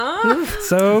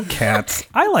So cats.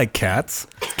 I like cats.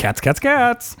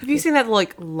 Cats. Have you seen that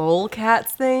like lol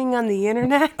cats thing on the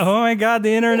internet? Oh my God,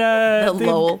 the internet. The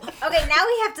lol. Okay, now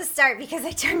we have to start because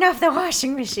I turned off the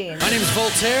washing machine. My name's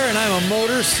Voltaire, and I'm a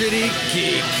Motor City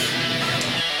geek.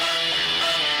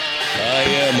 I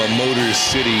am a Motor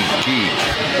City geek.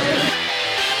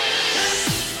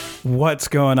 What's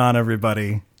going on,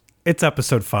 everybody? It's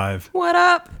episode 5. What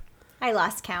up? I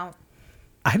lost count.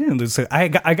 I didn't lose it. I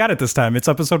got it this time. It's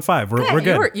episode 5. We're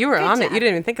good. You were Good on job. it. You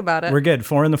didn't even think about it. We're good.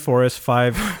 4 in the forest,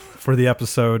 5 for the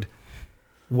episode.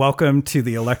 Welcome to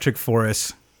the Electric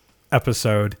Forest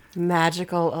episode.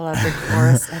 Magical Electric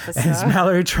Forest As episode.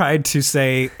 Mallory tried to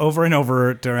say over and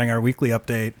over during our weekly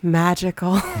update,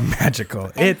 Magical. magical.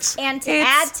 And to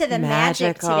add to the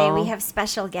magic magical. today, we have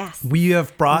special guests. We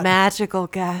have brought Magical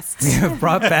guests.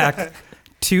 back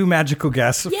 2 magical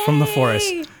guests from the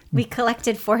forest. We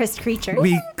collected forest creatures.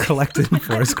 We collected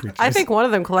forest creatures. I think one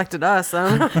of them collected us.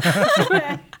 I don't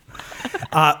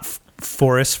know.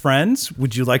 Forest friends,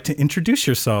 would you like to introduce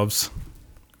yourselves?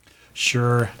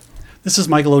 Sure. This is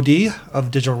Michael O'D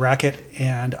of Digital Racket,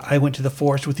 and I went to the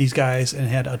forest with these guys and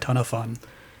had a ton of fun.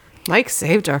 Mike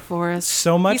saved our forest.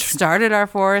 So much- He started our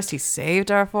forest. He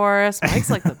saved our forest. Mike's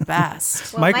like the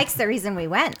best. Well, Mike- Mike's the reason we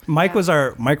went. Mike was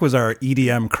our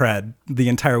EDM cred the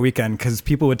entire weekend because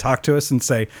people would talk to us and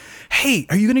say, "Hey,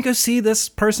 are you going to go see this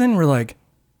person?" We're like,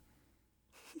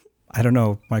 "I don't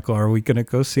know, Michael. Are we going to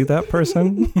go see that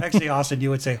person?" Actually, Austin,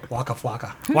 you would say waka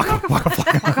flocka. Waka waka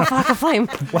waka. Like a flame.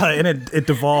 Well, and it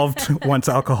devolved once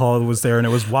alcohol was there, and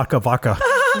it was waka waka.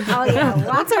 Oh, yeah.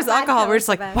 Once there's alcohol, we're just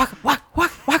like, waka, waka,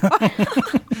 waka, waka.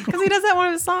 Because he does that in one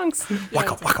of his songs.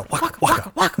 Waka waka waka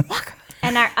waka waka waka.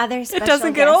 And our other special It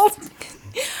doesn't get guest, old.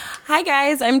 Hi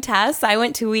guys, I'm Tess. I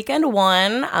went to weekend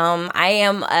 1. I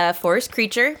am a forest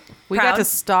creature. We Proud. got to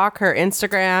stalk her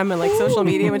Instagram and like social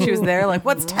media when she was there. Like,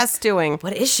 what's Tess doing?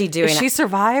 What is she doing? Is she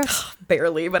survived?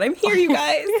 Barely, but I'm here, you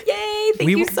guys. Yay! Thank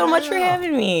you so much for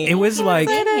having me. It was like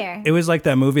here. it was like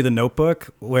that movie, The Notebook,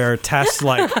 where Tess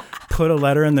like put a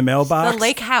letter in the mailbox. The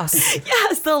lake house.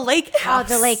 Yes, the lake Oh, house.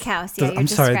 the lake house. Yeah, you're I'm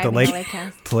sorry, the describing lake.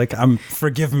 house. The lake.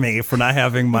 Forgive me for not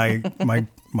having my.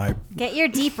 Get your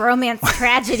deep romance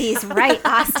tragedies right,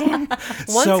 Austin.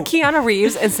 One's So- Keanu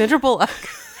Reeves and Sandra Bullock.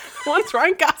 One's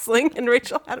Ryan Gosling and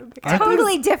Rachel Haddon.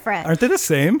 Totally different. Aren't they the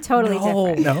same? Totally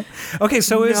different. No. Okay,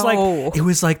 so No. it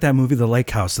was like that movie, The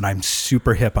Lake House, that I'm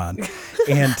super hip on.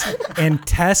 And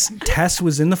Tess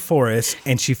was in the forest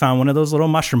and she found one of those little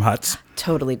mushroom huts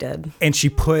Totally did. and she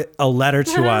put a letter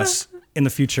to us in the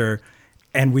future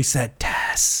and we said,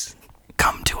 "Tess,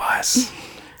 come to us."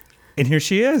 And here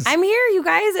she is. I'm here, you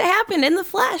guys. It happened in the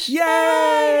flesh.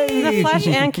 Yay! The flesh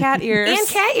and cat ears. And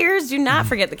cat ears. Do not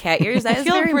forget the cat ears. That I is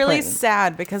feel very really important.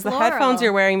 sad because the Floral. headphones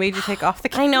you're wearing made you take off the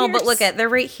cat I know, ears. but look at they're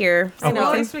right here. I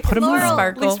know. At least we can Put 'em on.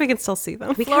 At least we can still see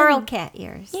them. Floral cat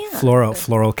ears. Yeah.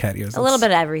 Floral cat ears. A little bit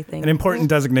of everything. An important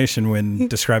designation when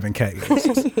describing cat ears.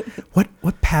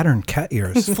 What pattern cat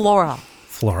ears? Floral.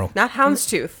 Floral. Not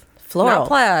houndstooth. Floral. Not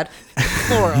plaid.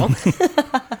 Floral.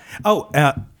 Oh,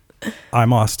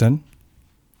 I'm Austin.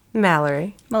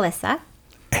 Mallory. Melissa.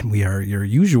 And we are your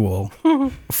usual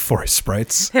forest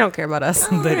sprites. They don't care about us.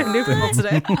 We have new people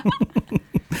today.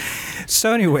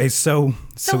 So anyway, so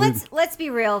let's be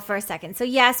real for a second. So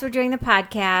yes, we're doing the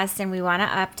podcast and we want to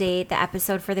update the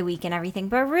episode for the week and everything,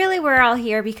 but really we're all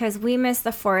here because we miss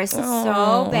the forest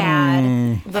so bad.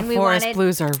 The and we forest wanted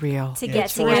blues are real. to get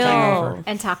It's together real.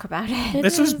 and talk about it.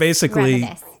 this is basically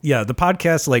Reminisce. the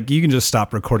podcast. Like you can just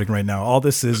stop recording right now. All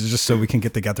this is just so we can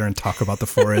get together and talk about the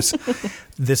forest.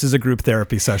 This is a group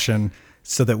therapy session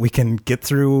so that we can get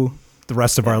through the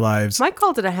rest of our lives. Mike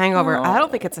called it a hangover. I don't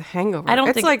think it's a hangover. I don't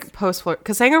it's think like post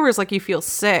because hangover is like you feel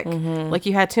sick, like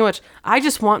you had too much. I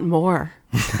just want more.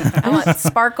 I want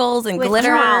sparkles and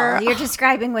glitter. Withdrawal. You're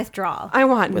describing withdrawal. I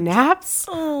want naps.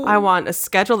 I want a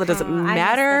schedule that doesn't miss the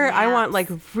matter. I want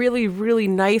naps. like really, really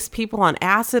nice people on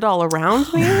acid all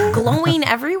around me. Glowing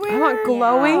everywhere. I want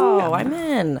glowing. Oh, I'm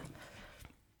in.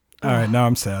 All right, now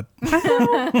I'm sad.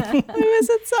 I miss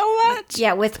it so much.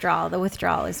 Yeah, withdrawal. The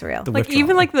withdrawal is real. The Like withdrawal.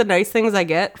 even like the nice things I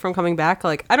get from coming back,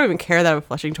 like I don't even care that I have a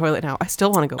flushing toilet now. I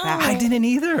still want to go back. I didn't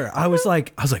either. I was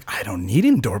like, I don't need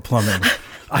indoor plumbing.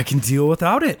 I can deal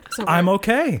without it. I'm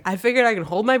okay. I figured I can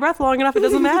hold my breath long enough. It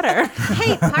doesn't matter.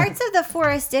 Hey, parts of the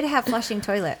forest did have flushing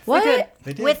toilets. What?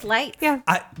 They did. With lights. Yeah.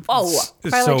 Oh,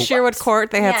 By like Sherwood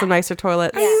Court, they had Yeah. some nicer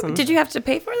toilets. and- Did you have to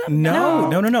pay for them? No.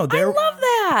 I love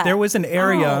that. There was an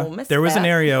area. Oh, missed there was an that.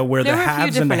 area where There the were a few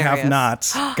haves and the different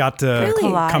have-nots got to Really?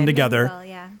 Collide. come together Well,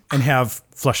 yeah. and have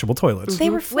flushable toilets. They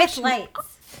were With flushing lights.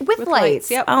 with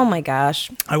lights. Yep. Oh my gosh.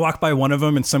 I walked by one of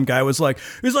them and some guy was like,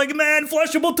 man,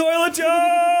 flushable toilets,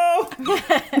 yo!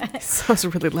 So it's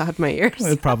really loud in my ears.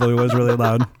 It probably was really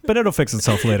loud, but it'll fix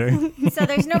itself later. So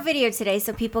there's no video today,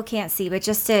 so people can't see. But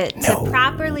just to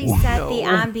properly set the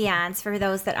ambiance for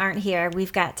those that aren't here,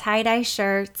 we've got tie-dye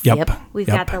shirts. Yep. We've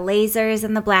got the lasers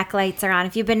and the black lights are on.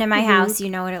 If you've been to my house, you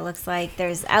know what it looks like.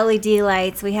 There's LED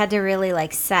lights. We had to really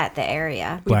like set the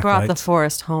area. We Black brought the lights.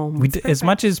 forest home. We did, as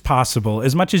much as possible,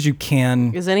 as much as you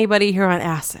can. Is anybody here on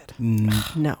acid?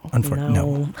 No. Unfortunately,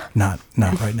 no, not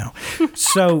right now.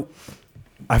 So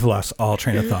I've lost all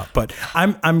train of thought, but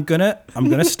I'm gonna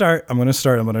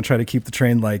try to keep the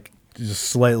train like just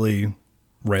slightly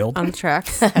railed, On the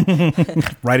tracks.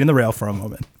 right in the rail for a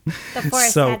moment. The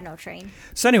forest So- had no train.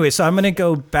 So anyway, so I'm gonna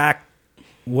go back,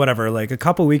 whatever, like a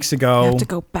couple weeks ago. You have to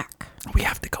go back. We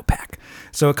have to go back.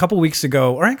 So a couple weeks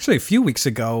ago, or actually a few weeks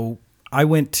ago, I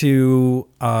went to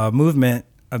a movement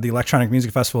of the Electronic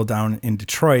Music Festival down in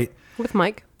Detroit With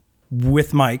Mike.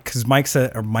 with Mike, because Mike's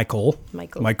Michael.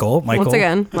 Once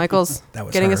again, Michael's That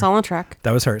was getting her. us all on track.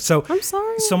 That was her. So I'm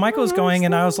sorry. So Michael was going,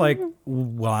 and I was like,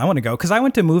 "Well, I want to go," because I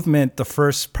went to Movement the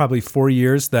first probably 4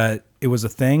 years that it was a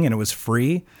thing and it was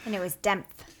free. And it was Demph.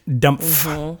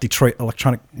 DUMF, Detroit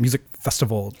Electronic Music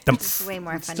Festival. It's DUMF. way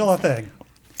more fun. Still a thing.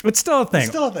 It's still a thing.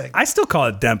 still a thing. I still call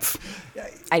it DUMF.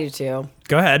 I do too.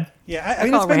 Go ahead. Yeah, I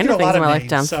mean, call it's been random through a lot things of more like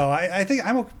names, Demph. so I think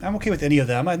I'm okay with any of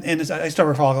them. And I still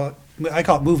recall, I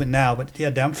call it Moving now, but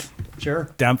yeah, Demph, sure.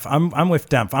 DEMF. I'm with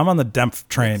DEMF. I'm on the DEMF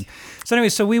train. So anyway,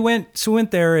 so we went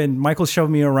there, and Michael showed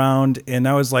me around, and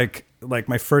that was like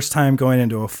my first time going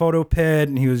into a photo pit,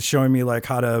 and he was showing me like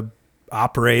how to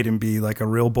operate and be like a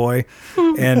real boy.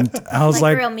 And I was Like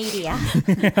like, real media.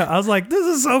 I was like, this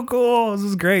is so cool. This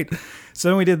is great. So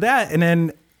then we did that, and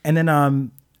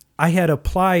then I had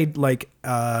applied like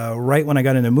right when I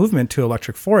got into Movement to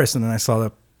Electric Forest, and then I saw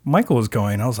that Michael was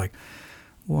going. I was like,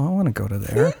 well, I want to go to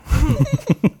there.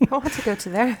 I want to go to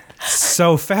there.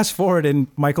 So fast forward, and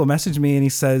Michael messaged me, and he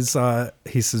says,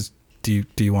 do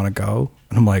you want to go?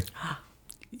 And I'm like,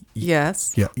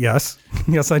 Yes. yeah, yes,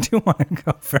 I do want to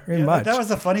go very Yeah, much. that was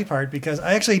the funny part because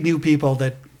I actually knew people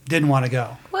that didn't want to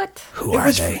go. What? Who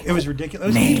are they? It was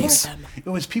ridiculous. Names. It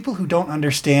was people who don't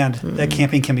understand that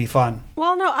camping can be fun.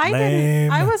 Well, no, I Lame.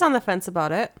 didn't. I was on the fence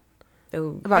about it.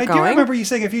 Ooh. About I do going. remember you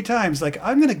saying a few times, like,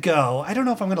 I'm going to go. I don't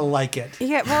know if I'm going to like it.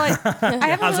 Yeah, well, I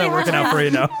have How's that working out for you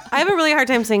now? I have a really hard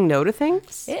time saying no to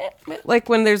things. Like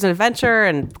when there's an adventure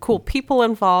and cool people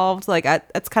involved, like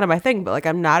that's kind of my thing. But like,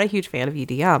 I'm not a huge fan of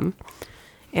EDM,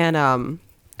 and I'm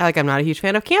not a huge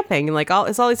fan of camping, and like all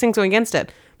these things going against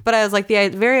it. But I was like, the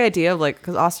very idea of like,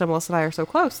 because Austin, Melissa, and I are so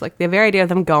close, like the very idea of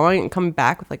them going and coming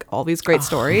back with like all these great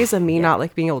stories and me not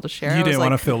like being able to share. You I was didn't want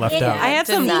to like, feel left Yeah. out. I had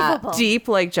some Unbelievable. deep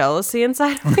like jealousy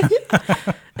inside of me.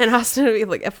 And Austin would be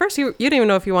like, at first you didn't even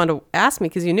know if you wanted to ask me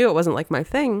because you knew it wasn't like my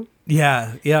thing.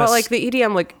 Yeah, yes. But like the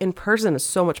EDM like in person is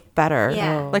so much better.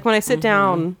 Yeah. Like when I sit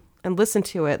down and listen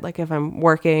to it, like if I'm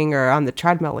working or on the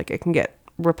treadmill, like it can get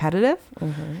repetitive.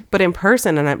 But in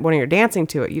person and when you're dancing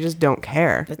to it, you just don't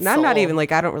care. It's And I'm not soul. even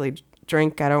like, I don't really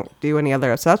drink. I don't do any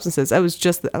other substances. I was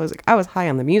high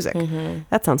on the music.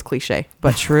 That sounds cliche,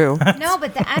 but true. No,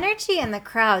 but the energy in the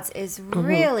crowds is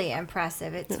really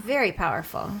impressive. It's very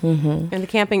powerful. And the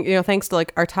camping, thanks to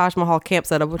like our Taj Mahal camp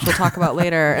setup, which we'll talk about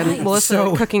later, and Melissa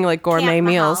So- cooking like gourmet Camp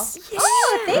Mahal. meals.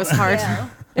 Oh, thank It was hard.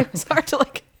 you. It was hard to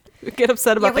like get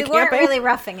upset Yeah, about we the weren't camping. really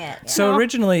roughing it. Yeah. So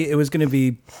originally it was going to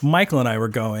be Michael and I were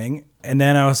going, and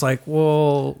then I was like,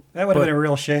 well, That would have been a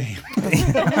real shame. I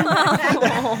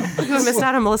missed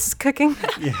out on Melissa's cooking.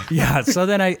 yeah. So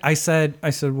then I said,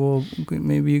 well,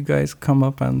 maybe you guys come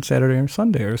up on Saturday or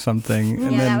Sunday or something. And Yeah,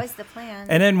 then, that was the plan.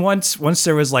 And then once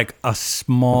there was like a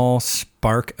small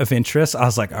spark of interest, I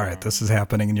was like, all right, this is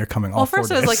happening, and you're coming all Well, 4 first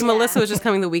days. it was like Melissa was just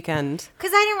coming the weekend,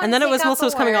 Because I didn't want and to then it was take off Melissa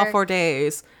was of coming all work. 4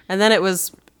 days, and then I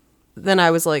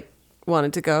was like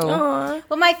wanted to go.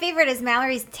 Well, my favorite is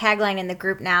Mallory's tagline in the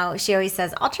group now. She always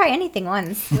says, I'll try anything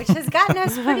once, which has gotten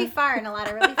us pretty far in a lot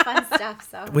of really fun stuff.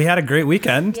 So we had a great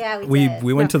weekend. Yeah, we did.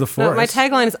 We went to the No, forest. my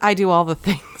tagline is I do all the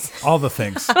things. all the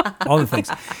things, all the things.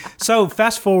 So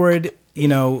fast forward,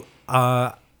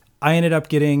 I ended up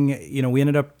getting, we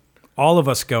ended up all of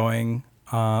us going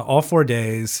all 4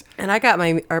 days. And I got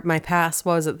my pass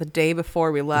was it the day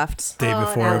before we left. Day Oh,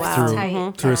 before that was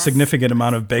tight. through a significant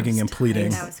amount of begging and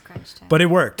pleading, that was crunch time. but it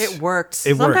worked. It worked.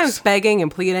 It Sometimes works. begging and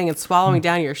pleading and swallowing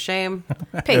down your shame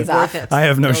Pays off. it. I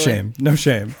have no shame, no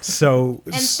shame. So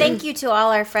And thank you to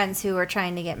all our friends who were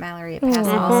trying to get Mallory a pass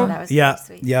also. That was yeah,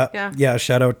 very sweet. yeah.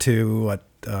 Shout out to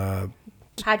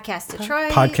Podcast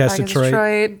Detroit. Podcast Detroit,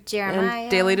 Detroit, Jeremiah.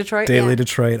 and Daily Detroit. Daily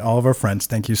Detroit, all of our friends.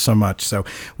 Thank you so much. So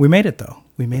we made it though.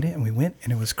 We made it and we went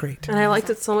and it was great. And I liked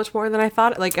it so much more than I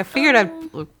thought. Like, I figured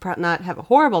I'd not have a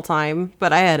horrible time,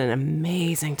 but I had an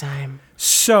amazing time.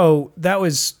 So that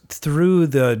was through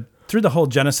the whole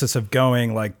genesis of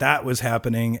going, like that was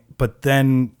happening. But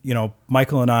then,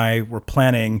 Michael and I were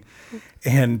planning,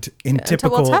 and in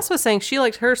typical. Well, Tess was saying she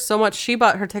liked hers so much, she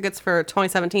bought her tickets for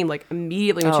 2017, like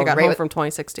immediately when she got home from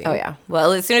 2016. Oh, yeah.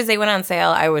 Well, as soon as they went on sale,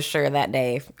 I was sure that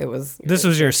day it was. This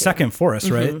was your second Forest,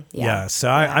 right? Yeah. So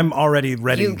I'm already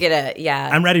ready. You get it, yeah.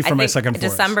 I'm ready for my think second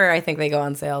Forest. December, I think they go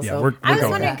on sale. Yeah, so we're I was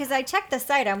going. wondering because I checked the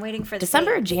site. I'm waiting for the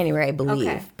December or date. January, I believe.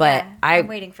 Okay. But Yeah, I'm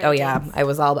waiting for the dates. I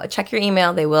was all about check your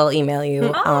email. They will email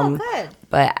you. Oh, good.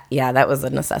 But yeah, that was a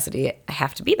necessity. I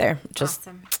have to be there. Just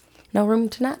Awesome. no room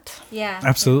to not. Yeah.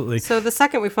 Absolutely. So the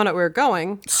second we found out we were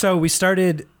going, So we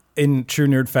started in true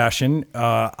nerd fashion.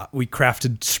 We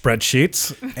crafted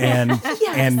spreadsheets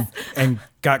and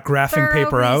got graphing Thorough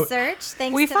paper out. research.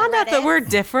 Thanks we to found the out that Reddit. we're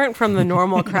different from the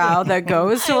normal crowd that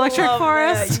goes to Electric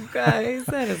Forest. You guys,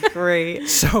 that is great.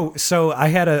 So I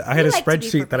had a like to be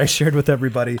spreadsheet that I shared with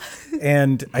everybody,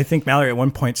 and I think Mallory at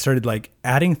one point started like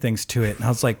adding things to it, and I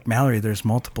was like, Mallory, there's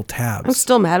multiple I'm tabs.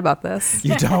 still mad about this.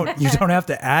 You don't have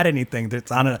to add anything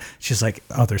that's on it. She's like,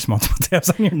 oh, there's multiple tabs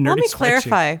on your nerdy Let me spreadsheet.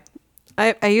 clarify.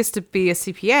 I used to be a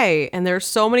CPA, and there's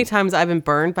so many times I've been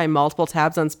burned by multiple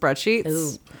tabs on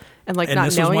spreadsheets and like And not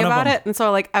this was knowing one of about them. it. And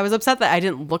so like I was upset that I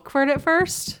didn't look for it at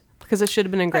first because it should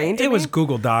have been ingrained. It in was me.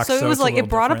 Google Docs, So it so was it's a like it little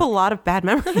brought up a different. lot of bad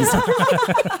memories.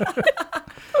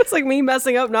 It's like me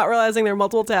messing up, not realizing there are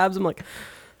multiple tabs. I'm like,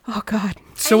 oh god.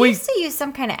 So I we used to use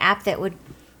some kind of app that would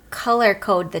color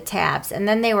code the tabs, and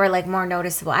then they were like more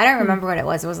noticeable. I don't remember what it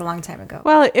was. It was a long time ago.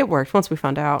 Well, it worked once we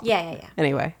found out. Yeah.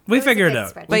 Anyway, we was a figured it good out.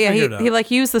 spreadsheet. but We yeah, figured it he out.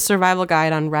 like used the survival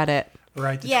guide on Reddit.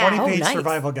 Right, the Yeah. 20-page Oh, nice.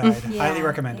 survival guide. Highly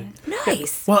recommended.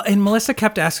 Nice. Well, and Melissa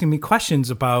kept asking me questions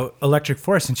about Electric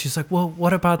Forest, and she's like, well,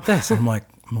 what about this? And I'm like,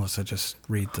 Melissa, just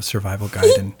read the survival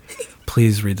guide, and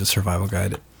please read the survival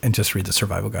guide, and just read the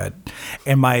survival guide.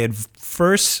 And my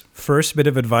first bit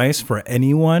of advice for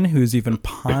anyone who's even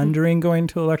pondering going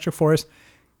to Electric Forest,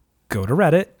 go to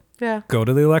Reddit, Yeah. go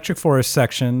to the Electric Forest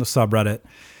section, the subreddit,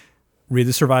 read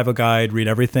the survival guide, read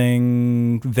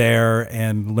everything there,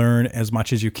 and learn as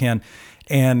much as you can.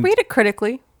 And Read it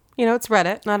critically. You know, it's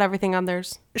Reddit. Not everything on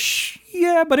there's,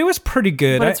 yeah, but it was pretty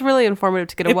good. but it's really informative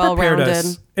to get a It prepared well-rounded.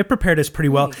 us. It prepared us pretty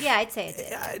well. Yeah, I'd say it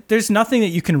did. There's nothing that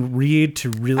you can read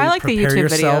to really I like the prepare YouTube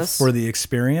yourself videos. for the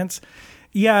experience.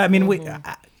 Yeah, I mean,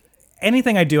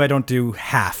 anything I do, I don't do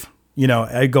half.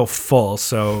 I go full.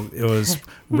 So it was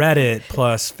Reddit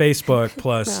plus Facebook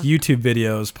plus YouTube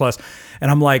videos plus,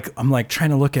 and I'm like trying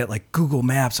to look at like Google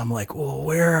Maps. I'm like, well,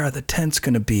 where are the tents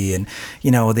going to be? And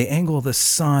the angle of the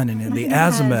sun and the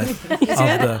azimuth of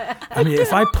the. I mean,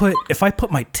 if I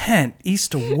put my tent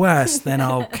east to west, then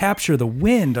I'll capture the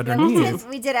wind underneath.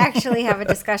 We did actually have a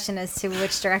discussion as to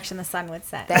which direction the sun would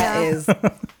set. That is,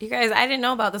 you guys. I didn't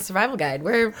know about the survival guide.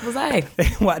 Where was I?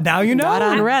 Well, now you know. Not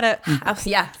on Reddit.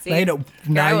 Yeah. See, I know.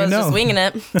 Now I you was know. just winging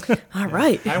it. All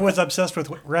right. I was obsessed with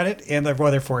Reddit and the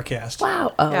weather forecast.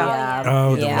 Wow. Oh yeah.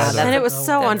 Oh, the weather. that's And a- it was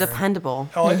so undependable.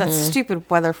 That stupid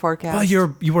weather forecast. Well,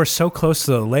 you were so close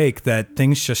to the lake that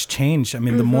things just changed. I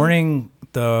mean, the morning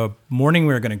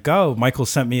we were going to go, Michael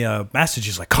sent me a message.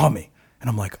 He's like, call me. And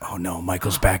I'm like, oh no,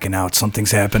 Michael's backing out. Something's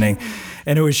happening.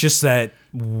 And it was just that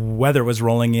weather was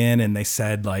rolling in, and they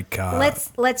said like,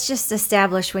 Let's just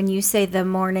establish when you say the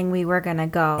morning we were gonna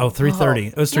go. 3:30.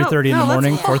 It was 3:30 in No, the let's-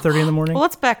 morning, 4:30 in the morning. Well,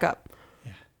 let's back up.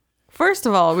 First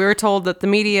of all, we were told that the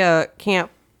media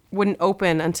camp wouldn't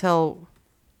open until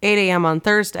 8 a.m. on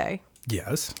Thursday.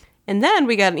 Yes. And then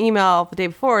we got an email the day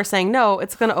before saying, no,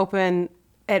 it's going to open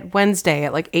at Wednesday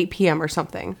at like 8 p.m. or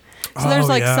something. So there's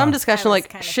like yeah. some discussion That was like,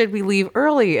 kind of- should we leave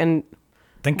early? And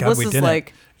Thank God we Melissa's didn't.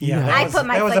 like, Yeah, I put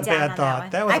my that was foot a down bad on thought.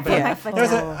 that That one. was I a put bad. my foot that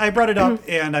was down. I brought it up,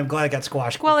 and I'm glad it got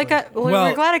squashed. well, quickly. we Well-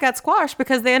 were glad it got squashed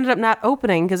because they ended up not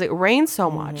opening because it rained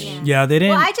so much. Yeah, they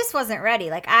didn't. Well, I just wasn't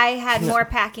ready. Like I had more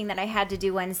packing that I had to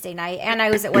do Wednesday night, and I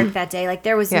was at work that day. Like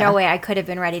there was Yeah. no way I could have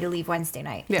been ready to leave Wednesday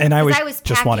night. and I 'Cause was,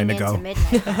 just wanting to packing go. into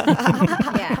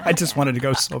midnight. Yeah. I just wanted to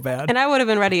go so bad. And I would have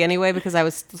been ready anyway because I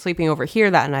was sleeping over here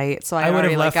that night. So I would have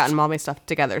already like left- gotten all my stuff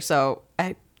together. So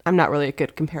I'm not really a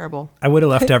good comparable. I would have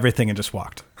left everything and just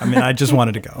walked. I mean, I just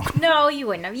wanted to go. No, you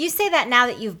wouldn't have. You say that now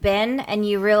that you've been and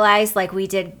you realize like we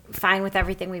did fine with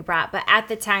everything we brought, but at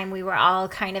the time we were all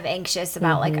kind of anxious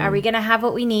about like, are we gonna have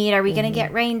what we need? Are we gonna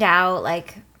get rained out?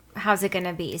 Like, how's it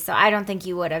gonna be? So I don't think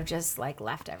you would have just like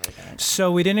left everything.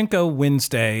 So we didn't go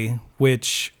Wednesday,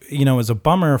 which, was a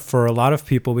bummer for a lot of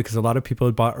people because a lot of people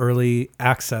had bought early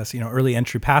access, early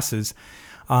entry passes.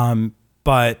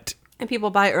 But And people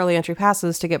buy early entry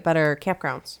passes to get better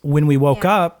campgrounds. when we woke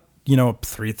up,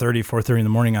 3:30, 4:30 in the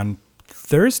morning on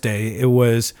Thursday, it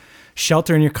was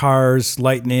shelter in your cars,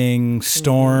 lightning,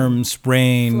 storms,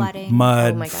 rain, Flooding.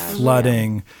 mud, Oh my gosh.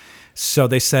 flooding. So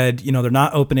they said, they're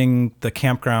not opening the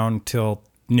campground till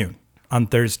noon on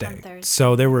Thursday.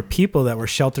 So there were people that were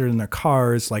sheltered in their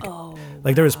cars. Like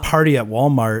there was party at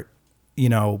Walmart,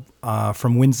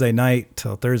 from Wednesday night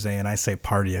till Thursday. And I say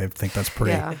party, I think that's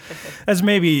pretty, that's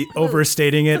maybe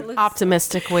overstating it.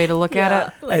 Optimistic way to look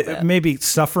at it. Maybe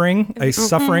suffering, a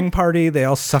suffering party. They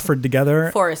all suffered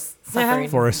together. Forest suffering.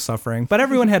 Forest suffering. But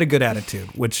everyone had a good attitude,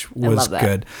 which was love that.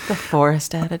 good. The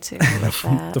forest attitude.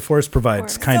 The forest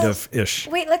provides kind of ish.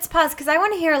 Wait, let's pause because I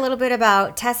want to hear a little bit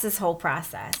about Tess's whole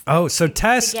process. Oh, so To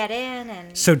Tess. get in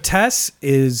and So Tess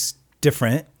is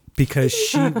different because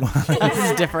she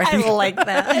This is different. I like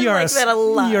that. you're I like that a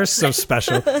lot. You're so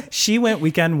special. She went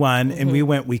weekend one and we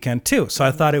went weekend two. So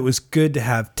I thought it was good to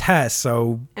have Tess.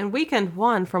 So And weekend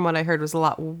one, from what I heard, was a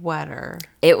lot wetter.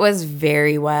 It was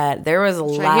very wet. There was a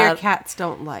Which lot. I hear cats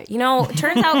don't like.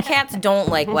 Turns out cats don't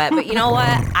like wet, but you know what?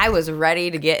 I was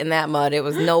ready to get in that mud. It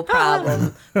was no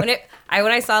problem.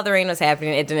 When I saw the rain was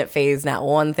happening, it didn't phase not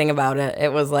one thing about it.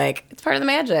 It was like, it's part of the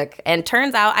magic. And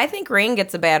turns out, I think rain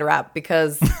gets a bad rap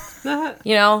because,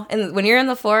 and when you're in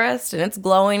the forest and it's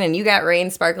glowing and you got rain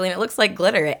sparkling, it looks like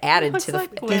glitter. It added to the.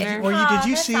 like glitter. Did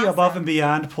you see Above and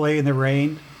Beyond play in the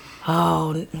rain?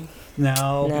 Oh,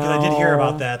 No, because I did hear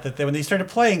about that. That when they started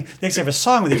playing, they actually have a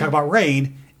song where they talk about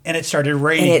rain, and it started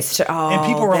raining. and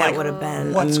people were that like, would've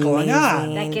been "What's going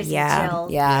on?" that gives you yeah,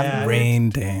 chills. yeah. rain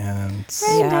dance.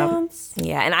 Yeah.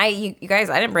 Yeah, and you guys,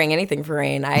 I didn't bring anything for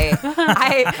rain.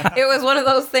 It was one of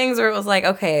those things where it was like,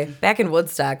 okay, back in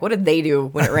Woodstock, what did they do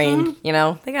when it rained? They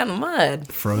got in the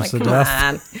mud. Froze Like, to come death.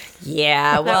 on.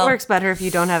 Yeah, That well, works better if you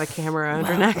don't have a camera on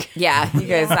your neck. yeah, you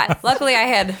guys. Luckily, I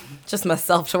had just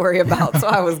myself to worry about, so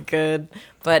I was good.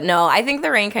 But no, I think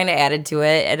the rain kind of added to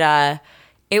it.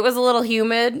 It was a little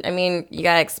humid. I mean, you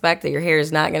gotta expect that your hair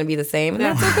is not gonna be the same, and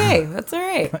that's okay. That's all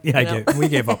right. Yeah, we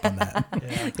gave up on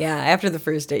that. Yeah, after the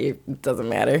first day, it doesn't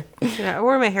matter. Yeah, I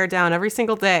wore my hair down every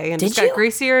single day and Did just got you?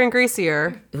 greasier and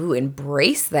greasier. Ooh,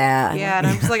 embrace that. Yeah, and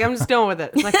I'm just going with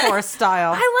it. It's like forest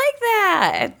style. I like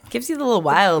that. It gives you the little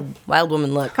wild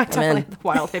woman look. I'm Definitely in. the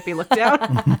wild hippie look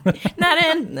down. Not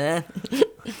in. Nah.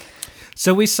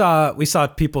 So we saw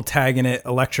people tagging it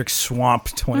Electric Swamp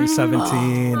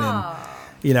 2017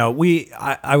 and I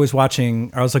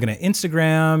was looking at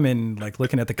Instagram and like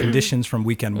looking at the conditions from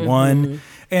weekend one.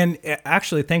 And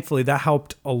actually, thankfully, that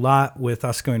helped a lot with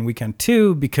us going weekend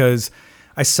two because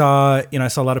I saw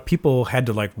a lot of people had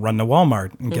to like run to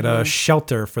Walmart and get a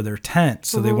shelter for their tent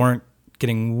so they weren't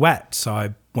getting wet. So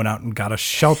I went out and got a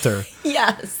shelter,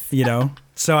 Yes.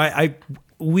 So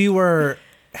we were,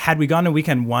 had we gone to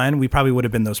weekend one, we probably would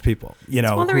have been those people, One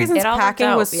of the reasons It all worked packing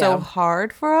out, was so yeah.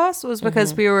 hard for us was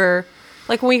because we were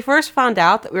like when we first found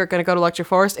out that we were going to go to Electric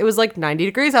Forest, it was like 90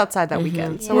 degrees outside that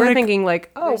weekend. So we're thinking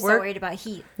like, We're oh, so we're worried about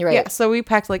heat. You're right. yeah. So we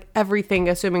packed like everything,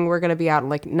 assuming we're going to be out in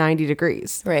like 90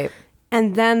 degrees. Right.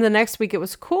 And then the next week it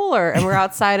was cooler and we're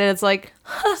outside and it's like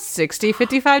 60,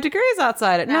 55 degrees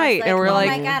outside at And I was night. And we're oh like,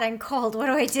 my God, I'm cold. What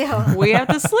do I do? we have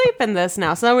to sleep in this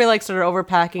now. So then we like started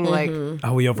overpacking like,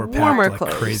 we overpacked Warmer like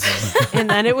clothes. crazy. and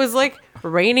then it was like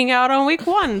raining out on week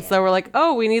one. So we're like,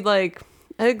 oh, we need like,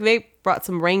 I think they brought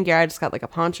some rain gear. I just got like a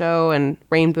poncho and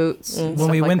rain boots. and When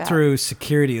stuff we like went that. through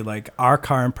security, like our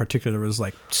car in particular was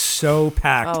like so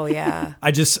packed. Oh, yeah.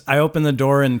 I opened the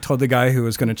door and told the guy who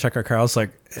was going to check our car, I was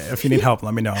like, if you need help,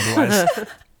 let me know. Otherwise,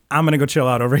 I'm going to go chill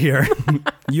out over here.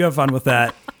 You have fun with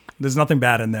that. There's nothing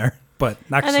bad in there, but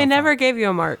not And they never gave you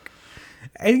a mark.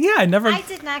 Yeah, I never. I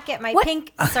did not get my What?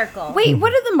 pink circle. Wait,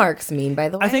 what do the marks mean, by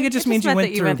the way? I think it just means you meant went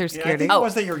that you through. went through Yeah, I security. think it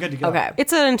was that you were good to go. Okay.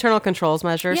 It's an internal controls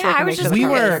measure. So Yeah, they can I was make sure just the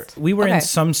we car were works. we were Okay. in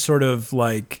some sort of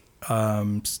like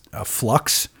a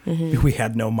flux. We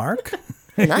had no mark.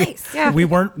 Nice. Yeah. We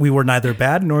were neither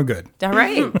bad nor good. All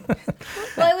right.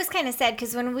 Well, it was kind of sad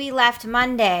because when we left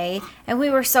Monday and we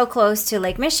were so close to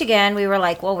Lake Michigan, we were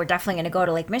like, well, we're definitely going to go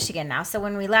to Lake Michigan now. So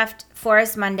when we left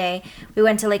Forest Monday, we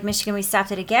went to Lake Michigan. We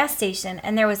stopped at a gas station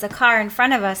and there was a car in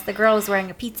front of us. The girl was wearing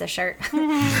a pizza shirt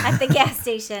at the gas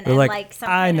station. We're and like, some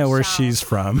I kind know of where shawl. she's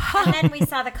from. And then we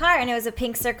saw the car and it was a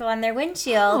pink circle on their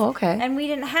windshield. Oh, okay. And we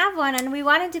didn't have one and we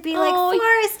wanted to be like Oh,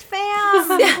 Forest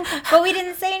fans. But we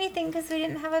didn't say anything because we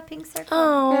didn't have a pink circle.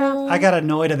 Oh. I got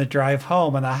annoyed on the drive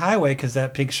home on the highway because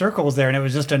that pink circle was there and it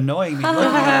was just annoying me looking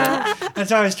at it. And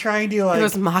so I was trying to It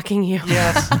was mocking you.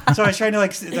 yes. So I was trying to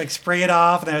like spray it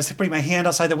off, and I was putting my hand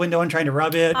outside the window and trying to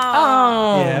rub it.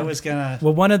 Oh. Yeah, it was gonna.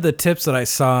 Well, one of the tips that I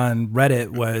saw on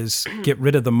Reddit was get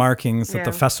rid of the markings that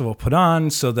the Yeah. festival put on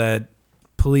so that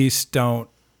police don't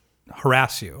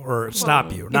harass you or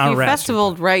stop you. Not If you harass you.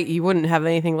 festivaled right, you wouldn't have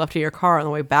anything left of your car on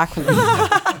the way back from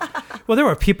the Well, there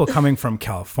were people coming from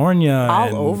California, All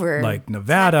and over. like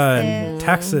Nevada and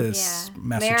Texas,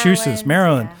 Massachusetts,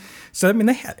 Maryland. So I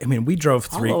mean, we drove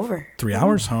over. 3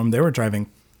 hours home. They were driving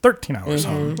 13 hours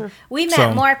home. We met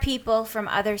So- more people from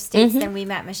other states than we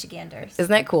met Michiganders.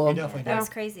 Isn't that cool? That was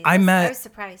crazy. I met- I was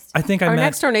surprised. I think I Our met.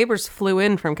 next door neighbors flew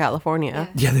in from California.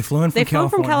 Yeah, they flew in from They flew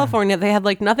California. from California. They had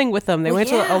like nothing with them. They went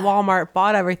to a Walmart,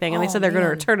 bought everything, and they said they're going to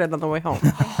man. return it on the way home.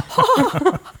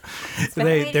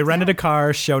 They rented a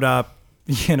car, showed up,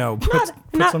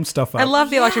 put some stuff up. I love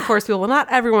the electric horse people.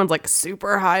 Not everyone's like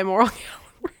super high moral.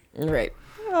 Right.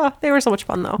 Oh, they were so much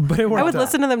fun though. But it worked I would out.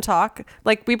 listen to them talk.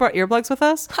 Like we brought earplugs with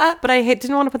us, but I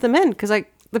didn't want to put them in because like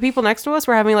the people next to us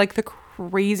were having like the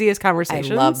craziest I conversations.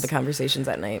 love the conversations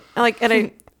at night.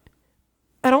 And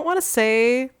I don't want to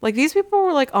say like these people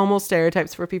were like almost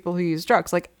stereotypes for people who use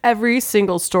drugs. Like every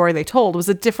single story they told was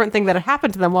a different thing that had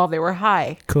happened to them while they were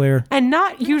high. Clear. And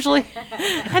not usually, and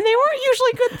they weren't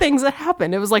usually good things that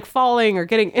happened. It was like falling or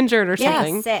getting injured or Yeah,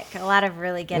 something. sick. A lot of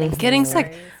really getting Sick.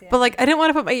 stories, yeah. But like I didn't want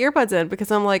to put my earbuds in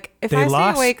because I'm like, if They I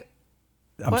lost- stay awake,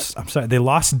 I'm sorry. They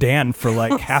lost Dan for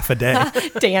like half a day.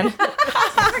 Dan.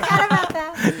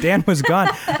 Dan was gone.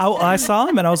 I saw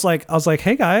him and I was like,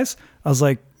 hey guys. I was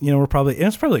like, it was probably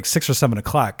like 6 or 7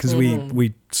 o'clock because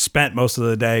we spent most of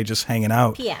the day just hanging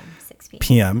out. PM, 6 p.m.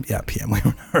 PM. Yeah, PM. We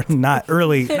were not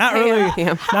early, not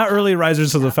early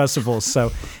risers to the festival. So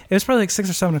it was probably like 6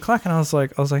 or 7 o'clock, and I was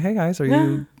like, hey guys, are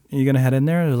you gonna head in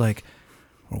there? They're like,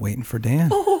 we're waiting for Dan.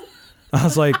 I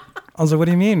was like, what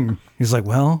do you mean? He's like,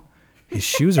 well, his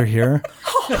shoes are here,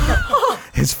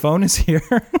 his phone is here,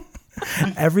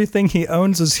 everything he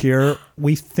owns is here.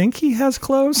 We think he has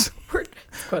clothes,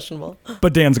 It's questionable.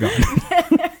 but Dan's gone.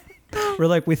 We're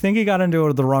like, we think he got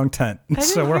into the wrong tent,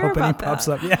 so we're hear hoping he about pops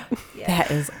that. up. Yeah,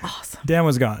 That is awesome. Dan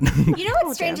was gone. You know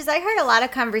what's strange is I heard a lot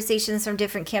of conversations from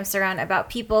different camps around about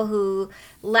people who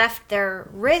left their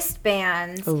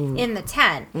wristbands in the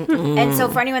tent. And so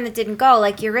for anyone that didn't go,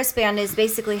 like your wristband is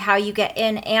basically how you get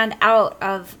in and out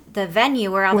of the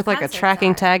venue where all with the like a concerts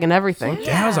tracking are. tag and everything.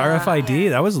 That was RFID.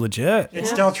 That was legit. It's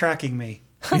still tracking me.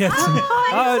 Yes.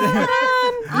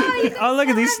 Oh, look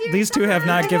at these two have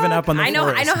not given up on the I know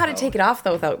forest. how to take it off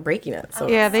though without breaking it. So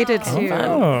Yeah, they did too.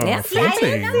 Oh, Yeah. See, I fancy.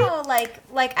 didn't know,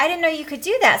 like I didn't know you could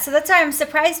do that. So that's why I'm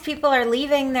surprised people are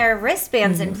leaving their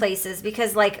wristbands in places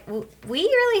because like we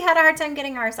really had a hard time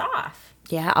getting ours off.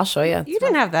 yeah, I'll show you. You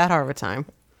didn't have that hard of a time.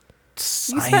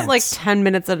 You spent like 10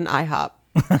 minutes at an IHOP,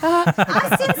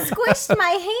 Austin squished my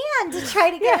hand to try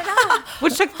to get it off.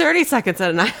 which took 30 seconds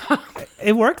at an IHOP.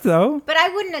 It worked though. But I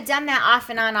wouldn't have done that off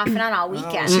and on all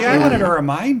weekend. See, I wanted a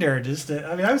reminder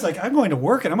I was like, I'm going to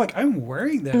work, and I'm like, I'm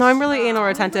wearing this. No, I'm really anal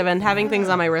retentive, and having things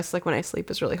on my wrist like when I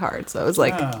sleep is really hard. So it was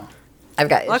like, Oh. I've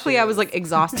got luckily I was like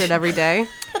exhausted every day.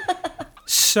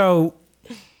 So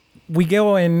we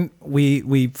go in.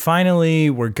 We finally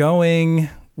were going.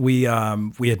 We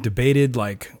had debated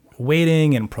like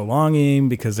waiting and prolonging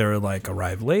because they were like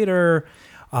arrive later,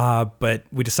 but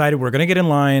we decided we're gonna get in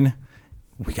line.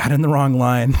 We got in the wrong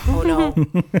line. Oh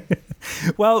no.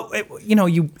 Well,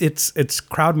 it's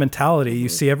crowd mentality. You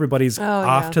see everybody's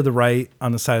off yeah. to the right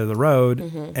on the side of the road,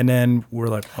 and then we're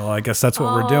like, well, I guess that's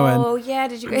what we're doing. Oh yeah,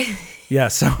 did you guys? Yeah,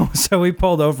 so we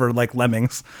pulled over like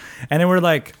lemmings, and then we're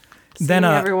like, then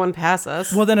Seeing everyone pass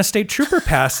us. well, then a state trooper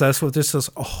passed us with just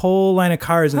a whole line of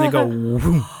cars, and they go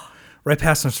whoom, right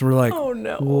past us. And we're like, oh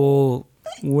no, well,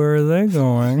 where are they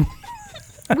going?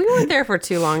 We weren't there for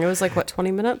too long. It was like what, 20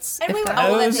 minutes? And we were,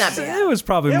 It was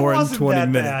probably It more than wasn't 20 that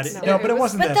minutes. bad. No, but it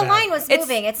wasn't but that the bad. line was It's-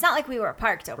 moving. It's not like we were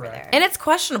parked over there. And it's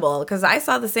questionable because I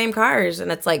saw the same cars,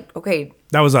 and it's like, okay,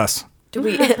 That was us. do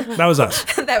we? that That was us.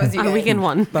 was you. On guys. weekend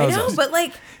one. That I was know, us. but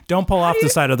like, Don't pull off the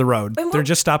side of the road. And They're what-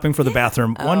 just stopping for the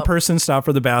bathroom. One person stopped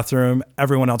for the bathroom.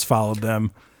 Everyone else followed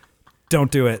them.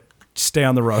 Don't do it. Stay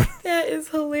on the road. that is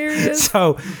hilarious.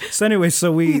 So anyway, so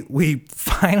we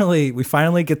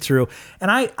finally get through,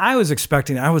 and I was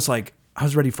expecting. I was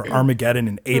ready for Armageddon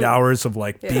in 8 hours of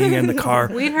like being in the car.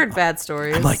 We'd heard bad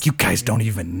stories. I'm like, you guys don't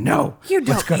even know. you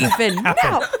don't even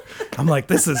know. I'm like,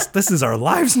 this is our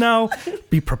lives now.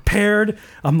 Be prepared.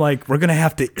 I'm like, we're gonna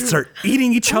have to start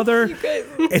eating each other.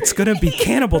 It's gonna be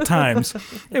cannibal times.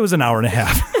 It was an hour and a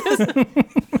half.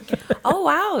 Oh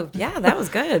wow, yeah, that was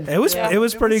good. It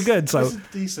was pretty good. It So, was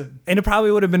decent. and it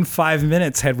probably would have been 5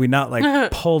 minutes had we not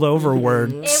like pulled over where.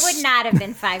 it would not have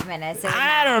been 5 minutes. It would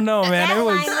I not. don't know, man. That It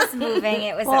was. line was moving.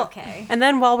 It was okay. And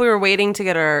then while we were waiting to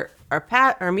get our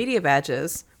media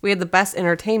badges, we had the best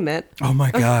entertainment. Oh my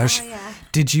gosh. yeah.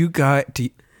 Did you guys,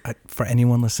 for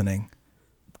anyone listening,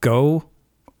 go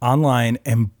online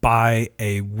and buy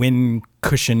a wind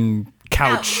cushion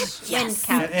couch, Yes.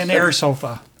 An air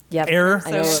sofa. Yep. air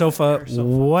I know. sofa,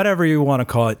 whatever you want to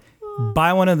call it.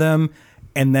 Buy one of them,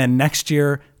 and then next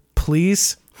year,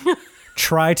 please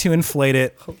try to inflate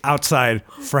it outside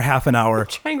for half an hour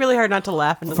Trying really hard not to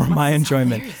laugh into for the my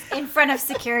enjoyment. In front of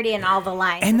security and all the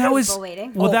lines. And of that was people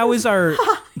waiting.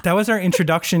 that was our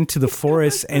introduction to the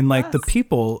forest and like the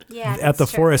people Yeah, at that's the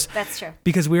true. forest. That's true.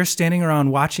 Because we were standing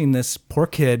around watching this poor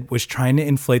kid was trying to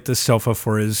inflate the sofa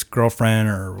for his girlfriend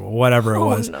or whatever it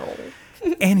was. No.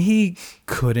 And he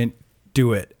couldn't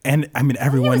do it. And I mean He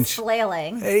everyone was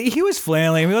flailing. he was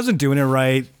flailing. He wasn't doing it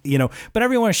right, but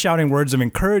everyone was shouting words of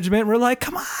encouragement. We're like,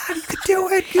 "Come on, you could do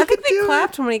it. You I think could do they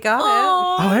clapped when he got it.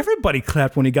 Oh, everybody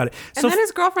clapped when he got it. And then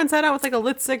his girlfriend sat out with like a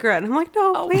lit cigarette. And I'm like,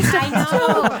 no, please don't. I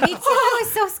know. Me too. I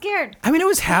was so scared. I mean, it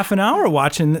was half an hour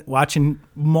watching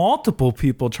multiple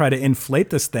people try to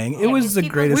inflate this thing. It was because the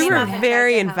people greatest We came were up thing. and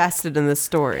very tried to help. invested in this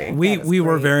story. We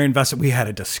were very invested. We had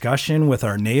a discussion with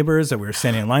our neighbors that we were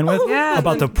standing in line with Yeah,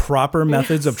 about the proper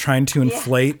methods of trying to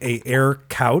inflate a air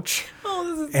couch.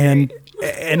 And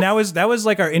that was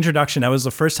like our introduction. That was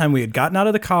the first time we had gotten out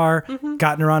of the car,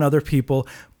 gotten around other people,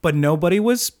 but nobody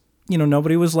was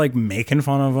like making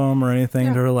fun of him or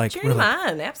anything. They were like, Cheer him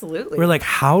on. Absolutely. we're like,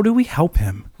 how do we help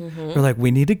him? We're like,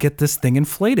 we need to get this thing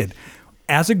inflated.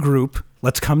 As a group,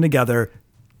 let's come together,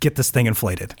 get this thing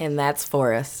inflated. and that's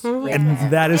Forrest. Right And there.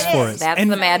 that is It Forrest. is. That's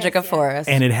and, the magic of Forrest.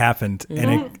 and it happened.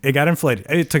 And it got inflated.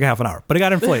 It took half an hour, but it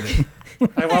got inflated.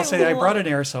 I will say I brought an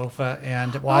air sofa,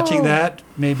 and watching that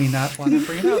made me not want to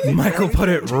bring it out. Michael put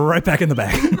it right back in the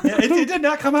bag. It did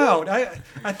not come out.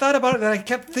 I thought about it, and I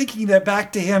kept thinking that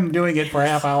back to him doing it for a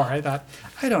half hour. I thought,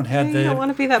 I don't have the don't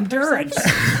wanna be that person.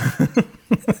 endurance.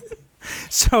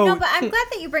 So No, but I'm glad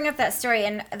that you bring up that story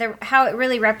and how it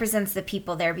really represents the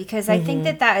people there, because I think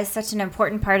that is such an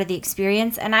important part of the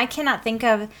experience. And I cannot think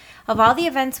of all the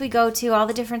events we go to, all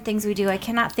the different things we do, I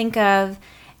cannot think of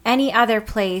any other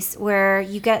place where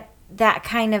you get that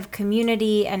kind of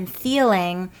community and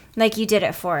feeling like you did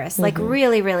at Forest. Like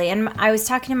really, really. And I was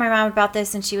talking to my mom about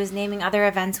this, and she was naming other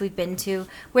events we've been to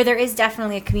where there is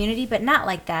definitely a community, but not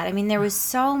like that. I mean, there was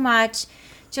so much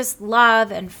just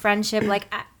love and friendship. Like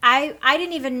I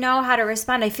didn't even know how to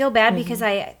respond. I feel bad because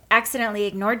I accidentally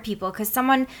ignored people, because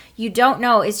someone you don't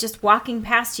know is just walking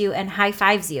past you and high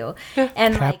fives you.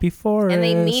 And happy like, Forest. and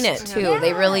they mean it too.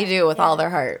 They really do with all their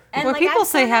heart. and When like, people I'm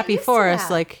say so not happy used to forest,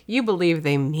 that. like you believe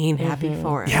they mean happy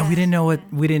forest. Yeah, we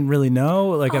didn't really know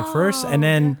like at first, and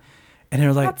then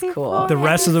they're like, cool. the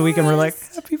rest of the weekend we're like,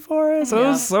 happy Forest. It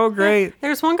was so great.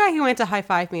 There's one guy who went to high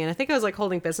five me, and I think I was like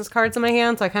holding business cards in my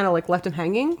hand, so I kind of like left him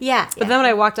hanging. Yeah, But yeah. then when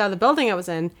I walked out of the building I was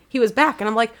in, he was back, and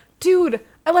I'm like, dude,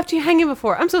 I left you hanging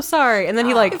before. I'm so sorry. And then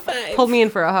he like pulled me in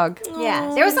for a hug. Yeah,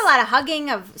 there was a lot of hugging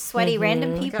of sweaty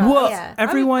random people. Well, Yeah.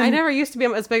 everyone, I never used to be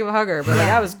as big of a hugger, but like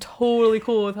I was totally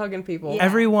cool with hugging people. Yeah.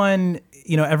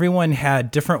 everyone had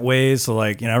different ways. So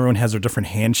like, everyone has their different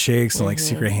handshakes and like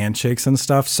secret handshakes and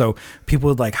stuff. So people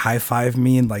would like high five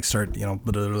me and like start, and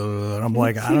I'm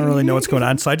like, I don't really know what's going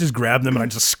on. So I just grabbed them and I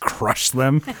just crushed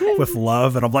them with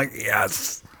love. And I'm like,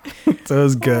 yes. So it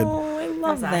was good. Oh, I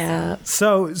love that.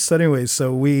 So anyway, so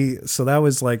that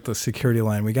was like the security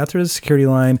line. We got through the security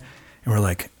line and we're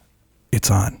like,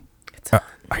 it's on.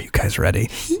 Are you guys ready?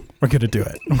 We're gonna do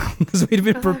it because we'd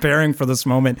been preparing for this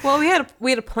moment. Well, we had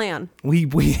a plan.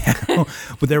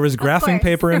 But there was graphing course.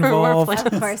 paper There were involved.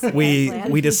 plans. Of course,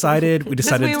 We decided We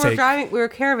to were take. we were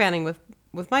caravanning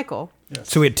with Michael.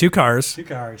 So we had 2 cars, 2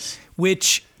 cars.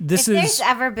 which this If is. there's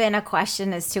ever been a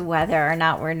question as to whether or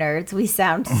not we're nerds, we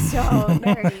sound so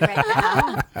nerdy right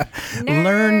now.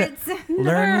 Learn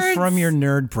Nerds. from your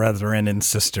nerd brethren and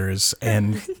sisters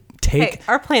and take Hey,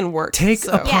 our plan worked. Take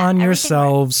so. upon everything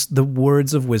yourselves the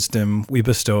words of wisdom we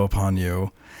bestow upon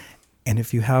you. And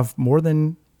if you have more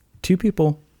than 2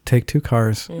 people, take 2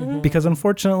 cars. Because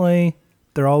unfortunately,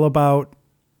 they're all about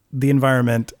the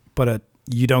environment, but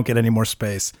you don't get any more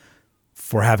space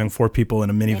for having 4 people in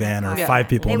a minivan or Yeah. 5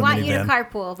 people They in a want you to minivan.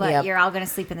 carpool, but Yep. you're all going to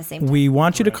sleep in the same tent. We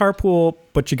want you to carpool,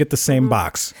 but you get the same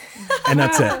box. And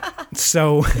that's it.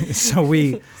 So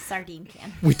we Sardine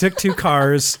can. we took 2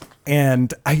 cars,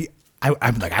 and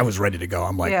I'm like, I was ready to go.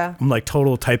 I'm like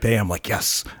total type A. I'm like,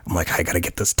 yes. I'm like, I got to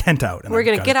get this tent out. And We're I'm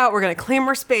gonna gonna- get out. We're gonna claim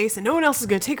our space, and no one else is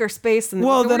gonna take our space. And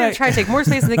Well, we're then gonna I- try to take more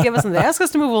space than they give us. And they ask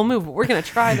us to move, we'll move. But we're gonna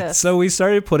try this. So we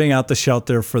started putting out the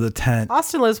shelter for the tent.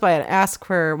 Austin lives by an ask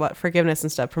for forgiveness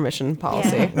instead of permission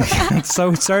policy.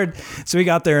 So we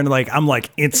got there, and like, I'm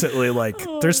like instantly like,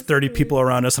 there's 30 people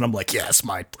around us, and I'm like, yes,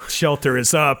 my shelter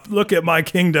is up. Look at my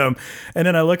kingdom. And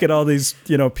then I look at all these,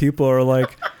 people are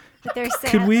like, But they're sad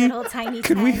Could we little tiny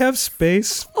could we tents. have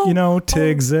space, to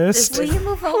exist? Will you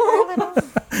move over a little?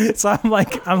 So I'm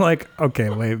like, okay,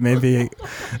 wait, maybe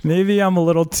I'm a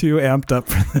little too amped up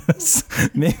for this.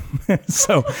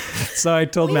 So I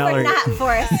told We were Mallory. not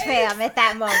Forrest fam at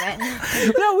that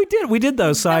moment. No, we did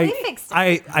though. So No, I we fixed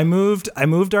it. I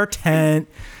moved our tent,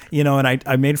 and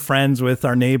I made friends with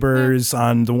our neighbors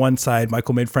on the one side.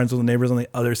 Michael made friends with the neighbors on the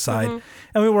other side,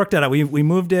 and we worked it out. We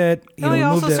moved it. And we we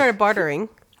also moved it. started bartering.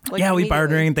 Like, Yeah, we immediately.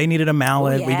 bartering. They needed a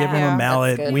mallet. We gave them yeah, a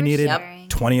mallet. that's good. We needed Yep.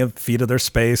 20 feet of their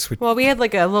space. Well, we had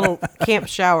like a little camp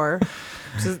shower.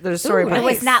 There's a story Ooh, about It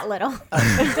was it. not little.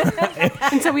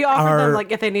 And so we offered them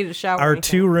like if they needed a shower. or Our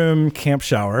anything. 2-room camp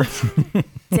shower.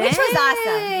 Which was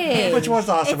awesome. Which was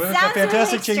awesome. It was a sounds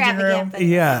fantastic really changing room. extravagant, but it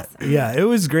was Yeah, awesome. yeah, it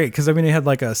was great because it had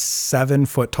like a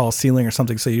 7-foot tall ceiling or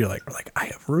something. So you're like I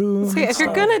have room. So, yeah, if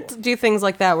you're gonna do things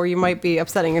like that where you might be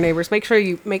upsetting your neighbors, make sure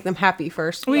you make them happy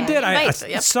first. We did. might,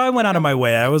 yep. So I went out of my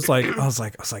way. I was like,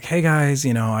 hey guys,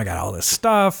 I got all this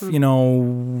stuff.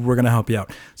 We're gonna help you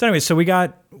out. So anyway, so we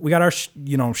got our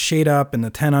shade up and the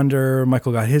tent under.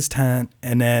 Michael got his tent,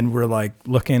 and then we're like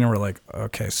looking, and we're like,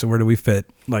 okay, so where do we fit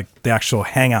like the actual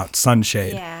hangout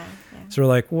sunshade? Yeah. So we're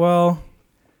like, well,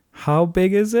 how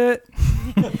big is it?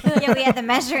 Yeah, we had the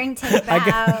measuring tape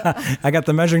out. I got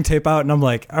the measuring tape out, and I'm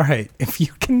like, all right, if you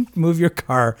can move your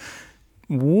car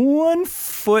 1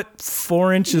 foot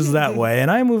 4 inches that way, and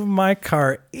I move my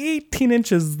car 18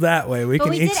 inches that way, we But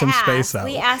can we eke did some ask. space out.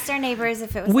 We asked our neighbors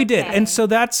if it was We did, okay. and so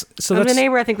that's So the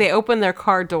neighbor, I think they opened their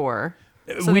car door,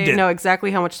 so We they did. know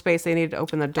exactly how much space they needed to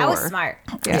open the door. That was smart.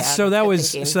 Yeah. so that good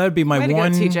was thinking. so that'd be my Way to go,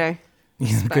 one. TJ.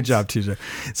 Good job, TJ.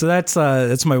 So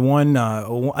that's my one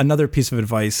another piece of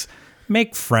advice: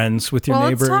 make friends with your Well,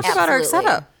 neighbors. let's talk about our Absolutely.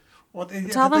 setup. Well,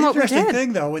 Tell them what we interesting did.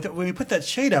 thing, though, when we put that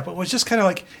shade up, it was just kind of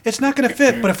like, it's not going to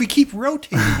fit, but if we keep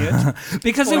rotating it,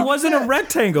 Because it wasn't a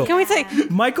rectangle. Can we say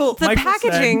Michael? the Michael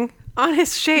said packaging on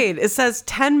his shade? It says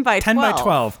 10 by 12. 10 by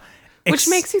 12. Which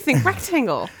makes you think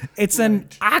rectangle. It's an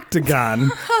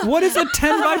octagon. What does a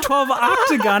 10 by 12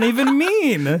 octagon even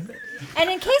mean? And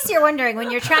in case you're wondering,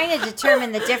 when you're trying to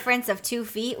determine the difference of 2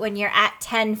 feet, when you're at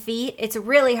 10 feet, it's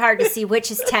really hard to see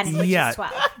which is 10 and which is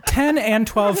 12. 10 and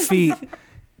 12 feet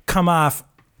come off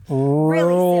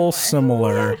real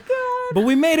similar. But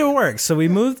we made it work. So we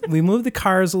moved the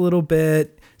cars a little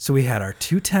bit. So we had our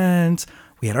 2 tents,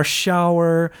 we had our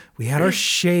shower, we had our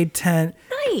shade tent.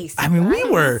 Nice. I mean, we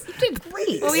were. You did great.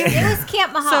 It was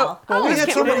Camp Mahal. well, we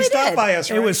had somebody stop by us,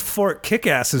 right? It was Fort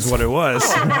Kickass is what it was.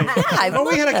 Oh,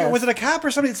 we had was it a cop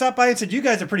or somebody that stopped by and said, you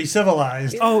guys are pretty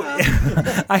civilized? Oh,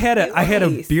 I had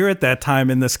a beer at that time,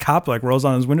 and this cop like rolls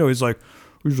on his window. He's like,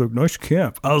 nice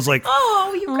camp. I was like,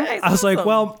 Oh, you guys. I was like, awesome.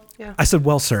 well, I said,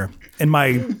 well, sir,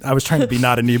 I was trying to be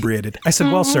not inebriated. I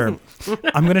said, well, sir,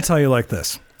 I'm going to tell you like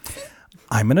this.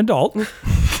 I'm an adult.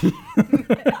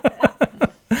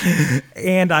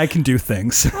 And I can do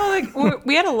things. Well,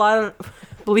 we had a lot of,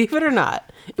 believe it or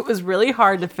not, it was really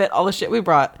hard to fit all the shit we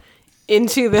brought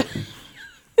into the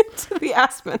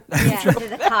Aspen. Yeah, to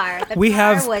the car. The We car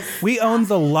have was we own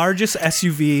the largest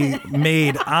SUV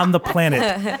made on the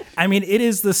planet. I mean, it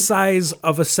is the size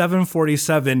of a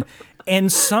 747,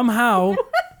 and somehow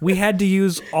we had to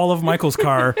use all of Michael's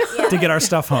car to get our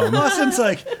stuff home. Austin's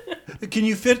like, can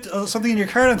you fit something in your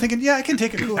car? And I'm thinking, yeah, I can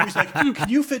take a cooler. He's like, can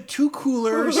you fit 2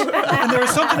 coolers? And there was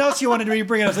something else you wanted me to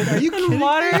bring. I was like, are you kidding?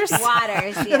 Waters.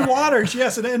 waters. And Yeah. waters,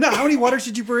 yes. And how many waters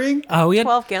did you bring? We had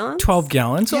 12 gallons? 12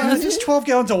 gallons. Yeah, just 12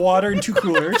 gallons of water and 2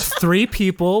 coolers. 3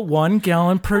 people, 1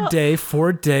 gallon per day,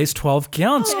 4 days, 12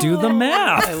 gallons. Do the I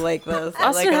math. like this. I like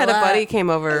Austin it a had a lot. buddy came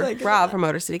over, Rob from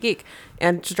Motor City Geek,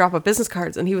 and to drop off business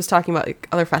cards, and he was talking about like,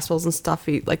 other festivals and stuff,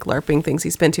 like LARPing things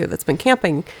he's been to that's been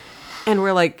camping, and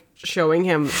we're like showing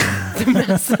him the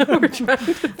mess that we're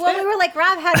trying to. Well, we were like,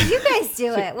 Rob, how do you guys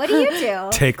do it? What do you do?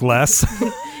 Take less.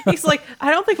 He's like,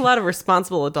 I don't think a lot of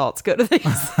responsible adults go to these.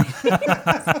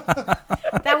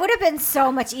 That would have been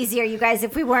so much easier, you guys,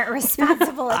 if we weren't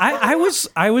responsible. I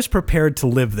was prepared to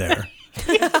live there.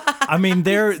 I mean,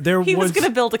 there He was going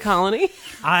to build a colony.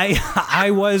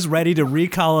 I was ready to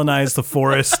recolonize the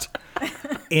forest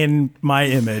in my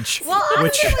image. Well,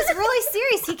 Austin was really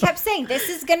serious. He kept saying, "This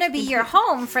is going to be your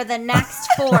home for the next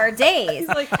 4 days."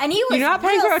 And he was You're not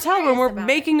paying for a real hotel room. serious We're about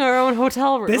making our own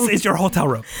hotel room. This is your hotel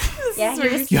room. it. Yeah, he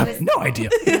was, You he have was- no idea.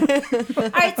 All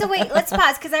right, so wait, let's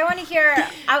pause because I want to hear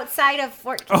outside of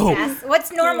Fort Kickass.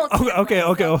 What's normal? Okay.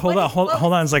 Hold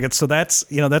on a second. So that's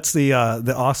the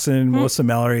Austin, Hmm? Melissa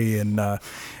Mallory, and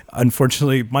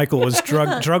unfortunately Michael was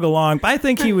drug along, but I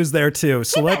think he was there too.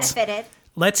 So He let's benefited.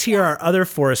 Let's hear our other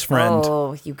forest friend.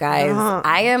 Oh, you guys,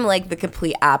 I am like the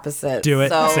complete opposite. Do it.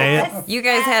 So, Say it. You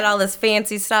guys had all this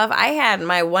fancy stuff. I had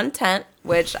my one tent,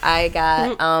 which I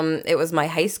got. It was my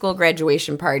high school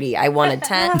graduation party. I won a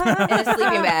tent and a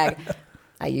sleeping bag.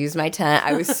 I used my tent.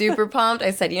 I was super pumped.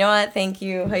 I said, you know what? Thank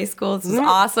you, high school. This is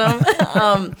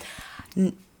awesome.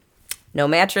 No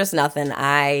mattress, nothing.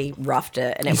 I roughed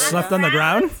it, and it You was slept on the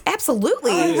ground?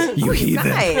 absolutely. You heathen.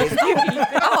 Guys.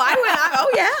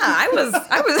 I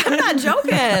was. I'm not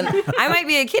joking. I might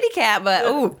be a kitty cat,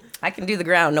 but I can do the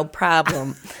ground, no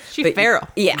problem. She's feral.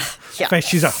 Yeah.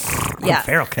 She's a Yeah.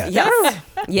 feral cat. Yes.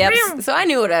 Yep. So I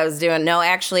knew what I was doing. No,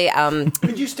 actually,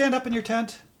 Did you stand up in your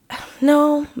tent?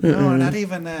 no. No, not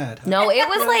even that. No, it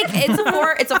was like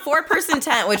it's a 4-person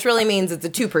tent, which really means it's a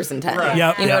 2-person tent. Right.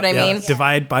 Yep, You know what I yep. mean?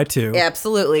 Divide by 2.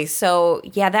 Absolutely. So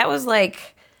yeah, that was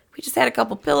like we just had a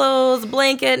couple pillows, a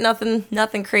blanket,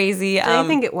 nothing crazy. Did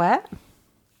anything get wet?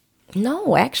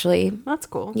 No, actually. That's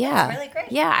cool. Yeah. That's really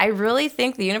great. Yeah, I really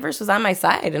think the universe was on my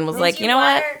side and was like, you know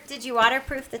what? Did you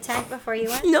waterproof the tent before you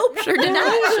went? Nope, sure did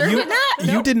not. Sure did not.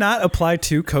 You did not apply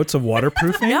 2 coats of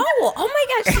waterproofing? No. Oh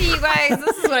my gosh, see you guys,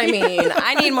 this is what I mean.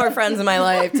 I need more friends in my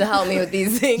life to help me with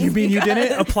these things. You mean you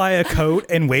didn't apply a coat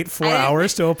and wait 4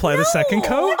 hours to apply the second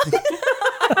coat?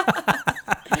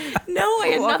 No, I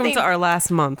had Welcome nothing. to our last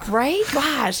month. Right?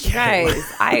 Gosh, you guys,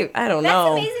 I don't That's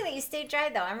know. amazing that you stayed dry,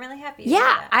 though. I'm really happy. You did Yeah,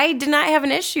 that. I did not have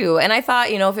an issue. And I thought,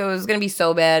 if it was going to be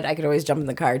so bad, I could always jump in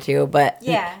the car too. But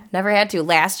Yeah. never had to.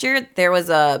 Last year, there was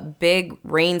a big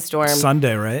rainstorm.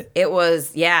 Sunday, right? It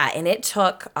was, and it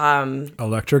took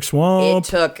Electric swamp.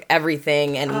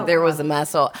 everything, and there was a mess.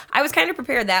 So I was kind of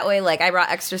prepared that way. Like, I brought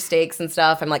extra stakes and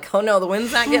stuff. I'm like, oh no, the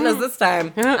wind's not getting us this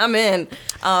time. I'm in.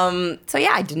 So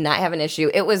yeah, I did not have an issue.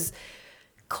 It was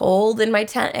cold in my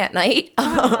tent at night.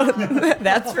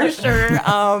 That's for sure. It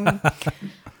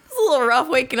was a little rough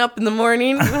waking up in the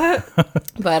morning,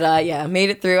 but yeah, made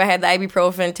it through. I had the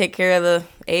ibuprofen, take care of the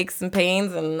aches and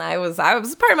pains, and I was part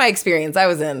of my experience. I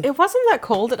was in. It wasn't that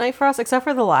cold at night for us, except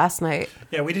for the last night.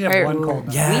 Yeah, we did have one cold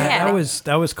night. Yeah, had-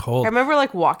 that was cold. I remember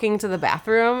like walking to the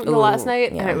bathroom the last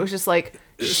night, yeah. and it was just like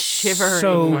shivering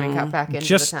So, when I got back into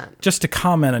just the tent. just to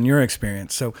comment on your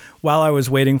experience. So while I was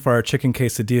waiting for our chicken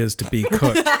quesadillas to be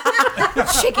cooked,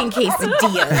 Chicken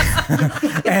quesadilla.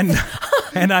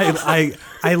 and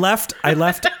I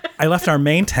left our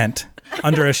main tent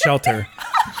under a shelter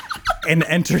and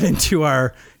entered into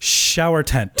our shower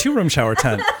tent, 2-room shower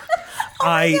tent.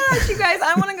 Gosh, you guys,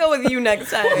 I want to go with you next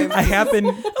time. I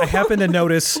happen to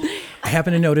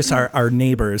notice our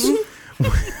neighbors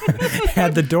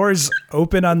had the doors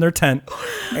open on their tent,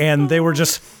 and they were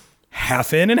just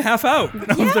half in and half out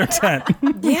of their tent.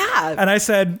 Yeah. And I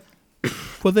said,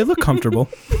 well, they look comfortable.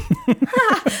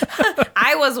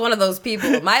 I was one of those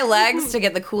people. My legs to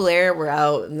get the cool air were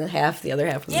out, and the other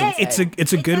half was inside.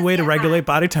 It's a good way to regulate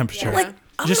body temperature. Like,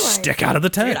 just otherwise- stick out of the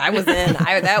tent. Dude, I was in.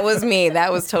 That was me.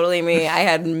 That was totally me. I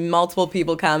had multiple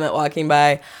people comment walking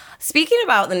by. Speaking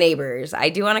about the neighbors, I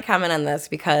do want to comment on this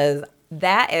because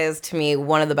that is, to me,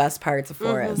 one of the best parts of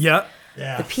Forest. Yeah.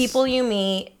 The people you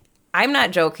meet. I'm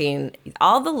not joking.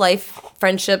 All the life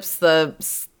friendships, the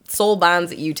soul bonds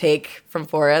that you take from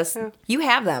Forest, you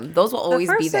have them. Those will always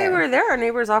the be first day there. we were there, our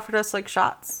neighbors offered us like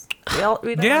shots.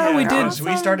 We did. So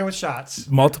we started with shots.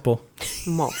 Multiple.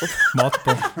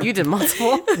 multiple. You did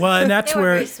multiple. Well, and that's They were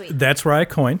where very sweet. that's where I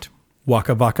coined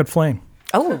Waka Vodka Flame.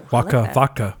 Oh, I like Waka that.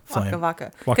 Vodka Flame.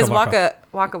 Waka. Waka Because Waka.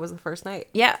 Waka was the first night.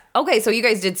 Yeah. Okay, so you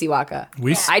guys did see Waka.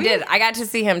 I did. I got to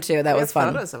see him too. That We was have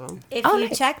fun. photos of him. If Oh, you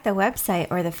nice. check the website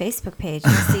or the Facebook page,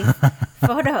 you'll see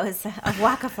photos of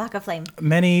Waka Flocka Flame.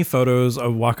 Many photos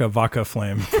of Waka Vodka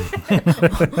Flame.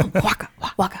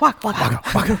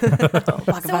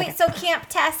 So wait, so Camp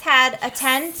Tess had a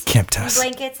tent, Camp and Tess.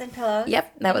 blankets and pillows.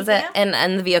 Yep, that was Anything it.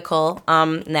 And the vehicle.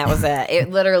 And that was it. It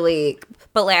literally.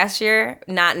 But last year,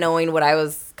 not knowing what I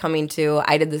was coming to,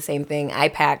 I did the same thing. I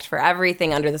packed for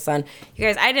everything under the sun. You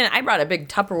guys, I brought a big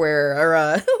Tupperware or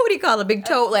a, what do you call it, a big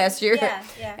tote last year. Yeah,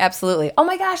 yeah. Absolutely. Oh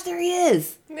my gosh, there he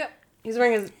is. Yep. He's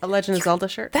wearing a Legend of Zelda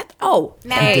shirt.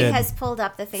 Maddie did. has pulled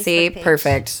up the Facebook See, page.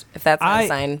 perfect. If that's not a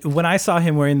sign. When I saw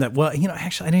him wearing that, well,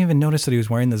 actually, I didn't even notice that he was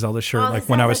wearing the Zelda shirt. Oh, the like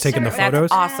when I was Zelda taking the shirt. That's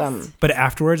photos. awesome. But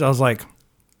afterwards, I was like,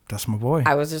 "That's my boy.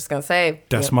 I was just going to say.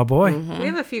 That's my boy." We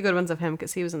have a few good ones of him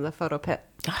because he was in the photo pit.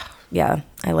 Yeah,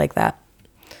 I like that.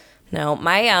 No,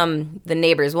 my the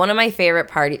neighbors. One of my favorite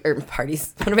parties.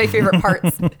 One of my favorite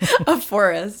parts of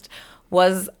Forest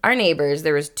was our neighbors.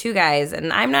 There was 2 guys,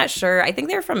 and I'm not sure. I think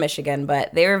they were from Michigan,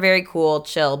 but they were very cool,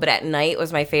 chill. But at night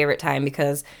was my favorite time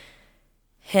because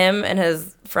him and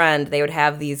his friend, they would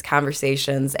have these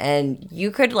conversations, and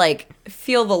you could like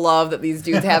feel the love that these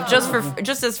dudes have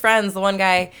just as friends. The one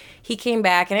guy, he came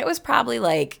back, and it was probably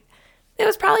like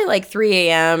 3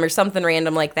 a.m. or something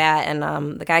random like that,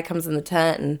 and the guy comes in the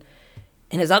tent,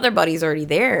 and his other buddy's already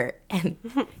there, and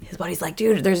his buddy's like,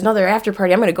 dude, there's another after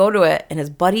party, I'm gonna go to it. And his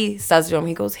buddy says to him,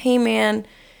 he goes, hey man,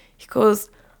 he goes,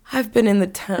 I've been in the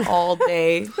tent all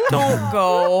day. Don't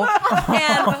go.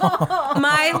 And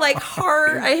my like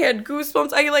heart, I had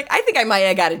goosebumps. I think I might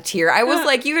have got a tear. I was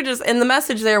like, you could just, and the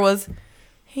message there was,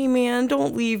 hey man,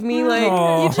 don't leave me. Like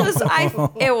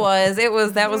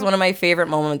that was one of my favorite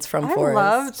moments from I Forrest.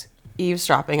 loved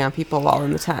eavesdropping on people while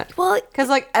in the tent. Well, because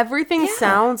like everything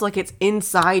sounds like it's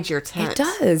inside your tent. It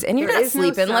does, and you're There not is no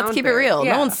sleeping. Let's sound keep it barrier. real.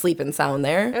 Yeah. No one's sleeping sound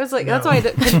there. It was like that's why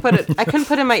couldn't put it. I couldn't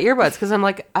put in my earbuds because I'm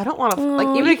like I don't want to like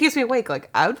even if it keeps me awake. Like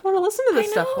I would want to listen to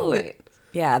this stuff all night.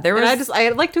 Yeah, there was. And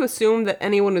I'd like to assume that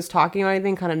anyone who's talking about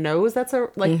anything kind of knows that's a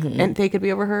like and they could be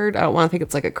overheard. I don't want to think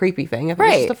it's like a creepy thing. I think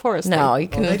it's just a forest No, thing. you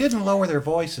can. Well, they didn't lower their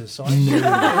voices, so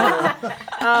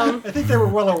I think they were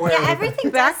well aware. Yeah, of it.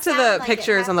 everything. Back does to sound the like it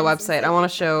pictures on the happens website. I want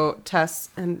to show Tess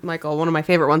and Michael one of my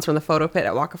favorite ones from the photo pit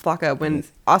at Waka Flocka when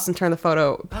Austin turned the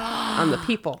photo on the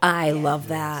people. I love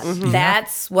that.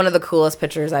 That's one of the coolest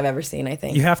pictures I've ever seen. I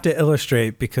think. You have to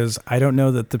illustrate because I don't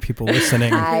know that the people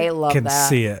listening I love can that.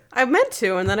 see it. I meant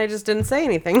to, and then I just didn't say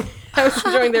anything. I was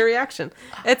enjoying their reaction.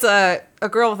 It's a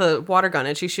girl with a water gun,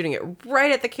 and she's shooting it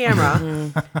right at the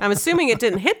camera. I'm assuming it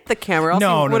didn't hit the camera, else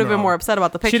No, would have been no. more upset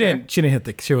about the picture. She didn't hit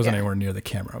the. She wasn't anywhere near the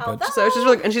camera, but So it's just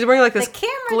really, and she's wearing like this The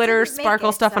camera glitter didn't make sparkle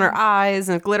it, stuff on her so- eyes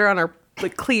and glitter on her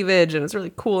like cleavage, and it's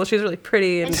really cool. She's really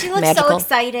pretty, And and she looks Magical. so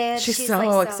excited. She's so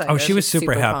like, excited. oh, she was She's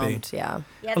super happy. pumped, yeah.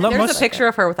 Yeah, I love there's most- a picture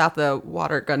of her without the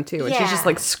water gun too, and she's just Yeah.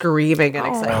 like screaming and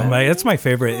excited. That's my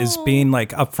favorite is being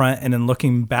like up front and then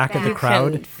looking back at the You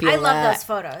crowd. can feel I love that. those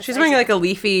photos. She's I wearing do. like a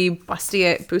leafy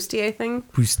bustier thing.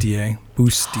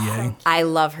 Bustier. I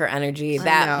love her energy. know.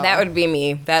 That would be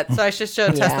me. That So I just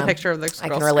showed Tess the Yeah. picture of the I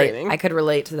girl can relate. screaming. I could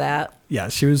relate to that. Yeah,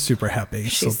 she was super happy.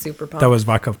 She's super pumped. That was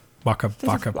Waka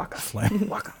Flame.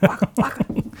 Waka.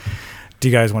 Do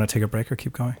you guys want to take a break or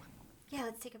keep going? Yeah,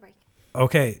 let's take a break.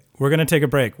 Okay, we're going to take a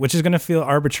break, which is going to feel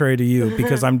arbitrary to you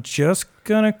because I'm just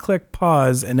going to click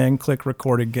pause and then click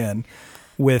record again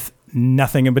with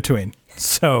nothing in between.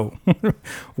 So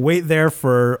wait there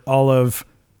for all of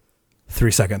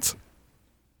 3 seconds.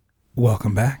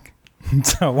 Welcome back.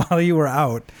 So while you were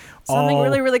out, Something all-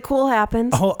 really, really cool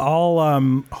happened. hold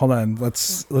on.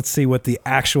 Let's see what the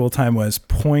actual time was.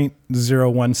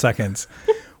 0.01 seconds,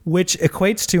 which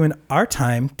equates to in our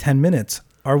time 10 minutes.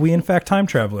 Are we in fact time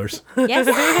travelers?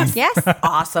 Yes. yes.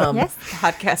 Awesome. Yes.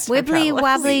 Podcast. time Wibbly travelers.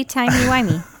 wobbly timey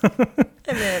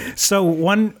wimey. So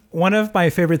one of my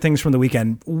favorite things from the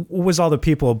weekend was all the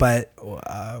people, but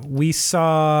we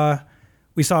saw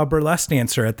a burlesque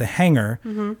dancer at the hangar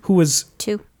who was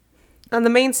Two. On the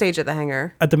main stage at the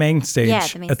hangar. at the main stage Yeah,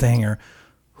 the main at the stage. hangar,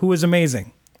 who was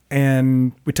amazing.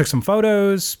 And we took some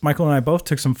photos. Michael and I both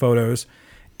took some photos.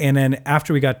 And then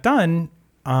after we got done,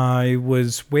 I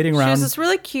was waiting She around. was this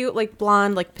really cute, like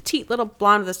blonde, like petite little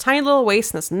blonde with this tiny little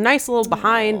waist and this nice little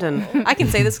behind. And I can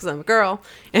say this because I'm a girl.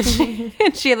 And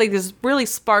she had like this really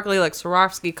sparkly, like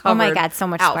Swarovski covered. Oh my God, so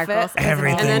much outfit. sparkles. It was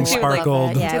Everything And then she would, like,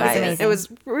 sparkled. Yeah, it was It amazing. was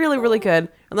really, really good.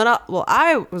 And then,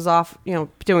 I was off,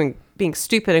 being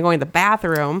stupid and going to the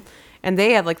bathroom, and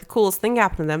they had like the coolest thing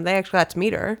happen to them. They actually got to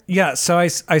meet her. Yeah, so I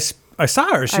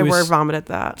saw her. She I word was vomited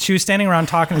that. she was standing around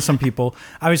talking to some people,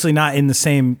 obviously not in the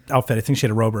same outfit. I think she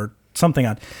had a robe or something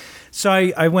on. So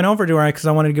I went over to her because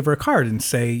I wanted to give her a card and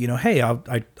say, hey,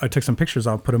 I took some pictures.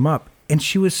 I'll put them up. And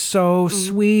she was so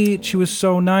sweet. She was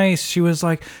so nice. She was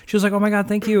like, oh my God,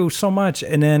 thank you so much.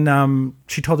 And then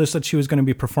she told us that she was going to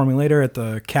be performing later at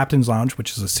the Captain's Lounge,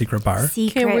 which is a secret bar.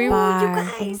 Secret Can we-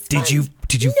 bar. Did you?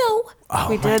 No. Oh,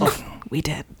 We did. We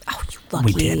did. Oh, you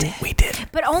lucky. We did.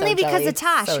 But only So because jelly. of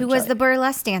Tosh, So who was jelly. the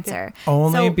burlesque dancer.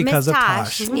 Only So, because Miss of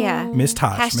Tosh. Yeah. Miss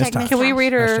Tosh. Hashtag Miss Tosh. Miss Can we Tosh.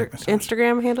 read her Hashtag Miss Tosh.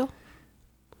 Instagram handle?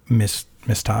 Miss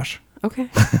Tosh. Okay.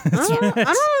 I don't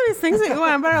know these things. Well,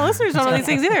 I bet our listeners don't know these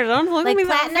things either. Don't look Like at me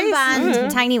that platinum face.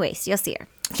 bond, tiny waist. You'll see her.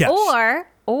 Yes. Or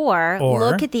Or-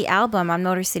 look at the album on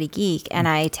Motor City Geek, and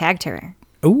I tagged her.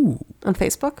 Ooh, On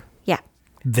Facebook? Yeah.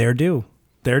 there do.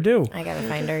 they're due. I gotta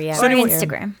find her. Yeah. Or right here.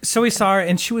 Instagram. So we saw her,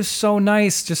 and she was so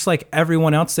nice, just like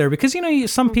everyone else there. Because,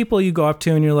 some people you go up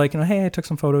to and you're like, hey, I took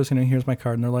some photos, here's my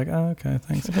card. And they're like, oh, okay,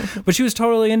 thanks. But she was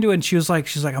totally into it. And she was like,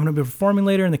 I'm going to be performing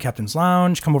later in the Captain's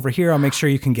Lounge. Come over here. I'll make sure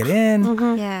you can get in.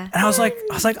 Yeah. And I was like,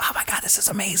 oh my God, this is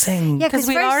amazing. Yeah, Because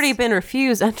we'd already been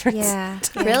refused entrance. Yeah.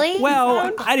 Really?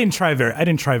 Well, I didn't try very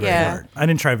hard. Yeah. I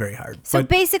didn't try very hard. So but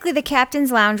basically, the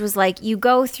Captain's Lounge was like you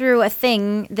go through a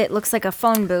thing that looks like a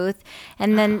phone booth,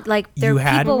 and then like You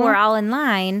had people one? were all in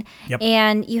line, Yep.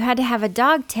 and you had to have a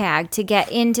dog tag to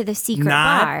get into the secret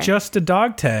not bar. just a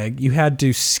dog tag. You had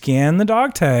to scan the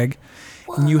dog tag,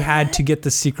 and you had to get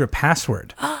the secret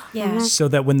password. Yeah. So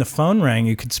that when the phone rang,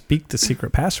 you could speak the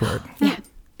secret password.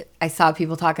 I saw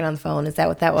people talking on the phone. Is that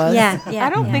what that was? Yeah. Yeah. I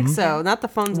don't yeah. think so. Not the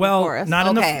phones in the Well, forest. not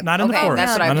in Okay, the not in the okay, forest.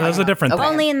 that's what I'm None of those talking are different. about.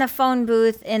 things. Only in the phone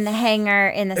booth, in the hangar,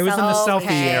 in the It was in the selfie.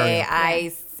 selfie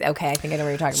area. Okay, I think I know what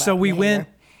you're talking about. So we The went.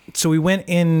 hanger. So we went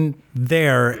in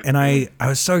there, and I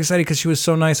was so excited because she was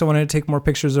so nice. I wanted to take more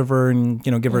pictures of her and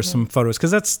give her some photos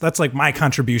because that's like my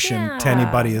contribution to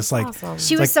anybody. Is like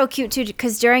She was so cute too,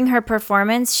 because during her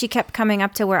performance, she kept coming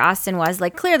up to where Austin was,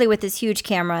 like clearly with this huge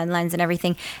camera and lens and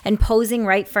everything, and posing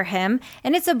right for him.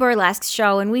 And it's a burlesque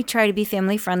show, and we try to be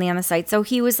family friendly on the site, so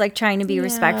he was like trying to be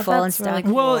respectful and that's stuff. really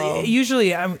cool. well,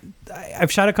 usually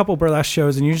I've shot a couple burlesque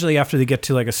shows, and usually after they get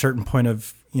to like a certain point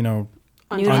of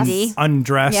Nudity.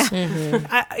 undress, Yeah.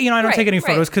 I don't Right, take any right.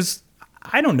 photos because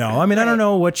I don't know. I mean, I don't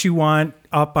know what you want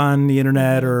up on the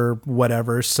internet or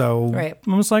whatever. So Right.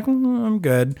 I was like, I'm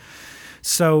good.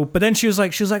 So, but then she was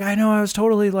like, I know, I was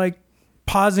totally like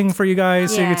pausing for you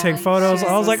guys so you could Yeah, take photos. sure.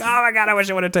 I was like, oh my God, I wish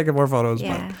I would have taken more photos.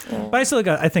 Yeah. But I still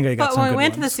got, I think I got But some when we good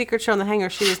went to the ones. secret show in the hangar,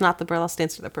 she was not the burlesque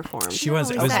dancer that performed. She was,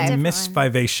 it No, was it's a Miss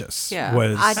different Vivacious. Yeah.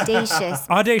 Was Audacious.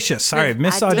 Audacious. Sorry,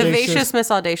 Miss The Audacious. Vivacious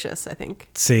Miss Audacious, I think.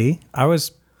 See, I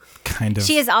was kind of.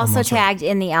 She is also almost right. tagged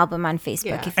in the album on Facebook.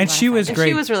 Yeah. If you And wanna she find was it. And great.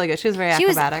 she was really good. She was very She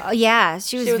was, acrobatic. she was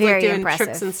She was very like doing impressive.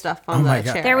 tricks and stuff Oh on my the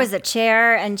God. chair. There was a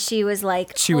chair, and she was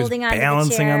like She was holding on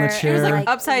balancing on the chair. It was, like,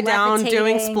 upside down,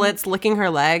 doing levitating. splits, licking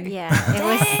her leg. Yeah, it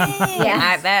was.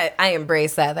 Yeah, I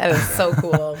embrace that. That is so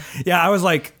cool. Yeah, I was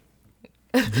like,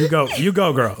 you go, girl.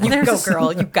 Go, girl.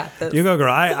 You got this. You go,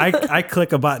 girl. I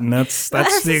click a button. That's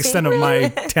the extent of my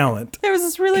talent. There was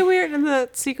this really weird in the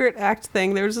secret act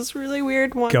thing. There was this really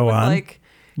weird one. Go with, on. Like,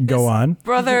 Go this on.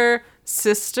 brother,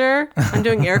 sister. I'm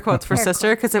doing air quotes for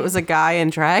sister because it was a guy in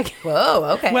drag.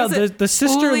 Whoa. Okay. Well, the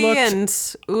sister Uli looked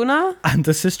and Una.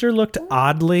 the sister looked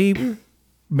oddly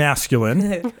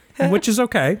masculine, which is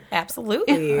okay.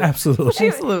 absolutely. Absolutely.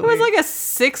 It was like a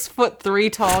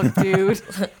 6'3" tall dude,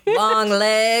 Long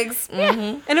legs.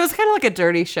 and it was kind of like a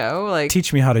dirty show. Like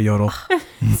Teach me how to yodel.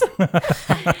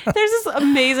 there's this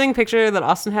amazing picture that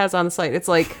Austin has on the site. It's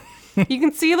like you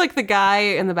can see like the guy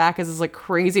in the back has this like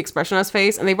crazy expression on his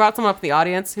face, and they brought someone up in the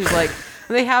audience who's like,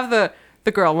 and they have the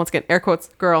girl, once again air quotes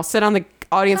girl, sit on the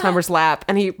audience member's lap,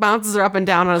 and he bounces her up and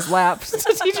down on his lap to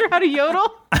teach her how to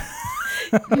yodel.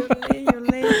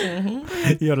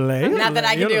 Yodelay. Not that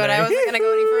I can do it. I wasn't going to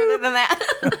go any further than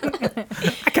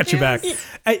that. I got you back.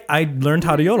 I learned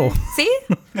how to yodel. See?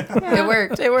 It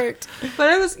worked. It worked.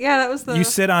 But it was that was the You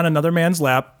sit on another man's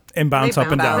lap and bounce They up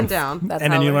and bounce down. up and down. That's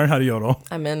And then how you it- learn how to yodel.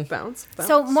 I'm in. bounce.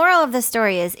 So, moral of the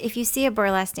story is, if you see a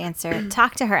burlesque dancer,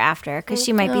 talk to her after, because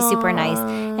she might be super nice.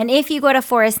 And if you go to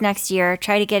Forest next year,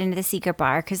 try to get into the secret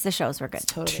bar, because the shows were good.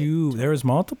 There was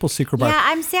multiple secret bars. Yeah,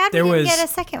 I'm sad we There didn't was- get a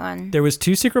second one. There was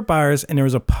 2 secret bars and there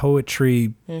was a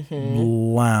poetry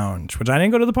lounge, which I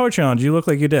didn't go to the poetry lounge. You look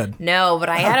like you did. No, but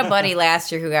I had a buddy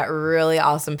last year who got really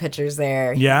awesome pictures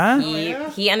there. Yeah?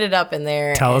 He ended up in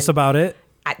there. Tell us about it.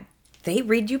 They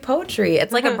read you poetry.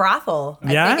 It's like a brothel.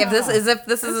 Yeah? I think if this is the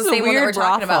is a same one that we're weird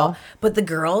talking brothel. about. But the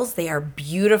girls, they are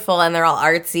beautiful and they're all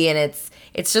artsy, and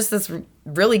it's just this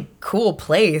really cool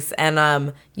place.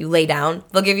 And you lay down.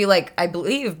 They'll give you like, I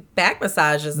believe, back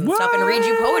massages and stuff and read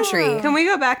you poetry. Can we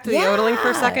go back to the yodeling for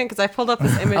a secon? Because I pulled up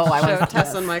this image I to want show to see Tessa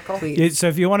this. and Michael. Yeah, so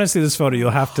if you want to see this photo, you'll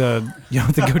have to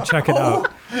go check it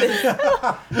out.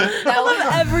 I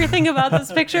love everything about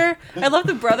this picture. I love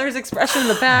the brother's expression in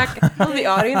the back. I love the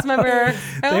audience member.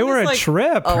 I They love were this, a like,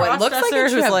 trip. Oh, it looks like cross-dresser a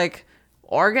who's trip. like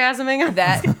orgasming.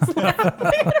 That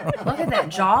look at that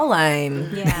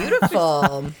jawline. Yeah.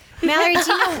 Beautiful. Mallory,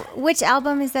 do you know which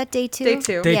album is that? Day 2? Day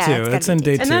 2. Day Yeah, 2. gotta It's be in day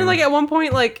day 2. And then, like, at one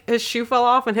point, like, his shoe fell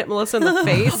off and hit Melissa in the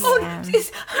face. Oh,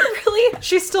 geez, really?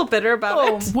 She's still bitter about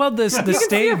it. Well, the See her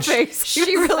stage, face.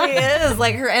 She really is.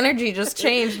 Like her energy just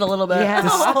changed a little bit. Yeah.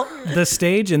 the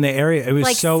stage and the area, it was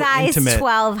Like so size intimate.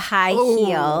 12 high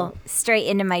heel, straight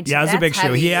into my Yeah, it was a jeans. big shoe.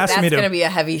 Heavy. He asked That's me to gonna be a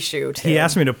heavy shoe too. He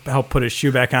asked me to help put his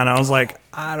shoe back on. I was like,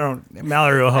 I don't.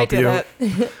 Mallory will help did you.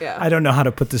 it. Yeah. I don't know how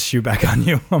to put this shoe back on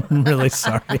you. I'm really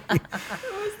sorry. It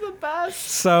was the best.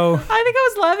 So I think I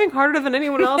was laughing harder than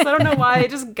anyone else. I don't know why.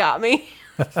 It just got me.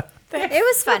 It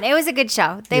was fun. It was a good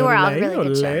show. They were all really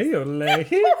good shows.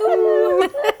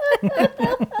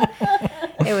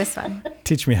 It was fun.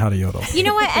 Teach me how to yodel. You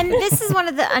know what? And this is one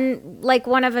of the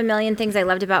one of a million things I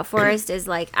loved about Forest is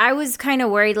like I was kind of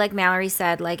worried, like Mallory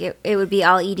said, like it would be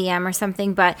all EDM or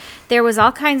something, but there was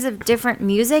all kinds of different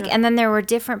music, and then there were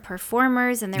different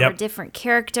performers, and there were different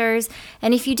characters.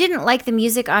 And if you didn't like the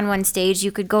music on one stage,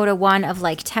 you could go to one of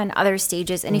like 10 other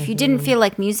stages. And if you didn't feel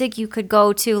like music, you could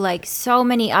go to like so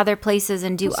many other places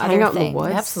and do hang other out in the things.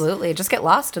 woods. Absolutely. Just get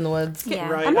lost in the woods. Yeah.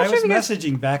 Right. I'm not I sure was if you guys-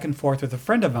 messaging back and forth with a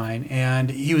friend of mine, and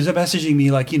he was messaging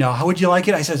me like, how would you like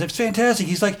it? I said, it's fantastic.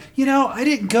 He's like, I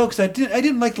didn't go because I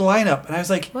didn't like the lineup. And I was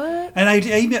like, what? And I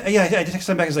texted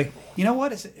him back. I was like, you know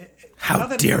what? How now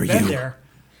that dare you've been you. there,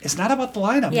 it's not about the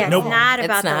lineup. Yeah, anymore. it's not It's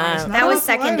about not. the It's lineup. not That was about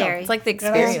the lineup. secondary. It's like the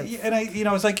And I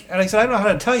experience. was like, and I said, I don't know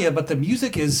how to tell you, but the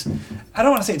music is, I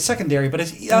don't want to say it's secondary, but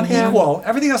it's unequal.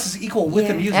 Everything else is equal with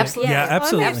the music. Absolutely. Yeah,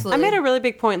 absolutely. Absolutely. I made a really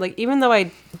big point. Like, even though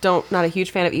not a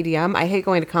huge fan of EDM, I hate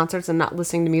going to concerts and not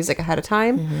listening to music ahead of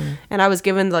time. And I was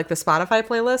given like the Spotify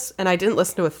playlist, and I didn't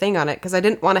listen to a thing on it because I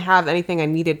didn't want to have anything I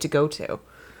needed to go to.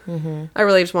 I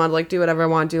really just wanted to like do whatever I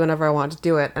want, do whenever I want to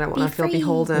do it, and I want to feel free.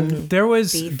 beholden. There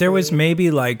was maybe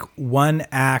like one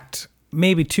act,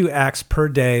 maybe 2 acts per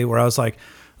day where I was like,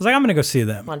 I'm gonna go see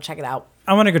them. Want to check it out.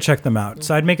 I want to go check them out.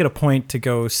 So I'd make it a point to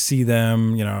go see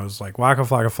them. It was like Waka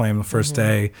Flocka Flame the first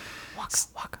day.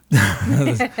 Waka.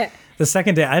 The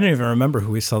second day, I don't even remember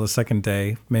who we saw the second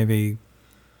day. Maybe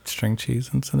String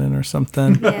Cheese Incident or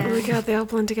something. Oh my god, they all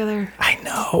blend together. I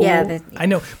know. Yeah, I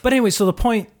know. But anyway, so the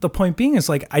point being is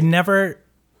like I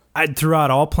threw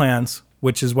out all plans,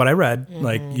 which is what I read.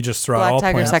 Like you just throw out Black all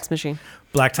Tiger plans. Sex Machine.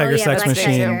 Black Tiger Sex Black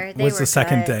Machine Tiger. They was were the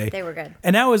second good. day. They were good.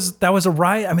 And that was a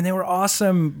riot. I mean, they were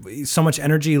awesome. So much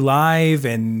energy live,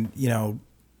 and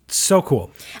so cool.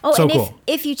 Oh, so and cool.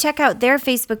 if you check out their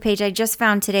Facebook page, I just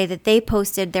found today that they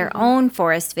posted their own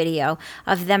forest video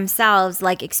of themselves,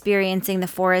 like experiencing the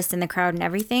forest and the crowd and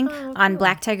everything on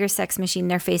Black Tiger Sex Machine,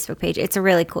 their Facebook page. It's a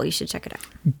really cool. You should check it out.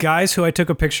 Guys who I took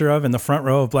a picture of in the front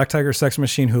row of Black Tiger Sex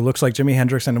Machine who looks like Jimi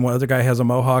Hendrix, and one other guy has a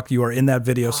mohawk. You are in that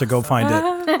video, so go find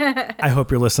it. I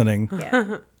hope you're listening.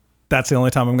 Yeah. That's the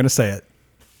only time I'm going to say it.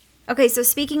 Okay, so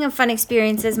speaking of fun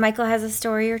experiences, Michael has a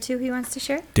story or two he wants to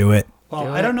share. Do it. Well,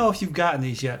 I don't know if you've gotten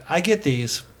these yet. I get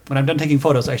these. When I'm done taking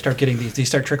photos, I start getting these. These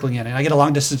start trickling in. And I get a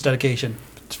long distance dedication.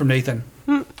 It's from Nathan.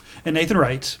 And Nathan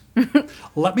writes,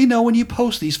 let me know when you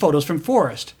post these photos from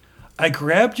Forest. I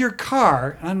grabbed your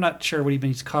car, and I'm not sure what he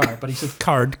means car, but he says,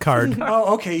 Card.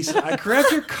 oh, okay. He said, I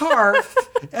grabbed your car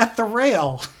at the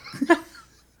rail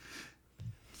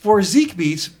for Zeke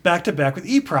Beats back-to-back with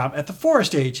EPROM at the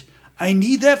Forest stage. I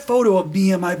need that photo of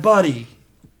me and my buddy.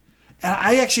 And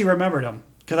I actually remembered him.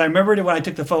 Because I remembered it when I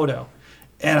took the photo.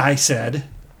 And I said,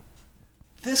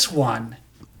 this one.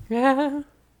 Yeah.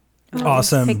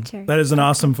 Awesome. picture. That is an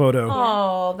awesome photo.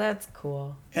 Oh, that's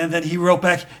cool. And then he wrote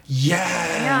back, yes.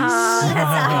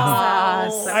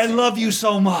 I love you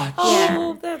so much.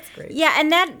 Oh, that's great. Yeah,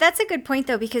 and that's a good point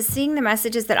though, because seeing the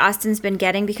messages that Austin's been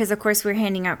getting, because of course we're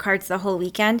handing out cards the whole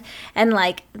weekend, and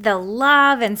like the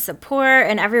love and support,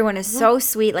 and everyone is so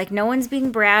sweet. Like no one's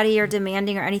being bratty or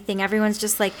demanding or anything. Everyone's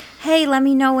just like, hey, let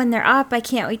me know when they're up. I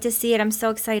can't wait to see it. I'm so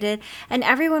excited. And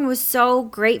everyone was so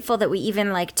grateful that we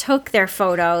even like took their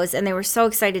photos, and they were so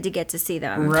excited to get to see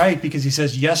them. Right, because he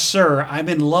says, yes, sir, I'm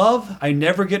in love. I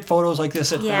never get photos like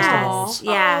this at Yes. festivals.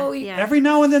 Yeah. Oh, yeah. Every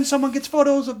now and then someone gets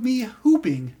photos of me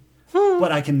hooping,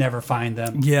 but I can never find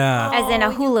them. Yeah. As in a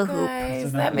hula hoop.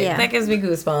 Nice. Yeah. That gives me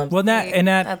goosebumps. Well,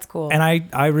 that's cool. And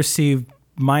I received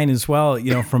mine as well,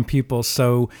 from people.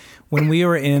 So when we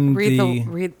were in Are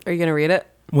you gonna read it?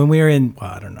 when we were in,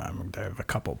 well, I don't know, I have a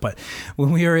couple, but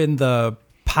when we were in the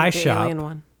pie The shop, alien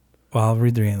one. well, I'll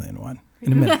read the alien one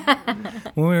in a minute.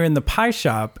 When we were in the pie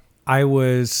shop, I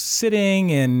was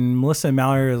sitting and Melissa and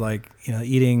Mallory were like,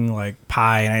 eating like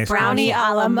pie and ice cream. Brownie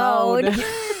a la mode.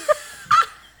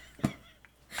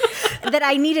 That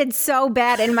I needed so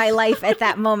bad in my life at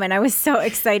that moment. I was so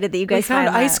excited that you We guys found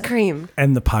found ice that. cream.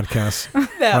 And the podcast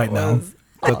right now.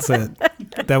 That's it.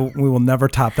 That we will never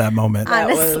top that moment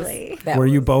Honestly, where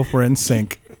you both were in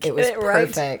sync. It was Get it right.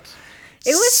 perfect.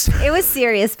 it was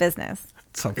serious business.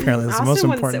 So apparently that's the Austin most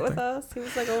wouldn't important sit with thing. us. He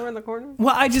was like over in the corner.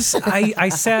 Well, I He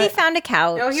sat found a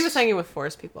couch. No, he was hanging with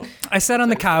forest people. I sat on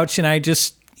the couch and I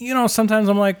just, sometimes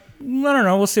I'm like, I don't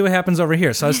know, we'll see what happens over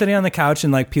here. So I was sitting on the couch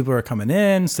and like people are coming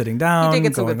in, sitting He down, did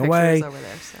get some going good away. pictures over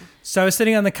there. So. So I was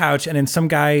sitting on the couch and then some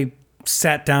guy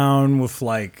sat down with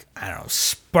like, I don't know,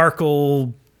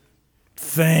 sparkle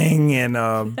thing and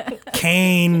a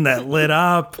cane that lit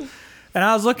up. And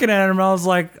I was looking at him, and I was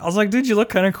like, dude, you look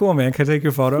kind of cool, man. Can I take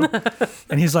your photo?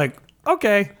 And he's like,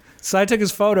 okay. So I took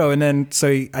his photo, and then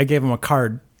I gave him a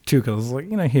card too, because I was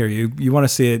like, here, you want to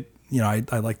see it?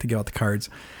 I like to give out the cards.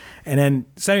 And then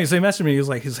so he messaged me. He's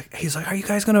like, are you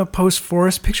guys gonna post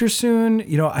forest pictures soon?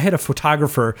 I had a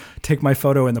photographer take my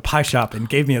photo in the pie shop and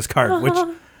gave me his card,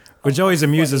 which always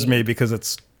amuses me because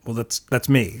that's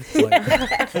me.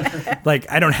 Like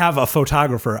I don't have a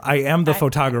photographer. I am the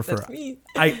photographer. That's me.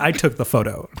 I took the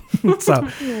photo. so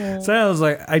I was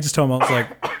like, I just told him, I was like,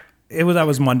 that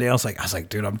was Monday. I was like,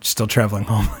 dude, I'm still traveling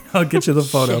home. I'll get you the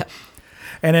photo. Yeah.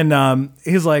 And then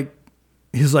he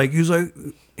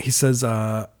says,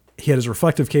 he had his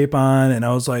reflective cape on, and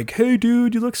I was like, hey,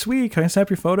 dude, you look sweet. Can I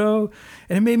snap your photo?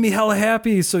 And it made me hella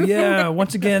happy. So, yeah,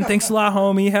 once again, thanks a lot,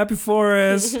 homie. Happy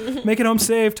Forest. Make it home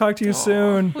safe. Talk to you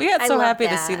soon. We got so happy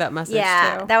to see that message,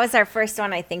 too. That was our first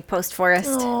one, I think,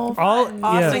 post-Forest.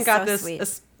 Austin got this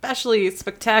especially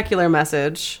spectacular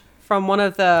message from one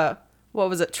of the... What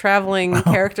was it? Traveling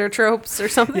character tropes or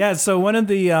something? Yeah. So one of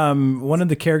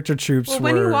the character troops. Well,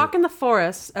 when you walk in the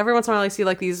forest, every once in a while I see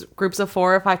like these groups of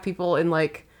 4 or 5 people in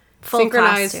like full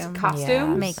synchronized costumes, Yeah,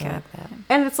 makeup,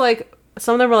 and it's like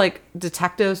some of them were like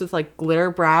detectives with like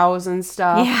glitter brows and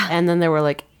stuff. Yeah. And then there were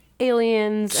like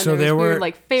aliens. And So there were weird,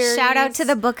 like fairies. Shout out to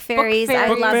the book fairies. I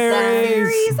Book love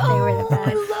fairies. them. They were the best.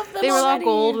 I love them. They were all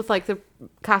gold with like the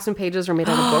costume pages were made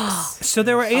out of books. So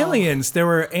there were aliens. There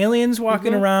were aliens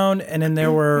walking around, and then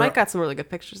there were Mike got some really good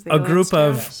pictures. a group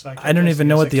of. I don't even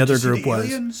know what the other group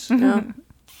was. Yeah.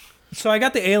 So I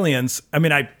got the aliens. I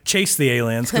mean, I chased the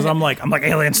aliens because I'm like,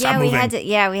 aliens, stop moving.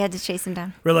 We had to chase them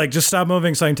down. We're like, just stop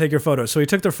moving so I can take your photo. So he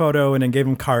took their photo and then gave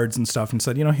them cards and stuff and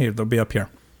said, here, they'll be up here.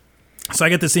 So I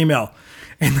get this email.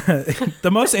 And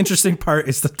the most interesting part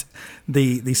is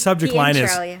the subject line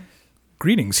is,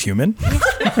 greetings, human.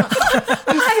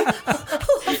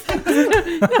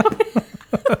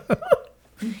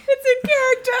 It's in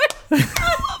character. I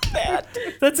love that.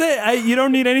 That's it. You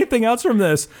don't need anything else from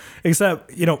this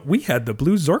except, we had the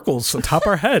blue Zorkles atop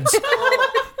our heads.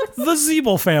 The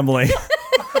Zeeble family.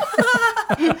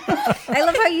 I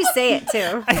love how you say it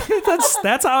too.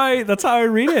 That's how I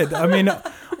read it. I mean,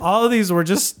 all of these were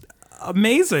just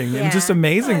amazing and just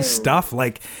amazing stuff.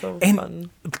 Like, fun.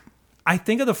 I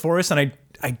think of the forest and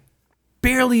I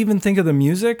barely even think of the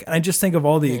music. I just think of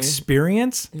all the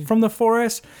experience from the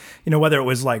forest. Whether it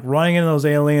was like running into those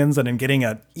aliens and then getting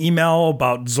an email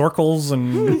about Zorkles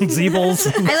and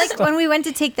Zeebles. I like when we went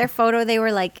to take their photo, they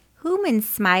were like, humans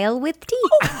smile with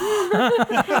teeth.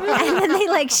 And then they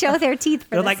like show their teeth for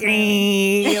They're like,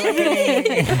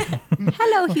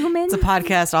 hello, humans. It's a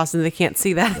podcast, Austin. They can't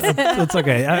see that. It's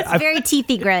okay. It's a very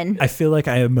teethy grin. I feel like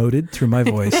I emoted through my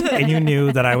voice, and you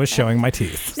knew that I was showing my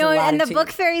teeth. No, and the book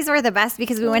fairies were the best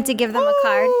because we went to give them a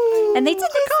card, and they did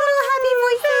these little happy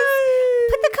voices.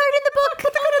 Put the card in the book.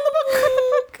 Put the card in the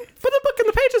book. Put the book in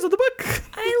the pages of the book.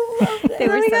 I love that. They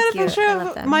were We so got a cute. picture I love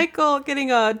of them. Michael getting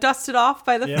dusted off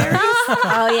by the fairies.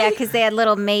 Oh yeah, because they had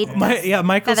little maid.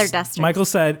 Feather dusters. Michael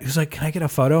said, he was like, can I get a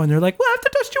photo? And they're like, we'll have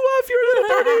to dust you off. You're a little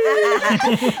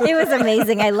dirty. It was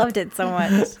amazing. I loved it so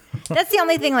much. That's the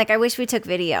only thing. Like, I wish we took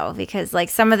video because, like,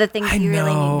 some of the things you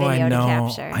really need video to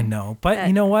capture. I know. But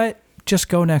you know what? Just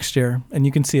go next year and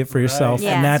you can see it for yourself.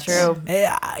 Yeah, and that's true.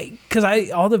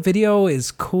 Because all the video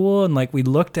is cool. And like we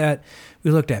looked at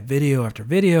video after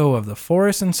video of the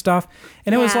forest and stuff.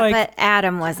 And it was like. But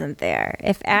Adam wasn't there.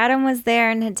 If Adam was there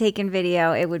and had taken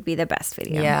video, it would be the best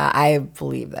video. Yeah, I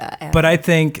believe that. But I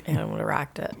think. Adam would have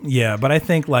rocked it. Yeah, but I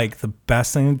think like the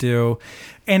best thing to do,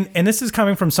 and this is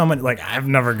coming from someone like I've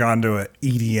never gone to an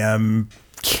EDM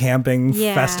camping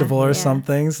festival or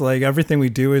something. So like everything we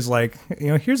do is like,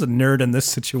 here's a nerd in this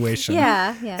situation.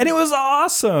 Yeah. And it was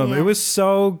awesome. Yeah. It was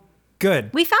so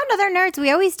good. We found other nerds.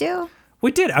 We always do.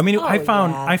 We did. I mean, I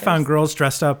found girls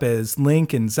dressed up as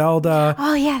Link and Zelda.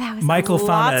 Oh yeah, that was Michael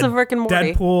found Lots of Rick and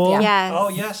Morty. Deadpool. Yes. Oh,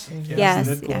 yes.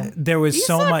 Yes. Yeah. There was You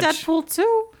so saw much. Deadpool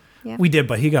too. We did,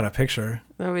 but he got a picture.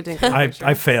 No, we didn't.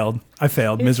 I failed. I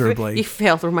failed miserably. You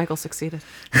failed where Michael succeeded.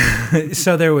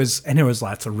 So there was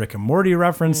lots of Rick and Morty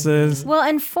references. Well,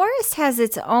 and Forest has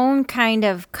its own kind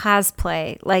of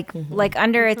cosplay, like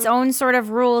under its own sort of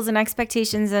rules and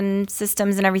expectations and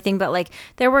systems and everything. But like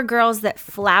there were girls that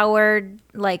flowered,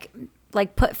 like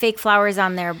put fake flowers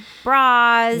on their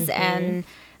bras and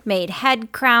made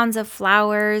head crowns of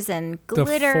flowers and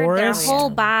glittered their forest? whole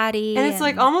body. And it's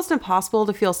like almost impossible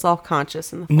to feel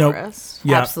self-conscious in the Nope. forest.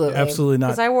 Yeah, Absolutely. absolutely not.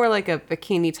 Because I wore like a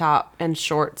bikini top and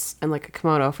shorts and like a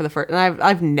kimono for the first, and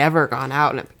I've never gone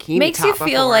out in a bikini Makes top you feel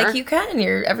before. like you can.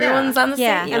 Everyone's on the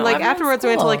Yeah. same. You And know, like everyone's afterwards, I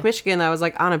went to cool. Lake Michigan. I was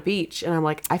like on a beach, and I'm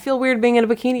like, I feel weird being in a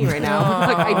bikini right now.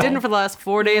 Like I didn't for the last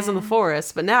 4 days in the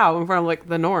forest, but now I'm from like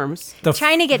the norms.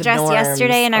 trying to get dressed norms.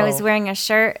 yesterday, and I was Oh. wearing a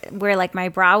shirt where like my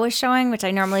bra was showing, which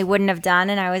I normally wouldn't have done,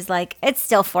 and I was like, it's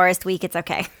still Forest Week, it's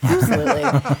okay. Absolutely.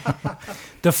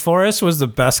 The forest was the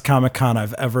best Comic-Con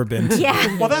I've ever been to.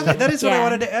 Yeah. Well, that is what I Yeah.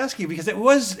 wanted to ask you, because it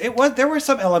was there were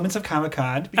some elements of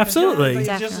Comic-Con. because, Absolutely. you just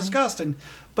Definitely. discussed,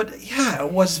 but yeah,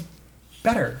 it was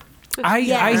better. I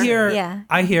hear Yeah.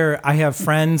 I have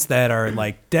friends that are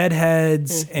like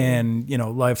deadheads and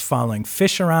like following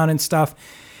fish around and stuff.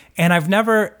 And I've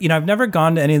never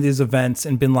gone to any of these events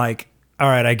and been like, all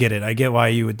right, I get it. I get why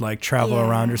you would like travel Yeah.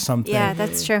 around or something. Yeah,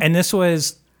 that's true. And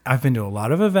I've been to a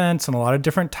lot of events and a lot of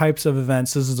different types of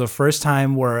events. This is the first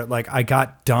time where like I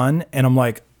got done and I'm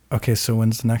like, okay, so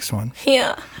when's the next one?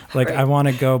 Yeah. Like Right. I want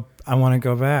to go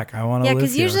back. I want to Yeah, live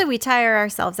because here. usually we tire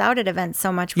ourselves out at events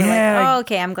so much. We're Yeah. like, oh,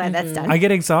 okay, I'm glad that's done. I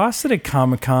get exhausted at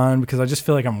Comic-Con because I just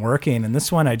feel like I'm working. And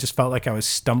this one, I just felt like I was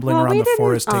stumbling Well, around we the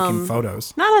forest didn't, taking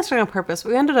photos. Not necessarily on purpose.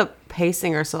 We ended up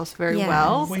pacing ourselves very Yes.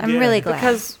 well We I'm did. really glad.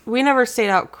 because we never stayed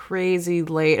out crazy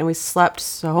late, and we slept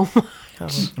so much.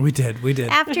 We did.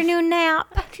 Afternoon nap.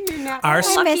 Our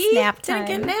I miss nap Didn't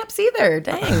get time. naps either.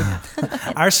 Dang.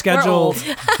 our schedule.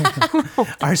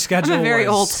 Our schedule. I'm a very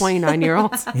old was-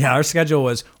 29-year-old. Yeah, our schedule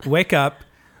was wake up.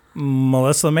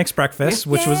 Melissa makes breakfast,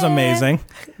 which was amazing.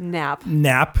 Nap.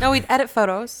 Nap. No, we'd edit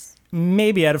photos.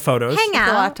 Maybe edit photos. Hang The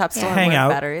out. laptop still Hang had out.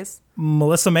 batteries.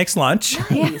 Melissa makes lunch.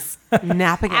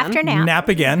 Nap again. After nap. Nap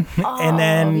again, and Oh, you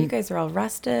then guys are all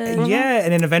rested. yeah,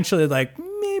 and then eventually like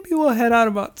maybe we'll head out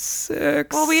about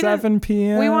 6, Well, we didn't- 7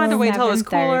 p.m. We wanted to wait until it was 7:30.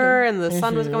 cooler and the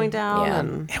sun was going down. Yeah.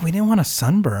 And And we didn't want to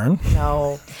sunburn.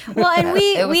 No. Well, and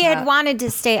It was we had hot. wanted to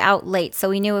stay out late, so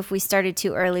we knew if we started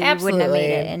too early, we wouldn't have made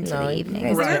it Absolutely. into No, the you evening.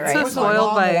 guys Right. did it So It was a spoiled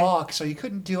long by- walk, so you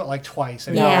couldn't do it like twice.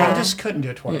 I mean, Yeah. you just couldn't do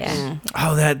it twice. Yeah.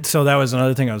 Oh, that was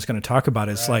another thing I was going to talk about.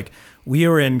 Is like we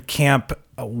were in camp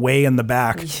way in the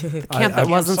back. camp that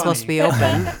wasn't Sunny. supposed to be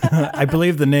open. I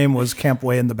believe the name was Camp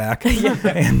Way in the Back.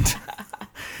 And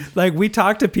like we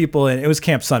talked to people and it was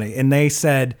Camp Sunny and they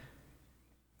said,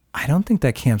 I don't think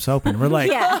that camp's open. We're like,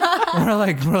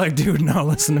 we're like, dude, no,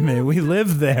 listen to me. We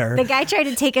live there. The guy tried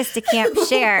to take us to Camp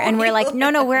Share, and we're like,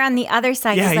 no, we're on the other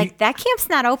side. Yeah, He's he- like, that camp's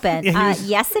not open. Yeah, he was-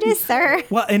 Yes, it is, sir.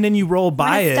 Well, and then you roll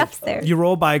by of it. stuff's there? You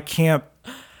roll by Camp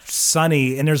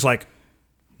Sunny and there's like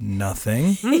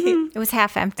nothing. It was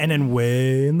half empty. And then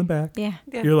way in the back, Yeah.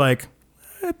 you're like,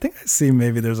 I think I see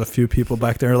maybe there's a few people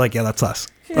back there. Like, yeah, that's us.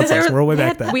 That's us. We're way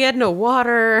back there. We had no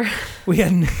water. We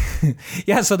had,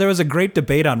 yeah. So there was a great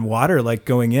debate on water, like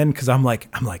going in, because I'm like,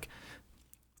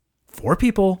 4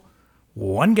 people,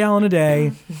 1 gallon a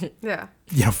day, Yeah.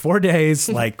 4 days.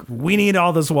 Like, we need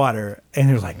all this water, and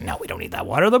he was like, no, we don't need that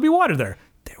water. There'll be water there.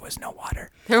 There was no water.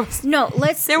 There was No,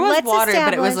 there was let's water,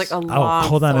 but it was establish- like a long.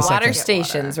 hold on a Water second.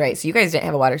 stations, right? So you guys didn't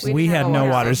have a water station. We didn't had have a no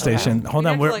water water station. station. Hold We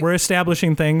on, had to, we're, like- we're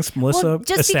establishing things. Melissa,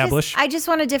 just establish. because I just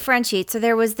want to differentiate. So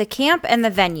there was the camp and the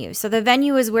venue. So the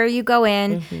venue is where you go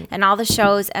in, and all the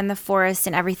shows and the forest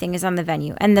and everything is on the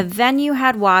venue. And the venue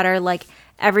had water like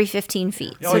every 15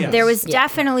 feet. Oh, So yes. there was Yeah.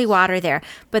 definitely water there.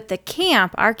 But the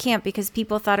camp, our camp, because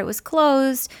people thought it was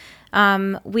closed,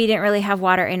 we didn't really have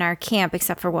water in our camp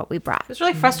except for what we brought. It was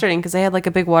really frustrating because they had like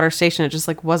a big water station. It just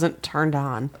like wasn't turned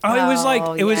on. Oh,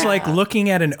 it was like looking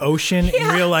at an ocean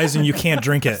and realizing you can't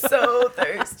drink it. So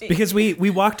thirsty. Because we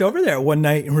walked over there one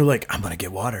night and we're like, I'm gonna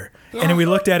get water. And then we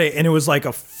looked at it and it was like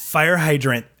a fire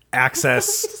hydrant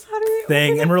access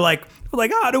thing. And we're like,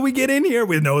 how do we get in here?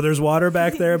 We know there's water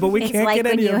back there, but we It's can't like get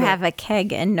when any you of have it. a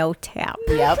keg and no tap.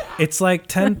 Yep. It's like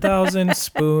 10,000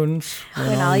 spoons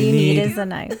When all you need is a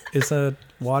knife. is a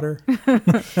water.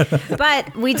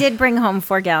 But we did bring home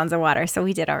 4 gallons of water, so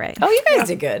we did all right. Oh, you guys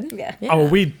did good. Yeah. Oh,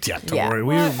 don't Yeah.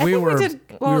 worry. I think We were did,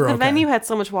 well, we were the okay. venue had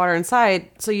so much water inside,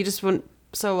 so you just wouldn't.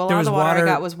 So a lot There of was the water water-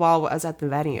 I got was while I was at the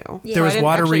venue. There So I was didn't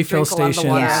water actually refill drink a lot of the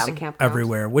water stations at the campground.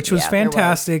 everywhere, which was Yeah, there was.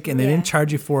 fantastic, and they didn't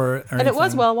charge you for it or And it was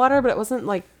anything. well water, but it wasn't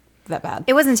like that bad.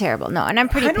 It wasn't terrible, no. And I'm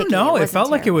pretty I don't picky. know. It wasn't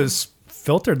felt like it terrible. was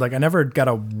filtered. Like I never got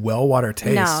a well water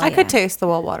taste. No. I yeah. could taste the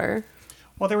well water,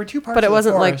 Well, there were 2 parts but it of the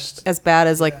wasn't like forest. as bad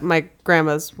as like my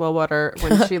grandma's well water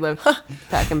when she lived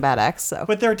back in Bad Axe. So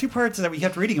But there were 2 parts that we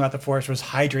kept reading about the forest was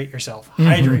hydrate yourself.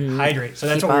 Mm-hmm. Hydrate. So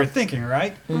that's Keep what we up. were thinking,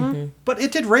 right? But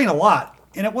it did rain a lot,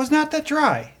 and it was not that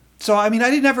dry. So, I mean, I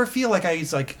didn't ever feel like I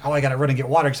was like, oh, I got to run and get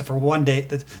water, except for one day,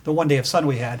 the one day of sun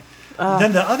we had.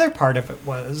 Then the other part of it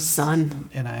was Sun.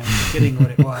 and I'm forgetting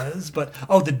what it was, but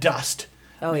the dust.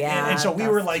 Oh yeah. And so we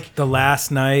were like, The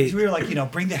last night. we were like,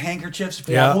 bring the handkerchiefs,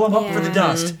 Yeah. pull them up for the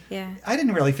dust. Yeah. I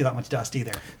didn't really feel that much dust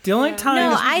either. The only time. No,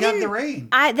 Because we I got didn't. the rain.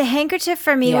 The handkerchief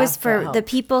for me Yeah, was that for the helped.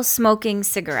 people smoking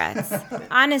cigarettes.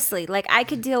 Honestly, like I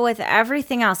could deal with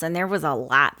everything else, and there was a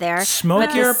lot there. Smoke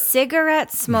but your- the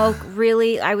cigarette smoke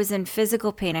really. I was in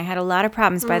physical pain. I had a lot of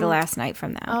problems by the last night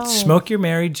from that. Smoke your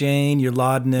Mary Jane, your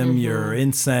laudanum, your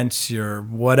incense, your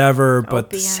whatever, but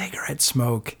the Opium. cigarette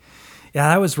smoke. Yeah,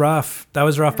 that was rough. That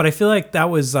was rough. But I feel like that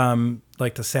was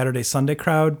like the Saturday Sunday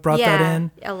crowd brought that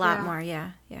in. a lot more.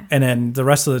 Yeah. And then the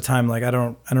rest of the time, like I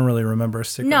don't really remember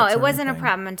cigarettes. No, it or wasn't a anything.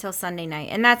 problem until Sunday night,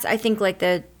 and that's I think like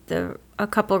the a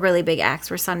couple really big acts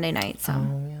were Sunday night. So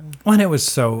Well, and it was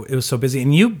so busy.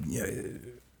 And you,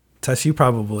 Tess, you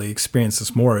probably experienced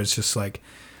this more. It's just like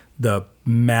the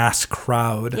mass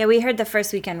crowd. yeah, we heard the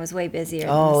first weekend was way busier.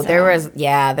 Oh, than the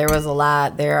there was a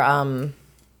lot there.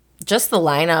 Just the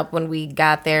lineup when we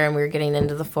got there and we were getting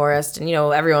into the forest, and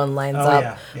everyone lines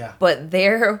up. yeah. But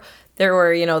there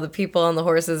were the people on the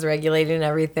horses regulating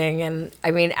everything, and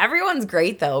I mean everyone's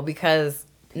great though because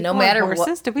no matter horses?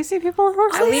 what. Did we see people on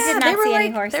horses? We did not they were see any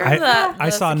like- horses. they were I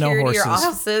saw no security or horses.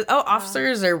 offices.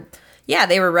 Officers or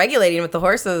they were regulating with the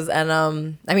horses, and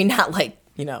I mean not like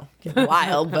getting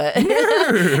wild, but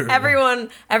everyone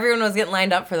was getting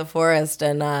lined up for the forest,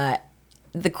 and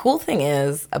the cool thing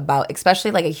is about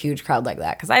especially like a huge crowd like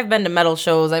that, because I've been to metal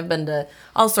shows, I've been to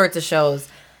all sorts of shows.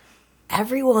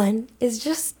 Everyone is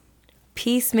just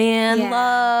peace, man, Yeah.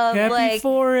 love, Happy like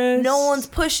forest. no one's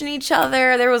pushing each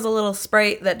other. There was a little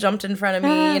Sprite that jumped in front of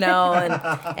me,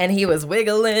 and he was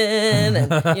wiggling,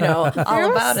 and all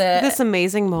about it. This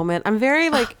amazing moment. I'm very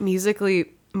like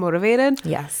musically motivated.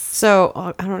 Yes. So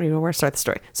I don't even know where to start the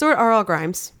story. So we're at RL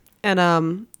Grimes,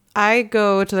 and I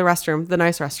go to the restroom, the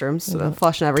nice restrooms, the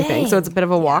flush and everything. So it's a bit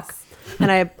of a walk,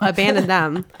 and I abandoned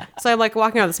them. So I'm like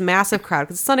walking around this massive crowd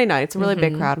because it's Sunday night. It's a really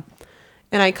big crowd.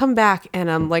 And I come back and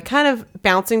I'm like kind of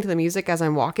bouncing to the music as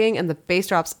I'm walking, and the bass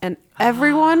drops, and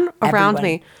everyone around Everyone.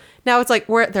 me. Now it's like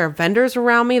there are vendors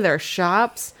around me, there are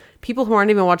shops, people who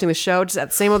aren't even watching the show, just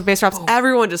at the same with the bass drops.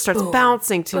 Everyone just starts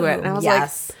bouncing to it. And I was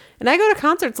Yes. like, and I go to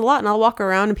concerts a lot, and I'll walk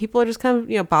around, and people are just kind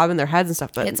of bobbing their heads and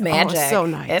stuff. But It's magic. it's so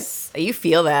nice. You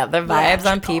feel that the vibes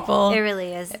on people. It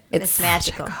really is. It's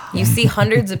magical. You see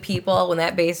hundreds of people when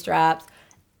that bass drops.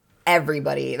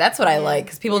 Everybody. That's what I like,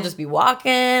 because people just be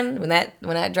walking when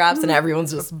that drops, and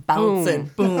everyone's just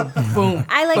bouncing. Boom, boom.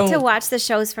 I like to watch the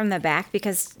shows from the back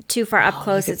because too far up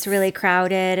close it's really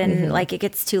crowded and like it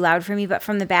gets too loud for me, but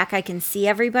from the back I can see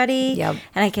everybody Yep.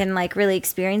 and I can like really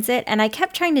experience it. And I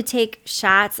kept trying to take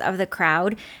shots of the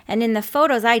crowd, and in the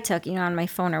photos I took, on my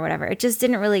phone or whatever, it just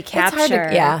didn't really hard to- capture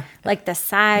yeah. like the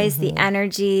size, the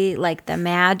energy, like the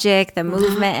magic, the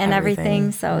movement and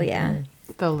everything. So yeah.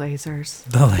 The lasers.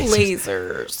 The lasers.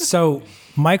 Lasers. So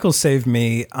Michael saved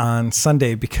me on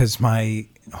Sunday because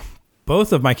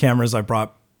both of my cameras I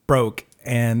brought broke,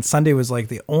 and Sunday was like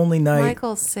the only night.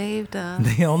 Michael saved us.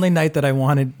 The only night that I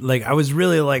wanted, like, I was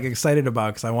really like excited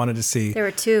about because I wanted to see There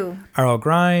were two. RL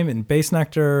Grime and Bass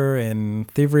Nectar and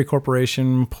Thievery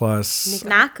Corporation plus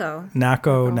Nako.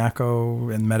 NACO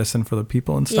and Medicine for the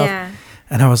People and stuff. Yeah.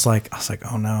 And I was like,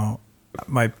 oh no,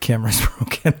 my camera's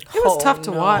broken. It was tough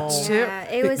to watch too. Yeah,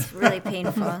 it was really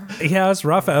painful. Yeah, it was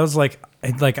rough. I was like,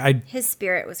 His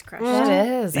spirit was crushed. It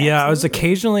is. yeah, I was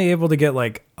occasionally able to get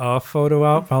like a photo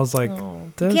out. But I was like,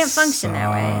 this Can't function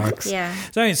that way. sucks. Yeah.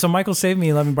 So, anyway, so Michael saved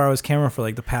me, let me borrow his camera for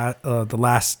like the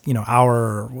last hour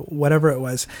or whatever it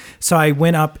was. So I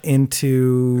went up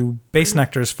into Bass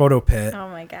Nectar's photo pit, Oh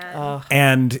my god.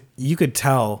 and you could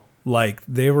tell like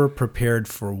they were prepared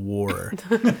for war.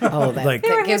 Oh, that Like,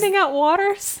 They were gives- handing out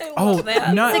waters. no,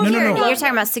 Security. no. You're talking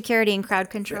about security and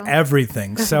crowd control.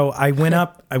 Everything. So I went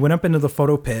up into the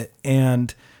photo pit,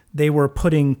 and they were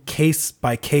putting case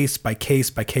by case by case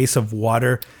by case of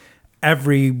water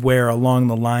everywhere along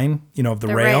the line, of the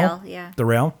rail. Yeah. The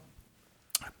rail.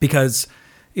 Because,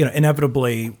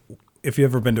 inevitably, if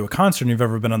you've ever been to a concert and you've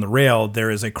ever been on the rail,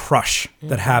 there is a crush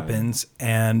that happens.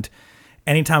 And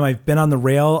anytime I've been on the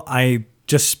rail, I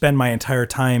just spend my entire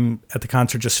time at the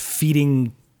concert just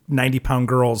feeding 90-pound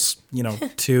girls,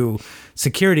 to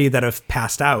security that have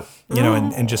passed out,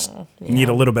 and just need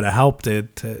a little bit of help to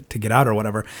get out or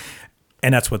whatever.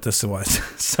 And that's what this was.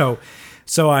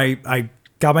 So I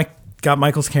got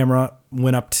Michael's camera,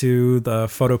 went up to the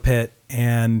photo pit,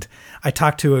 and I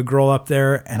talked to a girl up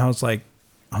there, and I was like,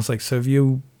 so have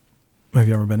you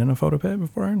ever been in a photo pit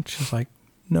before? And she's like,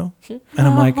 no. And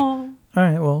I'm like, all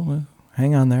right, well,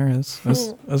 hang on there. It's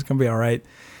gonna be all right.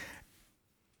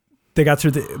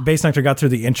 Bass Nectar got through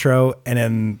the intro, and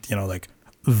then, you know, like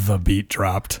the beat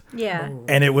dropped. Yeah.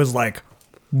 And it was like,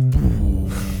 boom,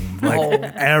 like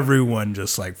everyone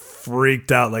just like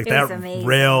freaked out. Like It was that amazing.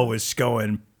 rail was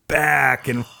going back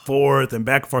and forth and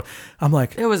back and forth. I'm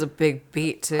like, It was a big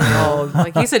beat too.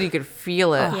 Like you said, you could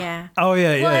feel it. Yeah. oh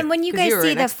yeah, yeah. Well, and when you 'Cause guys you were see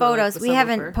right the next to, like, photos, the we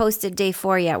haven't subwoofer. posted day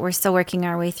 4 yet. We're still working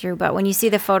our way through. But when you see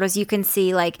the photos, you can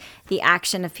see like the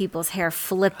action of people's hair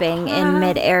flipping in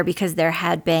midair because they're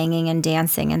head banging and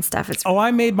dancing and stuff. It's. Oh,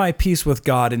 I made my peace with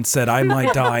God and said I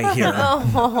might die here.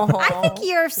 I think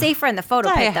you're safer in the photo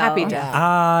Die a pic, though. happy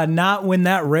death. Not when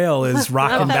that rail is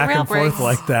rocking that back rail and forth breaks.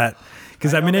 like that.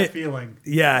 Because I mean, that it. feeling.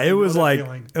 Yeah, it was that like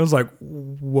feeling.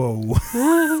 whoa.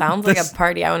 Sounds like a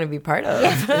party I want to be part of.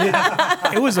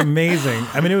 It was amazing.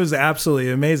 I mean, it was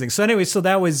absolutely amazing. So anyway, so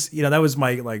that was, you know, that was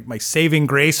my saving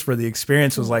grace for the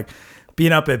experience, was like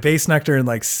being up at Bass Nectar and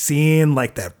like seeing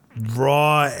like that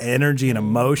raw energy and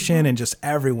emotion and just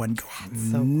everyone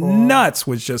going nuts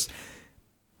was just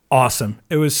awesome.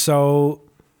 It was so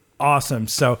awesome.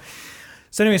 So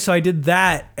anyway, so I did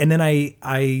that, and then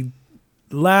I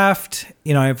left,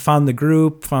 you know, I found the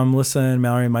group, found Melissa and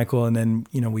Mallory and Michael, and then,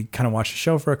 you know, we kind of watched the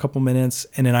show for a couple minutes,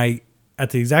 and then at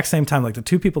the exact same time, like the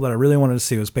two people that I really wanted to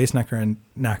see was Bass Nectar and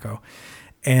Nako,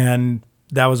 and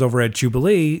that was over at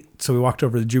Jubilee, so we walked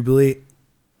over to Jubilee,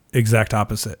 exact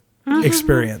opposite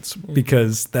experience,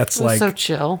 because that's It was like so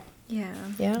chill. Yeah.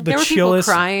 Yeah. the There were people chillest,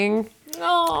 crying.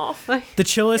 Oh, the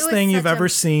chillest thing you've ever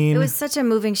seen. It was such a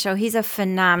moving show. He's a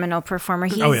phenomenal performer.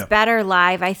 He's Oh, yeah. better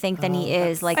live, I think, than he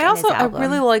is like I in also his I album.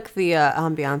 really like the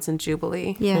ambiance in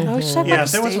Jubilee. Yeah. I wish I Yes,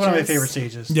 liked that was one of my stages. favorite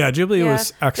stages. yeah, Jubilee Yeah.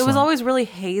 was excellent. It was always really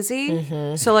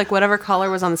hazy. So like whatever color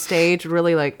was on the stage would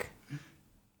really like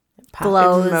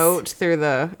glows. emote through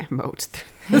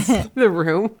the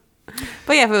room.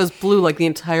 But yeah, if it was blue, like the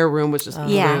entire room was just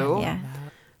Yeah, blue. yeah.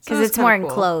 So Because it was it's more kinda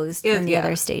cool. enclosed It- than the yeah.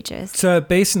 other stages. So at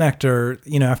Bass Nectar,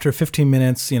 you know, after 15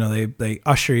 minutes, you know, they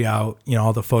usher you out, you know,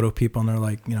 all the photo people, and they're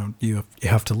like, you know, you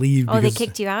have to leave. Oh, they because-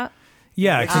 kicked you out?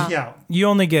 Yeah, 'cause Yeah. you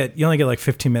only get like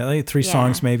 15 minutes, like 3 Yeah,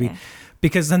 songs maybe, yeah.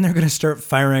 because then they're gonna start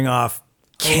firing off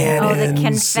cannons,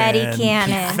 confetti and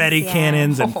cannons, confetti yeah.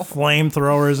 cannons, and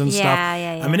flamethrowers and stuff. Yeah,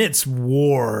 yeah, yeah. I mean, it's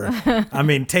war. I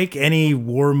mean, take any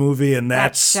war movie, and That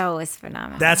that's show is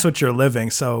phenomenal. that's what you're living.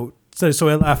 So I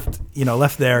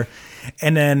left there,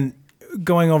 and then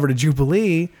going over to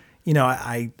Jubilee, you know,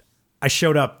 I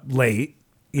showed up late,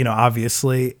 you know,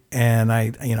 obviously, and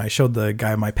I showed the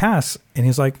guy my pass, and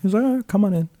he's like, oh, come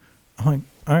on in. I'm like,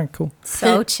 all right, cool.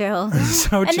 so chill.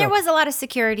 So And chill. there was a lot of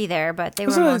security there, but they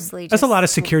were mostly just That's a lot of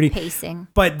security. pacing.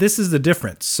 But this is the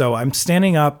difference. So I'm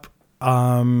standing up,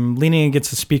 leaning against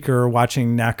the speaker,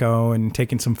 watching Nako and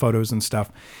taking some photos and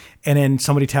stuff. And then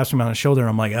somebody taps me on the shoulder, and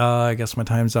I'm like, oh, I guess my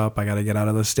time's up. I got to get out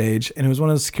of the stage. And it was one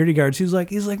of the security guards. He's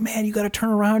like, man, you got to turn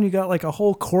around. You got like a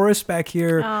whole chorus back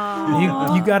here.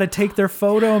 You got to take their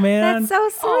photo, man. That's so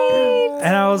sweet.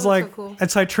 And I was like, so cool.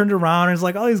 and so I turned around, and it's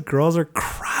like all these girls are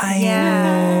crying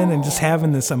Yeah. and just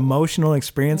having this emotional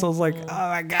experience. I was like, oh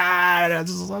my God, I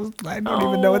don't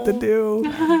even know what to do.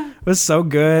 It was so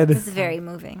good. It's very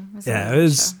moving. It was a Yeah,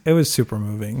 moving it was super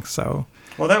moving. So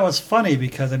Well, that was funny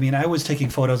because I mean I was taking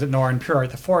photos at Nora and Pure at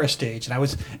the Forest stage, and that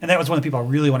was one of the people I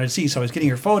really wanted to see. So I was getting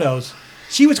her photos.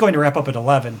 She was going to wrap up at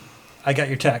 11. I got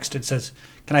your text. It says,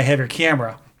 "Can I have your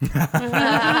camera?"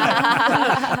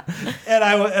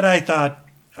 and I thought,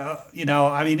 you know,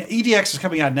 I mean, EDX is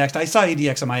coming out next. I saw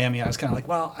EDX in Miami. I was kind of like,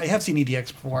 well, I have seen EDX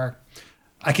before.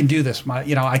 I can do this.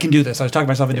 I can do this. I was talking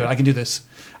myself into it. I can do this.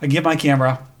 I can get my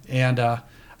camera, and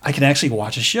I can actually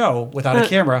watch a show without a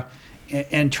camera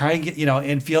and try and get, you know,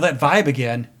 and feel that vibe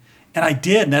again. And I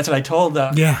did, and that's what I told.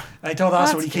 I told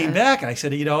Austin when he came back. I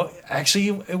said, you know, actually,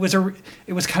 it was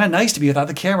kind of nice to be without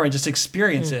the camera and just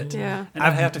experience it, Yeah. and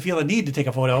not have to feel the need to take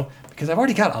a photo because I've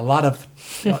already got a lot of,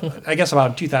 I guess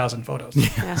about 2,000 photos.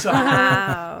 So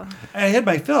Wow. I had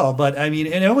my fill, but I mean,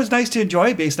 and it was nice to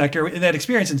enjoy Bass Nectar in that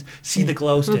experience and see the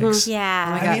glow sticks. Yeah.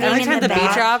 Oh my I God. mean, Every I time had the that-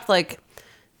 beat dropped, like,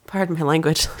 pardon my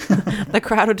language, the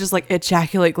crowd would just like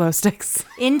ejaculate glow sticks.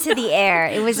 Into the air.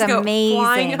 It was Just go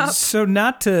flying amazing. up. So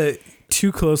not to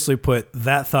too closely put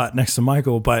that thought next to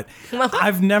Michael, but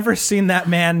I've never seen that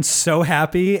man so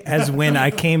happy as when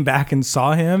I came back and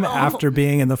saw him after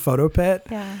being in the photo pit,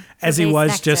 as he Bass was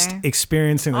Nectar. just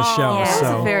experiencing the show. yeah. It was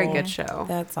So a very good show.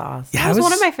 That's awesome. yeah, It was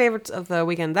one of my favorites of the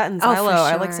weekend. That and Oh, for Xylo.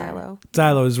 I like sure. Xylo.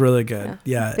 Xylo was really good.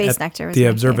 Yeah, Bass at Nectar was the my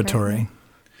observatory. favorite.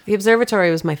 The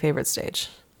Observatory was my favorite stage.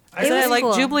 I said I was like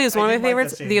cool. Jubilee is one I of did my like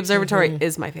that favorites. scene. The Observatory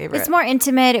is my favorite. It's more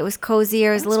intimate. It was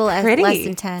cozier. It was a little pretty. less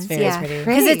intense. very Yeah, pretty.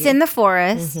 because it's in the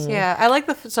forest. Yeah, I like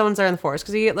the stones are in the forest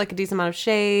because you get like a decent amount of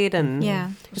shade and Yeah.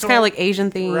 it's kind of like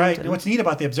Asian themed. Right. and- And what's neat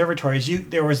about the observatory is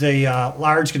there was a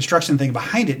large construction thing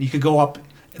behind it, and you could go up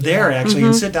there actually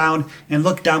and sit down and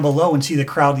look down below and see the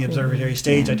crowd in the observatory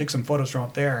stage. I took some photos from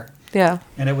up there, Yeah.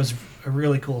 and it was a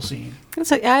really cool scene.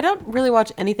 So, yeah, I don't really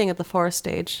watch anything at the forest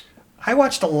stage. I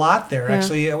watched a lot there Yeah.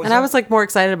 actually. It And I was like more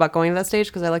excited about going to that stage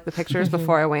because I like the pictures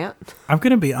before I went. I'm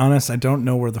gonna be honest. I don't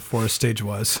know where the forest stage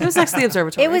was. It was next to the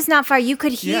observatory. It was not far. You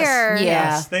could hear. Yeah.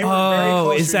 Yes, they were very Oh,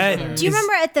 close is to that? each other. Do you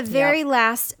remember at the very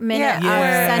last minute yeah, of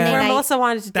where, Sunday where night? Melissa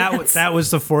wanted to That dance. that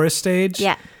was the forest stage.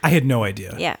 Yeah. I had no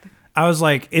idea. Yeah. I was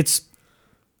like, it's,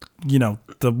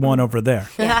 the one over there.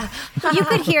 You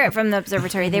could hear it from the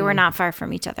observatory. They were not far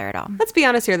from each other at all. Let's be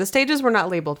honest here. The stages were not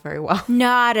labeled very well.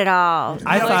 Not at all.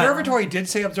 I The thought observatory did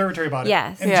say observatory about it.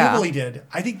 Yes. And Yeah. Jubilee did.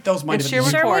 I think those might And have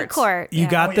Sherwood been. Sherwood Court. Court. you yeah.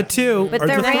 got the two But or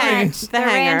the the ranch, three. The the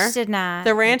ranch hangar. did not.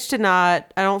 The ranch did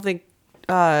not. I don't think.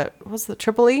 What's the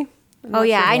Tripoli? Oh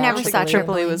yeah, I don't never think saw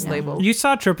Tripoli Tripoli. was no. labeled. You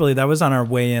saw Tripoli. That was on our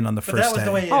way in on the But first that was day.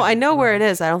 the way. Oh, I know where it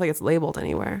is. I don't think it's labeled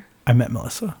anywhere. I met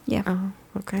Melissa. Yeah.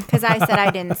 Okay. Because I said I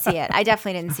didn't see it. I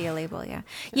definitely didn't see a label. Yeah.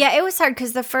 Yeah, it was hard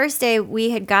because the first day we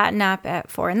had gotten up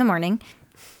at 4 a.m.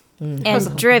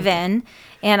 and driven,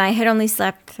 and I had only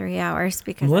slept 3 hours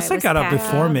because Melissa I was got up packed.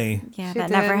 before me. Yeah, She that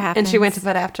did. never happened. And she went to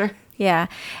bed after. Yeah.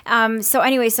 So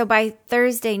anyway, so by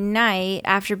Thursday night,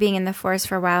 after being in the forest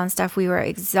for a while and stuff, we were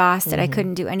exhausted. I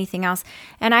couldn't do anything else.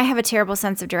 And I have a terrible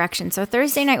sense of direction. So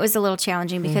Thursday night was a little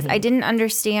challenging because I didn't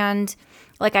understand,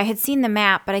 like I had seen the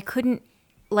map, but I couldn't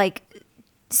like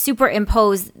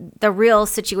superimpose the real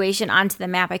situation onto the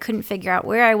map. I couldn't figure out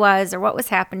where I was or what was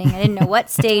happening. I didn't know what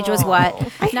stage was what.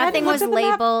 Nothing was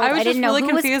labeled. I was didn't just know really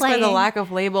who was confused by the playing. lack of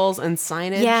labels and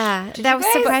signage. Yeah, Did that you was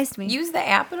guys surprised me. Use the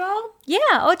app at all? Yeah,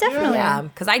 oh definitely. Yeah,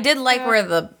 because I did like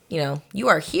where you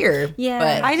are here. Yeah.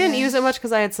 but I didn't use it much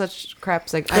because I had such crap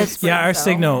signal. Yeah,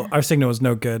 our signal was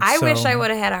no good. I so- wish I would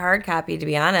have had a hard copy, to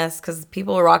be honest, because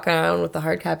people were walking around with the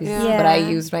hard copies. Yeah. But I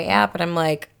used my app, and I'm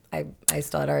like, I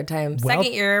still had a hard time.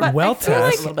 Second year, well, I feel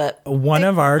like Tess, a little bit. one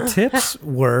of our tips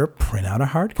were print out a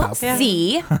hard copy.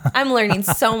 See, I'm learning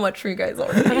so much from you guys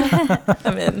already.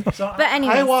 I'm in. So But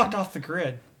anyways. I walked off the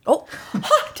grid. Oh,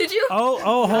 did you?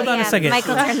 Oh, hold on Yeah, a second.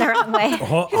 Michael turned the wrong way.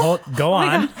 Go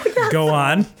on. Go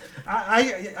on.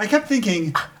 I kept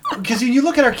thinking, because when you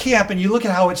look at our camp and you look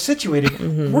at how it's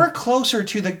situated, we're closer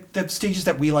to the stages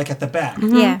that we like at the back.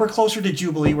 Yeah. We're closer to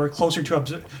Jubilee. We're closer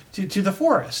to the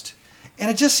forest. And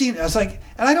it just seemed, I was like,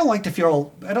 and I don't like to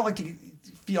feel kind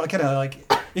of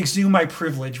like exhume my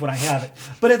privilege when I have it.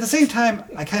 But at the same time,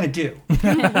 I kind of do.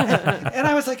 And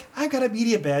I was like, I've got a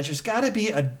media badge. There's got to be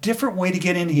a different way to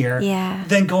get in here Yeah.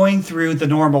 than going through the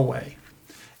normal way.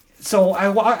 So I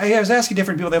was asking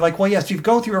different people. They're like, well, yes, if you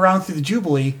go around through the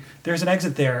Jubilee, there's an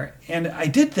exit there. And I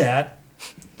did that,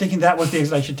 thinking that was the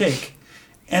exit I should take.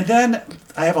 And then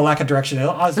I have a lack of direction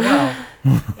as well.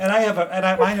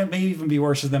 and mine may even be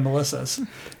worse than Melissa's.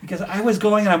 Because I was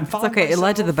going and I'm following Okay, it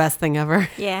led to the myself. best thing ever.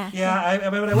 Yeah. Yeah, I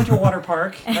went to a water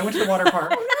park. I made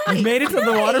You made it to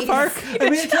the water park? I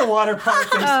made it to a water park.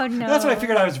 Oh, no. That's when I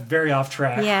figured I was very off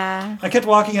track. Yeah. I kept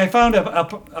walking. I found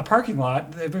a parking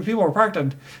lot. People were parked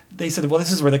on. They said, well,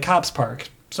 this is where the cops park.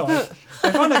 So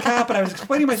I found a cop and I was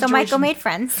explaining my So situation. Michael made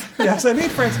friends. Yes, I made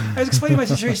friends. I was explaining my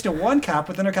situation to one cop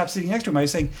with another cop sitting next to him. I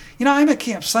was saying, I'm at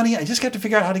Camp Sunny. I just got to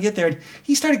figure out how to get there. And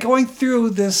he started going through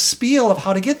this spiel of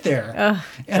how to get there.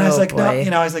 And I was like, boy.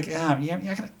 no, I was like, yeah, you're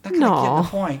not gonna get No. the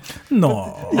point.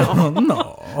 No.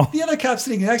 The other cop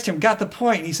sitting next to him got the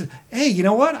point. And he said, hey, you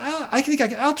know what?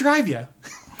 I'll drive you.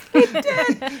 He got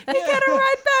a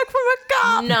ride back from a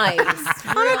cop. Nice.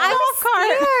 I was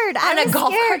scared. I On a was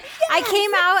golf scared. cart. I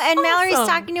came out and Mallory's awesome.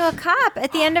 talking to a cop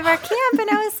at the end of our camp, and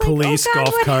I was like, Police "Oh God,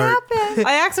 golf what cart. happened?"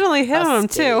 I accidentally hit on him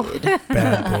too.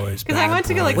 Bad boys. Because I went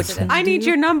to go like, I need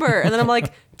your number. And then I'm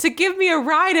like, to give me a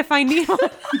ride if I need one.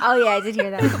 Oh yeah, I did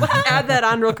hear that. Add that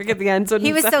on real quick at the end. So it He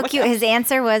didn't was sound so like cute. His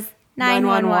answer was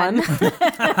 911.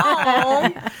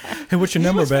 Hey, what's your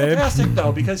number, babe? Fantastic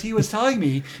though, because he was telling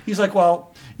me, he's like,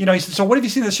 well, he said, so what have you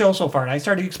seen of the show so far? And I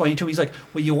started explaining to him. He's like,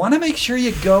 well, you want to make sure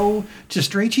you go to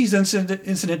Stray Cheese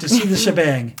incident to see the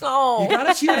shebang. Oh. You got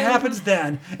to see what happens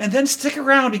then, and then stick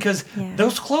around because Yeah.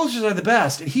 those closers are the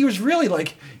best. And he was really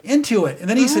like into it. And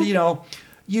then he said, you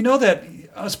know that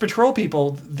us patrol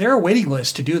people, there are waiting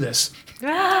lists to do this.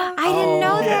 I didn't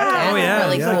know that. Oh, yeah,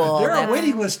 really yeah. cool. There are That's-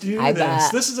 waiting lists to do I this.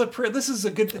 bet. This is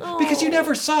a good thing because you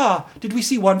never saw. Did we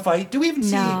see one fight? Did we even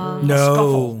see a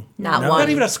scuffle? Not No. one. Not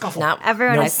even a scuffle. Not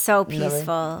Everyone Nope. was so Never.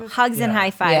 peaceful. Hugs and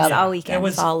high fives Yeah. all weekend. It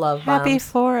was all love Happy bombs.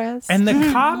 Forest. And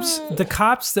the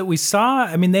cops that we saw,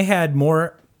 I mean, they had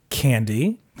more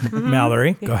candy.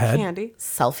 Mallory, go ahead. Candy.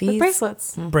 Selfies.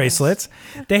 Bracelets. Bracelets.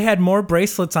 They had more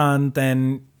bracelets on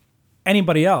than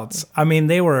anybody else. I mean,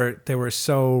 they were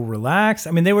so relaxed.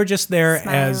 I mean, they were just there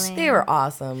as Smiling. They were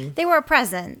awesome. They were a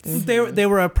presence. they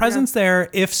were a presence there.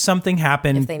 If something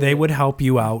happened, If they they needed would help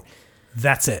you out.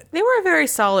 That's it. They were a very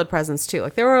solid presence too.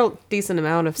 Like there were a decent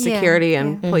amount of Yeah, security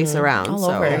and police around. All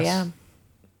so. over, Yes. yeah.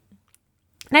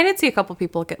 And I did see a couple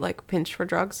people get like pinched for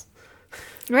drugs.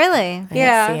 Really? I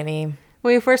Yeah. didn't see any.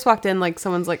 When we first walked in, like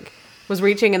someone's like was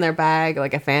reaching in their bag,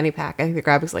 like a fanny pack. I think they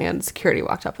grabbed his hand. Security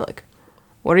walked up, like,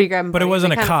 "What are you grabbing?" But it buddy?"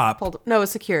 wasn't They a kinda cop. No, it was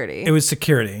security. It was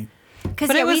security. Because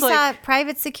But it we was saw like-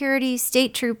 private security,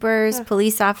 state troopers,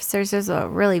 police officers. There's a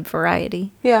really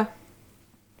variety. yeah.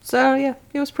 So yeah,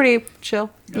 it was pretty chill.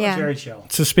 It was Yeah. very chill.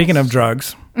 So speaking of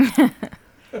drugs,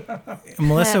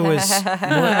 Melissa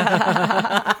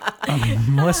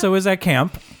was at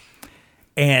camp,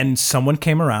 and someone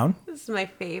came around This is my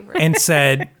favorite. and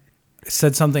said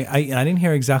something. I didn't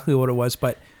hear exactly what it was,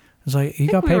 but it was like, "You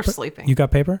got we were paper? sleeping. You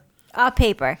got paper?" A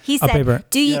paper. He said, paper.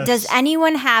 "Do you? Yes. Does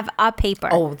anyone have a paper?"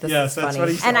 Oh, this Yes, is that's funny. what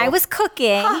he said. And I was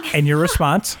cooking. And your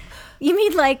response? You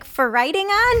mean like for writing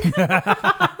on?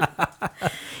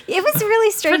 It was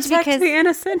really strange Protect because the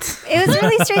innocent. it was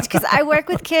really strange because I work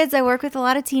with kids. I work with a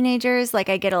lot of teenagers. Like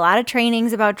I get a lot of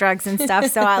trainings about drugs and stuff.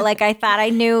 So I thought I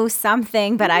knew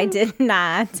something, but I did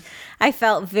not. I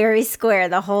felt very square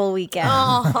the whole weekend.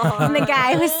 And the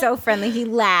guy was so friendly. He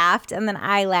laughed, and then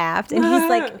I laughed, and he's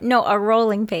like, "No, a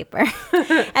rolling paper."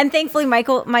 And thankfully,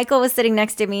 Michael was sitting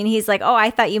next to me, and he's like, "Oh, I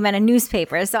thought you meant a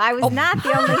newspaper." So I was not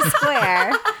the only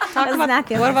square. I was not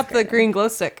the What only about the green glow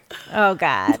stick? Oh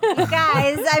God, you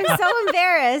guys, I'm so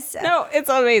embarrassed. No, it's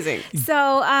amazing.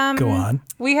 So Go on.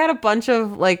 We had a bunch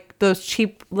of like those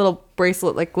cheap little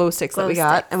bracelet like glow sticks that Glow we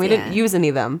got, sticks, and we didn't yeah. use any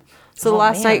of them. So the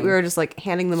last night we were just like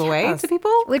handing them away to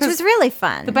people, which 'cause was really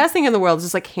fun. the best thing in the world is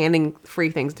just like handing free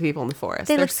things to people in the forest.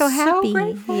 They They're look so happy.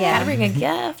 grateful. Yeah. Bring a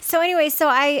gift. So anyway, so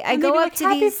I And go they'd be up like, to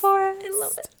 "Happy these.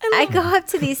 forest." I go up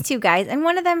to these two guys, and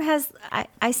one of them has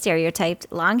I stereotyped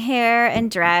long hair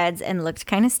and dreads and looked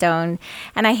kind of stoned.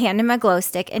 And I hand him a glow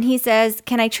stick, and he says,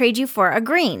 "Can I trade you for a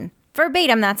green?"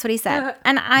 Verbatim, that's what he said.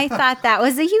 And I thought that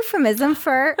was a euphemism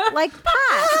for like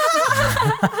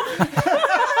pot.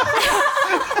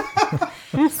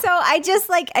 So I just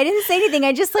I didn't say anything.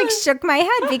 I just shook my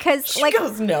head because She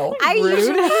goes, no. I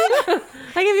usually I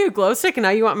give you a glow stick and now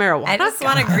you want marijuana. I just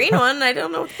want a green one. I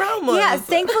don't know what the problem was. Yeah,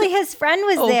 thankfully his friend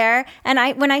was there,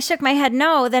 and when I shook my head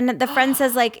no, then the friend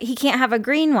says he can't have a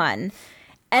green one.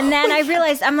 And then I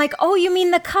realized, I'm like, "Oh, you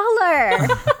mean the color?"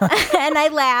 And I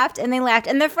laughed, and they laughed.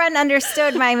 And the friend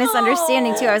understood my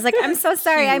misunderstanding, too. I was like, "I'm so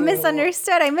sorry. I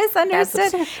misunderstood. And he's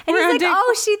like,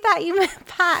 "Oh, she thought you meant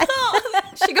pot."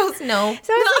 She goes, no.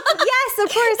 So I was like, "Yes,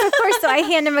 of course." So I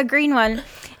hand him a green one.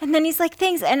 And then he's like,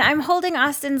 "Thanks." And I'm holding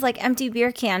Austin's empty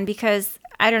beer can because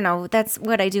I don't know, that's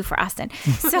what I do for Austin.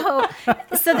 So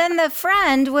then the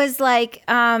friend was like,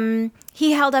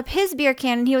 he held up his beer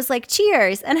can and he was like,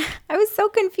 "Cheers." And I was so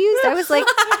confused. I was like,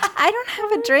 "I don't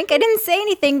have a drink." I didn't say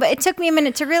anything, but it took me a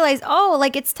minute to realize,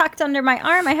 it's tucked under my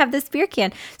arm. I have this beer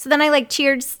can. So then I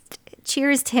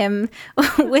cheersed him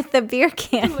with the beer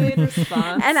can.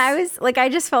 And I was I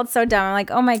just felt so dumb. I'm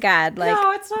like, "Oh my God."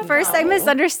 No, it's not First I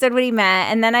misunderstood what he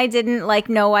meant, and then I didn't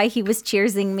know why he was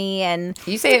cheersing me. And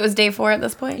You say it was day 4 at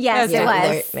this point? yes, Yeah. it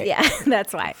was. Right. Yeah,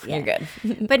 that's why. Yeah. You're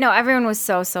good. But no, everyone was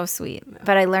so sweet.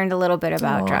 But I learned a little bit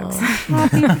about drugs.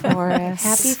 Happy forest.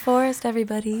 Happy forest,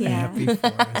 everybody. Yeah. Happy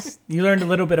forest. You learned a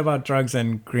little bit about drugs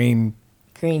and green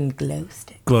Green glow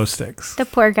stick. glow sticks. The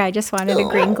poor guy just wanted a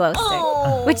green glow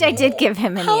stick, which I did give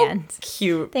him in the end.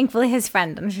 Cute. Thankfully, his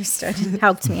friend understood and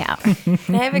helped me out.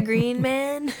 Can I have a green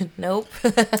man? Nope.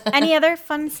 Any other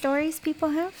fun stories people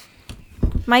have?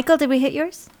 Michael, did we hit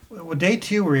yours? Well, day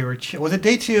 2, we were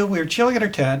day 2? We were chilling in our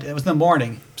tent. It was in the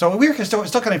morning, so we were still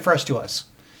kind of fresh to us.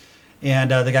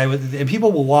 And and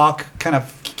people will walk kind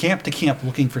of camp to camp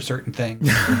looking for certain things.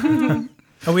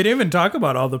 And we didn't even talk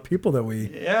about all the people that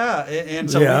we. Yeah, and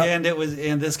so Yeah. and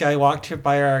this guy walked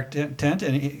by our tent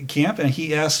and camp, and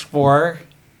he asked for,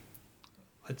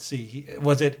 let's see, it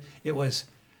was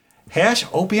hash,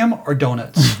 opium, or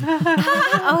donuts?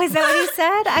 Oh, is that what he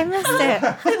said? I missed it.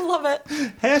 I love it.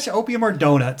 Hash, opium, or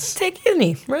donuts? Take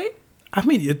any, right? I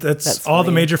mean, that's That's all the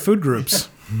funny. major food groups.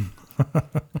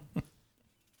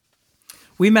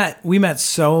 We met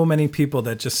so many people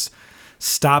that just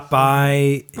stopped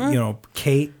by.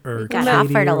 Kate or got Katie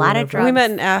offered a or lot of whatever. drugs. We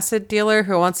met an acid dealer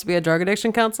who wants to be a drug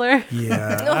addiction counselor.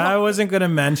 Yeah, I wasn't gonna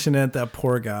mention it. That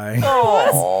poor guy.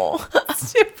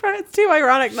 It's too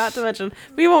ironic not to mention.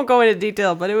 We won't go into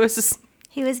detail, but it was just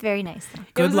He was very nice though.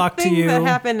 it Good was a luck to thing you. that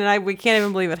happened, and we can't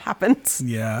even believe it happened.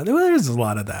 Yeah, there's a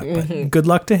lot of that, but good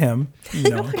luck to him.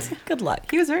 Good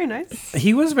luck. He was very nice.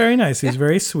 He was very nice. He was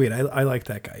very sweet. I like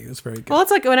that guy. He was very good. Well,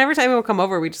 it's like whenever time people come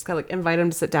over, we just kind of like invite him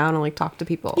to sit down and like talk to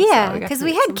people. Yeah, So got because to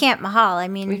we meet had some- Camp Mahal. I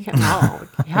mean, We can't. No,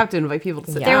 you have to invite people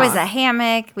to sit there down. was a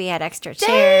hammock. We had extra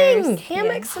chairs. Dang,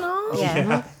 hammocks and all.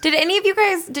 Yeah.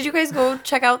 Did you guys go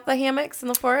check out the hammocks in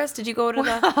the forest? Did you go to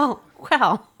the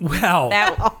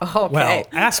Well, okay.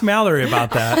 Ask Mallory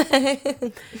about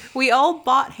that. we all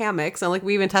bought hammocks and like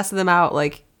we even tested them out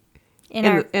like In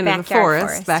our the backyard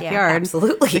forest yeah. backyard.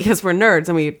 absolutely. Because we're nerds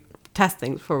and we test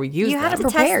things before we use You them. had to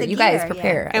prepare. test the You guys gear,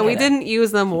 prepare. and we didn't use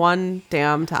them one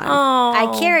damn time.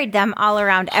 I carried them all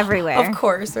around everywhere. Of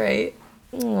course, right?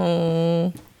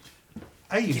 I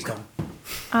used them.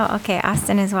 Oh, okay.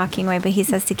 Austin is walking away, but he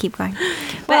says to keep going.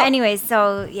 But anyways,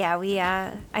 so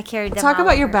yeah, I carried them. Talk all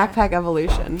about your over. backpack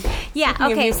evolution. Yeah. Speaking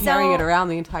of Okay. you carrying it So around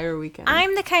the entire weekend.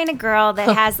 I'm the kind of girl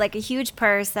that has like a huge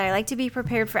purse that I like to be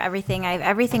prepared for everything. I have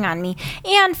everything on me,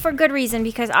 and for good reason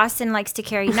because Austin likes to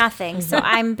carry nothing. So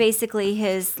I'm basically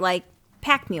his like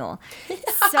pack mule.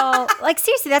 So like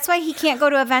seriously, that's why he can't go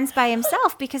to events by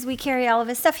himself because we carry all of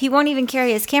his stuff. He won't even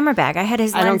carry his camera bag. I had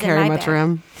his lens I don't carry in my much bag.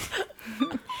 room.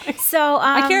 So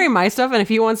I carry my stuff, and if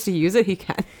he wants to use it, he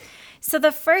can. So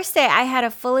the first day, I had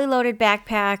a fully loaded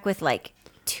backpack with like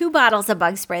 2 bottles of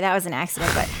bug spray. That was an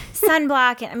accident, but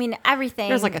sunblock and I mean everything.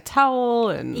 There's like a towel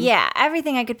and yeah,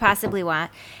 everything I could possibly want.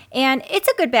 And it's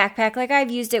a good backpack. Like I've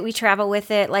used it. We travel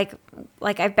with it. Like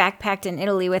I've backpacked in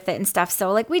Italy with it and stuff.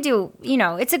 So like we do,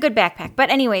 it's a good backpack. But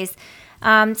anyways,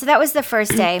 so that was the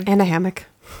first day. and a hammock.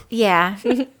 Yeah.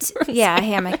 Yeah, a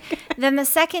hammock. Then the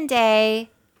second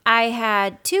day, I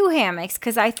had 2 hammocks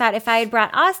because I thought if I had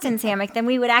brought Austin's hammock, then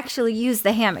we would actually use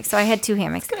the hammock. So I had 2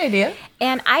 hammocks. Good idea.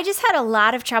 And I just had a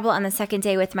lot of trouble on the second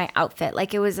day with my outfit.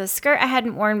 Like it was a skirt I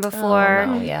hadn't worn before,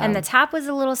 yeah. and the top was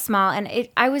a little small, and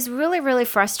I was really, really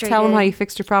frustrated. Tell him how you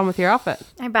fixed your problem with your outfit.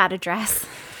 I bought a dress.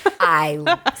 I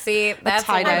see. That's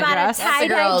tie-dye I bought dress. a That's the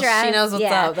tie-dye girl. dress. She knows what's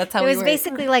up. That's how it we was work.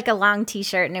 basically like a long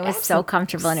T-shirt, and it was so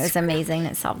comfortable, and it was amazing.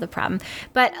 It solved the problem.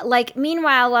 But like,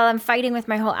 meanwhile, while I'm fighting with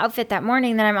my whole outfit that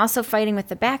morning, then I'm also fighting with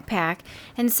the backpack.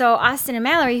 And so Austin and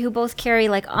Mallory, who both carry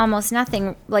like almost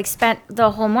nothing, like spent the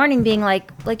whole morning being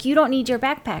like you don't need your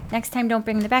backpack. Next time, don't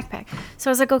bring the backpack. So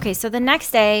I was like, okay. So the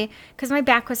next day, because my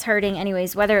back was hurting,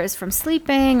 anyways, whether it was from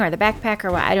sleeping or the backpack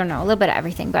or what, I don't know, a little bit of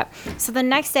everything. But so the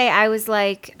next day, I was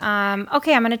like,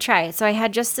 okay, I'm gonna try it. So I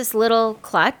had just this little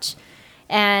clutch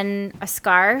and a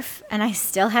scarf, and I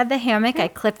still had the hammock. I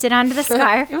clipped it onto the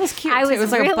scarf. It was cute. I too. was It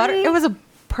was like really, it was a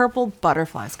purple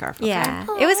butterfly scarf. okay? yeah,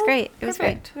 it was great. It was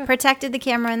great. Protected the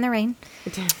camera in the rain.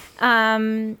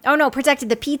 Oh no, protected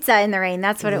the pizza in the rain.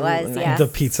 That's what it was. Yeah. The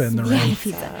pizza in the rain.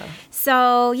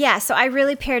 So yeah, so I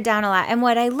really pared down a lot. And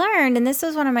what I learned, and this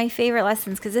was one of my favorite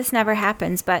lessons because this never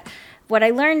happens, but what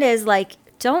I learned is like,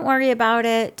 don't worry about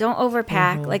it. Don't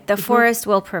overpack. Like the forest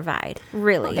will provide.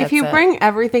 Really. If you bring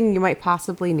everything you might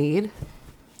possibly need,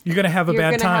 You're gonna have a you're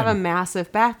bad gonna have a time.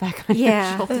 massip backpack on your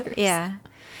yeah. shoulders. Yeah.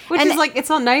 Which And- is like, it's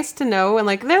all nice to know. And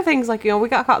like, there are things like, we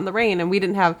got caught in the rain and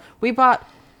we bought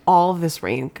all of this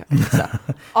rain stuff.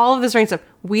 All of this rain stuff.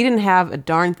 We didn't have a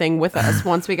darn thing with us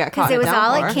once we got caught Because in it a was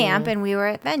all downpour. at camp and we were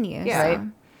at venue. Yeah. so. Right.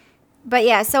 But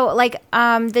yeah, so like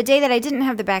the day that I didn't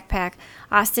have the backpack,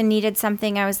 Austin needed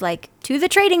something. I was like, to the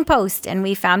trading post, and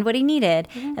we found what he needed.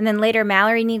 And then later,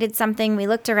 Mallory needed something. We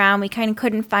looked around. We kind of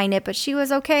couldn't find it, but she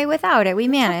was okay without it. We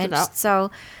managed. out. So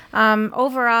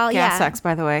overall, Gas yeah. X,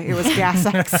 by the way. It was Gas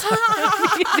X.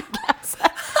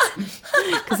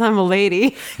 Because I'm a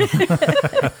lady.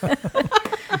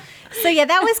 So yeah,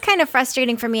 that was kind of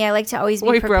frustrating for me. I like to always be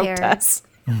We broke prepared. Tess.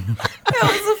 That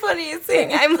was the funniest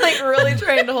thing. I'm like really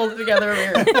trying to hold it together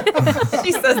over here.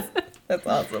 She says, "That's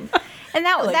awesome." And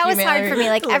that like that you, was hard Mallory. for me.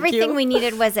 Like Like everything you. we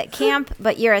needed was at camp,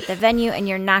 but you're at the venue and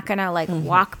you're not gonna like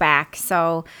walk back.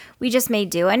 So we just made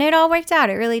do, and it all worked out.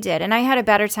 It really did. And I had a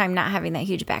better time not having that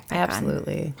huge backpack on.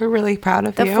 Absolutely. We're really proud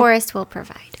of The you. forest will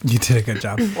provide. You did a good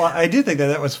job. Well, I did think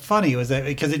that was funny, was that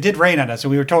because it did rain on us,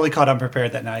 and we were totally caught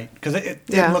unprepared that night because it didn't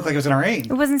Yeah. look like it was going to rain.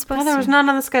 It wasn't supposed Oh, there was to. none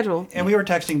on the schedule. And we were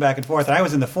texting back and forth, and I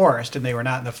was in the forest, and they were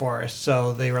not in the forest,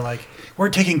 so they were like, "We're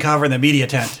taking cover in the media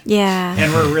tent." Yeah.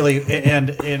 And we're really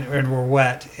and we're were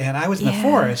wet, and I was in the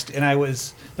forest, and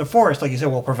the forest, like you said,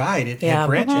 will provide it. Yeah, Had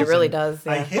branches. it really and does,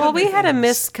 I yeah. hit Well, we had a everything.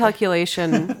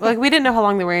 miscalculation. Like, we didn't know how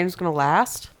long the rain was going to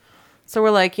last. So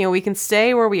we're like, we can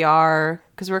stay where we are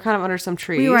because we're kind of under some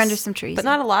trees. We were under some trees. But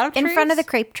not a lot of trees. In front of the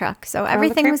crepe truck. So of the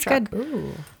everything crepe was truck.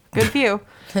 good. Good view.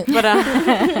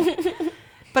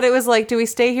 But it was like, do we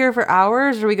stay here for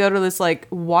hours or do we go to this like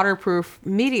waterproof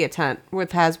media tent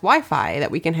with has Wi-Fi that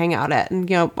we can hang out at?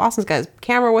 And Austin's got his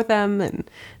camera with him,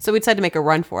 and so we decided to make a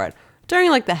run for it during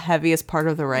like the heaviest part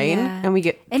of the rain, and we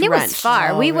get And it was drenched.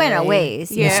 far. We went a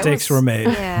ways. Yeah, it Mistakes was- were made.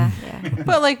 Yeah.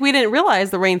 But like we didn't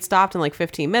realize the rain stopped in like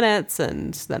 15 minutes,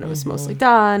 and then it was mostly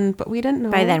done. But we didn't know.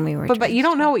 By then we were But you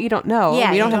don't know what you don't know.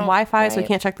 Yeah, we you don't have don't, Wi-Fi, so we right.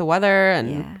 can't check the weather. And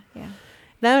Yeah.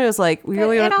 then it was like we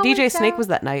really it all DJ works Snake out. was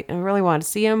that night, and we really wanted to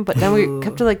see him. But then we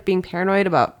kept like being paranoid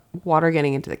about water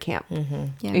getting into the camp.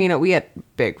 Yeah. We had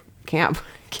big camp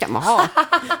Mahal.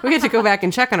 We had to go back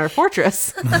and check on our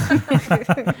fortress.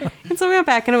 And so we went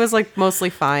back, and it was like mostly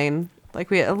fine. Like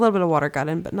we had a little bit of water got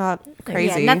in, but not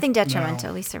crazy. Yeah, nothing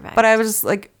detrimental. We survived. But I was just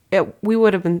like, we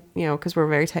would have been, because we're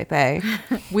very type A,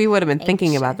 we would have been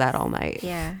thinking about that all night.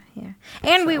 Yeah.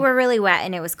 And we were really wet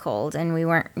and it was cold and we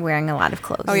weren't wearing a lot of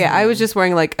clothes. Oh, yeah. I was just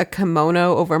wearing like a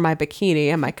kimono over my bikini,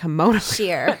 and my kimono,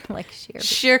 sheer.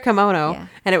 sheer kimono, Yeah.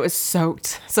 and it was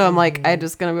soaked. So I'm like, I'm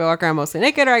just going to be walking around mostly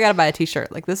naked, or I got to buy a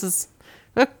t-shirt. Like, this is,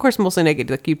 of course, mostly naked.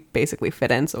 Like, you basically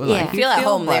fit in. So it was Yeah. like, I feel at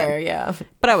home but- there, yeah.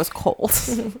 But I was cold.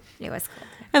 It was cold.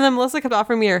 And then Melissa kept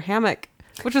offering me her hammock,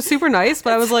 which was super nice.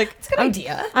 But I was like, It's a good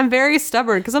idea. I'm very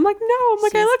stubborn because I'm like, no, I'm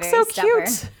like, I She's look very so stubborn.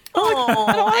 cute. Oh,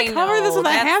 I cover this with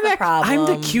a hammock. I'm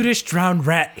the cutest drowned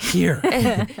rat here.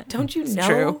 Don't you know?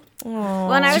 true.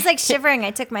 When I was like shivering,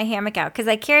 I took my hammock out because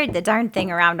I carried the darn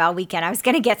thing around all weekend. I was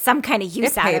going to get some kind of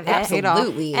use out of it. paid off.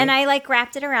 Absolutely. And I like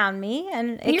wrapped it around me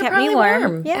and it You're kept me probably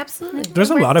warm. Yeah. Absolutely.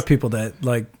 There's a lot of people that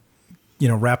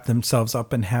wrap themselves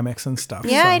up in hammocks and stuff.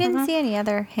 Yeah, so- I didn't see any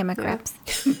other hammock wraps.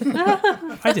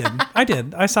 I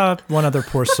did. I saw one other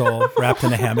poor soul wrapped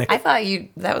in a hammock. I thought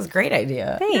that was a great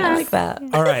idea. Thanks. I like that.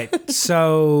 All right.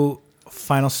 So,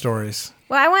 final stories.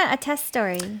 Well, I want a test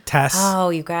story. Tess. Oh,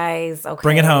 you guys. Okay.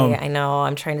 Bring it home. I know.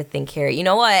 I'm trying to think here. You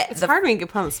know what? It's hard when you get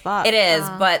put on the spot. It is,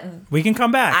 but We can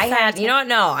come back. I had, you know what?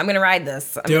 No, I'm going to ride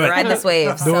this. I'm Do going it. to ride this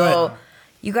wave. Do So, it.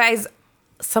 you guys,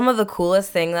 some of the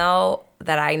coolest thing, though,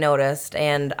 that I noticed,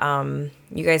 and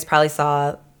you guys probably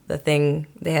saw the thing,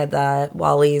 they had the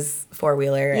Wally's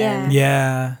four-wheeler. Yeah. And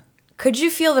yeah. could you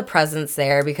feel the presence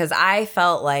there? Because I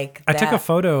felt like I took a that-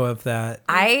 photo of that.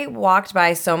 I walked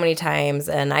by so many times,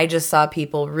 and I just saw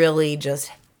people really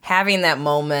just having that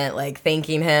moment, like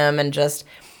thanking him, and just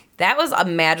that was a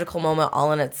magical moment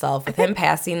all in itself with him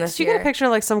passing this Did you year. get a picture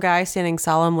of like some guy standing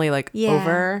solemnly like Yeah.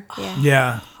 over? Yeah.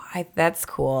 Yeah. That's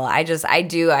cool. I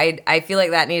feel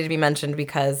like that needed to be mentioned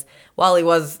because Wally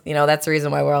was, that's the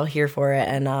reason why we're all here for it.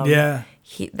 And Yeah.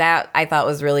 that I thought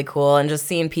was really cool, and just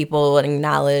seeing people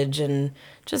acknowledge and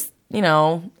just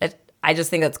I just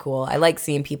think that's cool. I like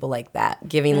seeing people like that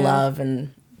giving love,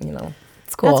 and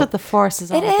it's cool. That's what the forest is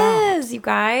all It about. is, you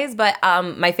guys. But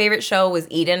my favorite show was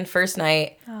Eden first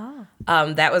night.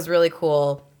 That was really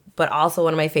cool. But also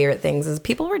one of my favorite things is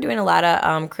people were doing a lot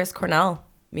of Chris Cornell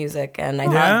music, and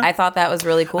I thought that was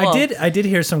really cool. I did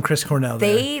hear some Chris Cornell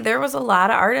there. There was a lot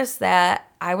of artists that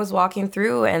I was walking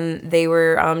through, and they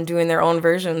were doing their own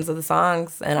versions of the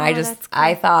songs, and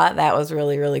I thought that was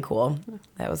really, really cool.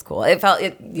 That was cool. It felt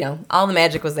all the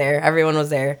magic was there. Everyone was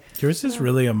there. Yours is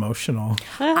really emotional.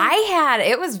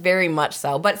 It was very much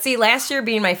so. But see, last year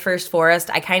being my first forest,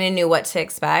 I kind of knew what to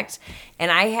expect. And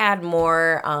I had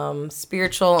more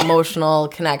spiritual, emotional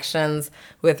connections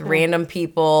with random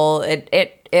people.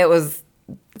 It's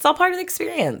all part of the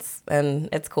experience. And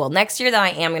it's cool. Next year, though, I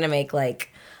am going to make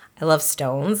I love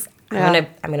stones. Yeah.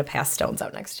 I'm gonna pass stones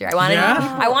out next year.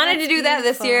 I wanted to do that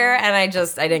this year, and I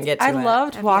didn't get to I it.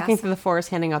 loved walking through the forest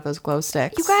handing out those glow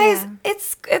sticks. You guys,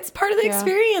 it's part of the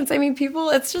experience. I mean,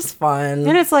 it's just fun.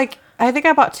 And it's like, I think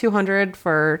I bought 200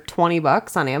 for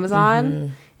 $20 on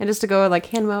Amazon. And just to go hand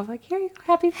them out, like, here you go,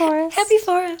 happy forest. Happy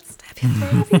forest. Happy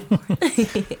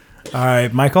forest. All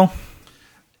right, Michael.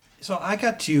 So I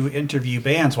got to interview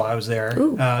bands while I was there.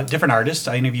 Different artists.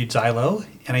 I interviewed Xylo,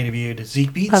 and I interviewed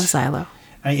Zeke Beats. Love Xylo.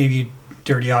 I interviewed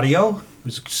Dirty Audio,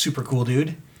 who's a super cool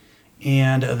dude.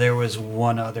 And there was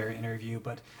one other interview.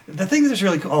 But the thing that's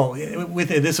really cool,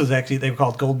 this was actually, they were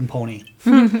called Golden Pony.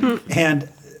 And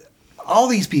all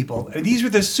these people, these were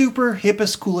the super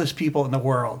hippest, coolest people in the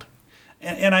world.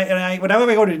 And I whenever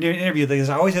I go to do an interview,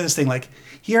 I always have this thing like,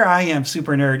 here I am,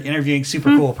 super nerd, interviewing super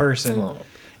cool person.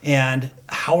 And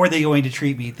how are they going to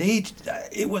treat me?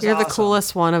 It was You're awesome. the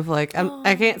coolest one of like,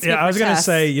 I can't speak Yeah, I was for gonna Tess,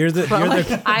 say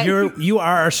I- you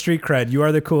are our street cred. You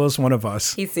are the coolest one of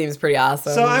us. He seems pretty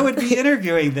awesome. So I would be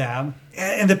interviewing them,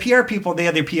 and the PR people, they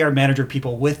had their PR manager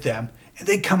people with them, and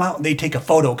they'd come out and they'd take a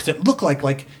photo because it looked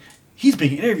like he's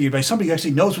being interviewed by somebody who actually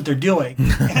knows what they're doing.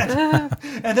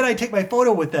 And then I'd take my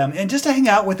photo with them, and just to hang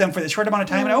out with them for the short amount of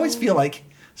time, and I always feel like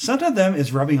some of them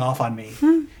is rubbing off on me,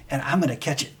 and I'm going to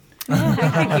catch it.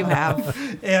 I think you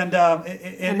have. And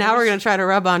Now we're going to try to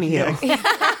rub on you.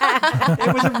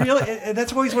 It was a real.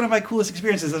 That's always one of my coolest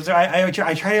experiences. So I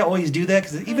try to always do that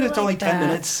because even if it's only 10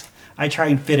 minutes, I try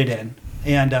and fit it in,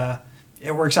 and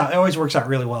it works out. It always works out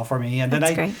really well for me. And then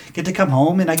That's I great. get to come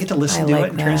home and I get to listen to like it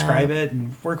and that. transcribe it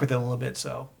and work with it a little bit.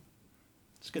 So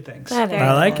it's good things. I like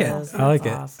it. I like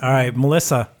it. awesome. All right,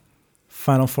 Melissa,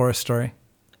 final forest story.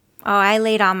 Oh, I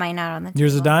laid all mine out on the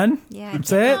Yours are done? Yeah,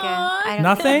 That's it's it? good. I don't-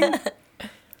 Nothing?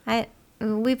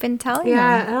 We've been telling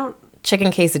Yeah, them. I don't.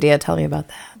 Chicken quesadilla. Tell me about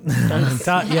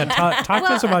that. Talk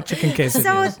to us about chicken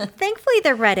quesadillas. So thankfully, the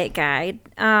Reddit guide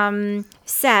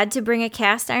said to bring a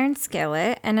cast iron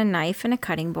skillet and a knife and a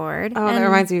cutting board. Oh, that and,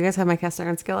 reminds me, you guys have my cast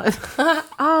iron skillet.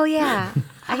 Oh yeah,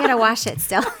 I gotta wash it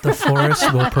still. The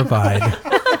forest will provide.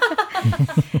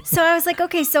 So I was like,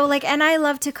 okay, so like, and I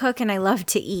love to cook and I love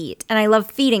to eat and I love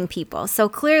feeding people. So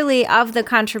clearly, of the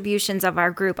contributions of our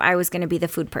group, I was going to be the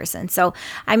food person. So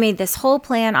I made this whole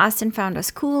plan. Austin found us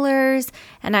coolers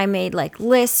and I made like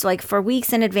lists, like for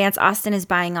weeks in advance. Austin is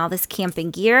buying all this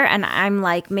camping gear and I'm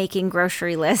like making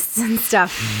grocery lists and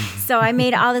stuff. So I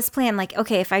made all this plan, like,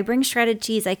 okay, if I bring shredded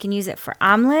cheese, I can use it for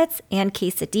omelets and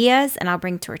quesadillas, and I'll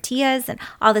bring tortillas and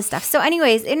all this stuff. So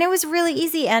anyways, and it was really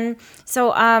easy. And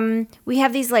so we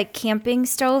have these like camping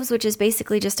stoves, which is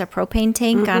basically just a propane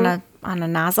tank on a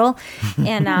nozzle,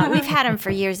 and we've had them for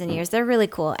years and years. They're really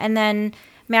cool. And then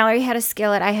Mallory had a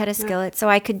skillet, I had a skillet, so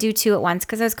I could do 2 at once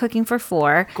because I was cooking for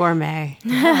 4. Gourmet.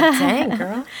 Dang,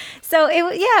 girl. So it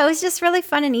was just really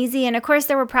fun and easy. And of course,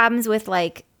 there were problems with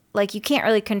like you can't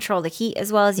really control the heat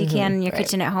as well as you can in your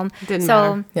kitchen at home. Didn't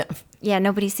so matter. Yeah. yeah,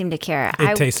 nobody seemed to care.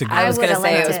 It tasted good. I was would've gonna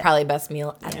say liked it was probably best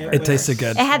meal ever. It tasted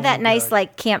good. It had that nice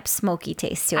like camp smoky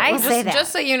taste to it. I We'll say that.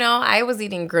 just so you know, I was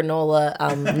eating granola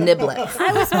niblets.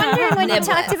 I was wondering when you Niblets.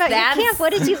 talked about That's- your camp,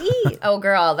 what did you eat? Oh,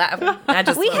 girl, that I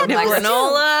just We had like those too.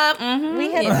 granola. Mm-hmm.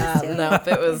 We had Yeah, those too. nope,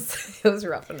 it was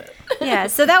roughing it. Yeah,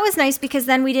 so that was nice because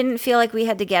then we didn't feel like we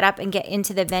had to get up and get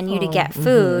into the venue to get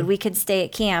food. We could stay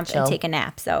at camp Chill. and take a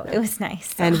nap. So it was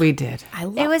nice. And we did. I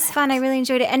love It was fun. I really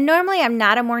enjoyed it. And normally I'm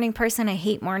not a morning person. I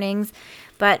hate mornings.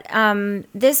 But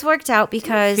this worked out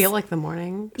because Feel like the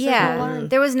morning.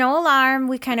 there was no alarm.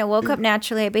 We kind of woke up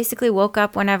naturally. I basically woke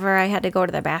up whenever I had to go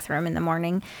to the bathroom in the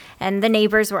morning, and the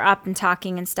neighbors were up and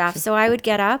talking and stuff. So I would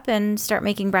get up and start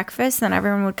making breakfast, and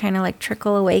everyone would kind of like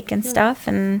trickle awake and stuff,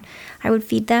 and I would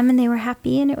feed them, and they were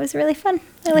happy, and it was really fun.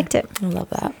 I liked it. I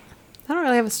love that. I don't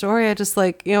really have a story. I just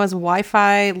like, as a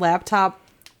Wi-Fi, laptop,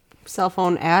 cell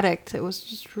phone addict, it was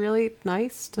just really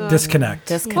nice to Disconnect.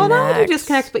 Well, not only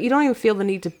disconnect, but you don't even feel the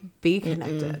need to be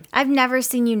connected. I've never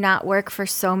seen you not work for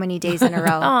so many days in a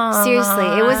row. Seriously,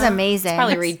 it was amazing.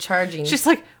 Probably recharging. She's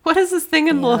like, what is this thing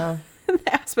in the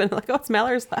Aspen? Like, oh, it's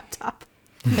Mallory's laptop.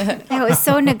 It was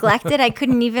so neglected. I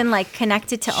couldn't even like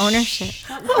connect it to ownership.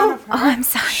 Oh, I'm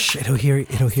sorry. Shh, it'll hear you.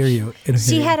 It'll hear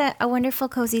She you. had a wonderful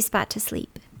cozy spot to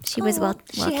sleep. She was well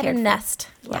she had a cared for. nest.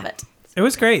 Love it. It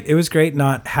was great. It was great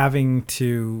not having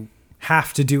to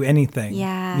do anything.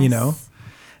 Yes.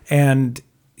 And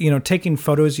taking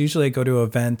photos. Usually I go to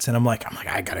events and I'm like,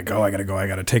 I gotta go. I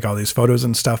gotta take all these photos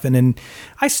and stuff. And then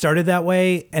I started that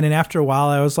way. And then after a while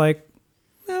I was like,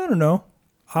 I don't know.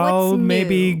 I'll What's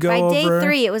maybe new? go By day over.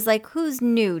 3, it was like, who's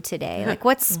new today? Like,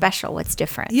 what's special? What's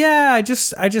different? Yeah, I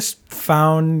just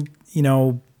found,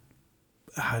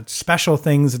 special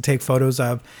things to take photos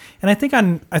of. And I think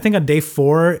on day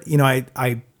 4,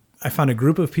 I found a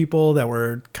group of people that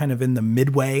were kind of in the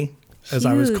midway, as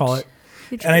I would call it.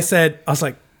 And I was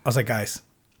like, guys,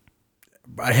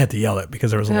 I had to yell it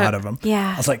because there was a lot of them.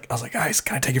 Yeah. I was like, guys,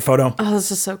 can I take your photo? Oh,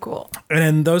 this is so cool. And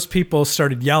then those people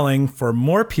started yelling for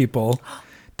more people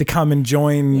to come and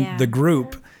join Yeah. the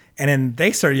group. And then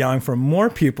they started yelling for more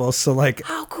people. So like,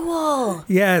 Oh, cool.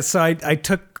 yeah, so I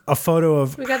took a photo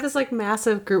of, We got this like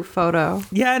massive group photo.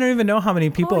 yeah, I don't even know how many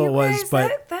people it was,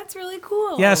 but that's really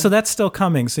cool. yeah, so that's still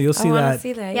coming. So you'll see I want that. to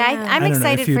see that. Yeah, I'm I don't know, a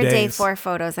excited few for day days. 4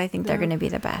 photos. I think they're going to be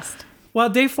the best. Well,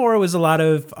 day 4 was a lot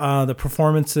of the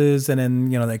performances and then,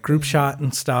 that group shot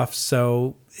and stuff.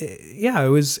 So yeah, it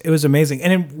was amazing.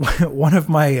 And then one of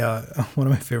my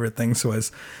favorite things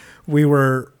was we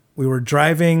were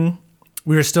driving.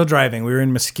 We were still driving. We were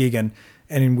in Muskegon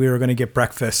and we were going to get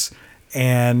breakfast.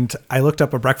 and I looked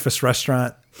up a breakfast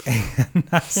restaurant and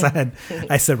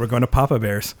I said, we're going to Papa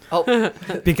Bear's. Oh,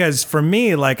 Because for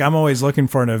me, like, I'm always looking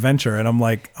for an adventure, and I'm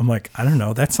like, I don't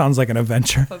know, that sounds like an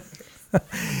adventure.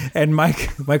 And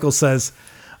Michael says,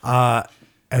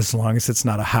 as long as it's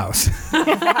not a house.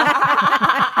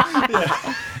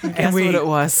 Guess what it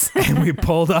was. And we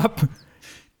pulled up.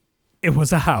 It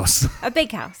was a house. A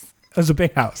big house. It was a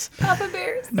big house. Papa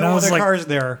Bears. No I was other like- cars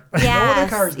there. Yeah. No other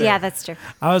cars there. Yeah, that's true.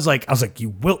 I was like, you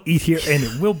will eat here, and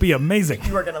it will be amazing,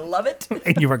 You are gonna love it.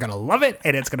 and you are gonna love it,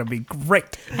 and it's gonna be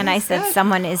great. And I said,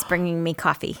 someone is bringing me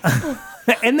coffee.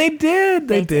 And they did.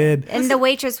 They did. And the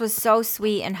waitress was so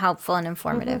sweet and helpful and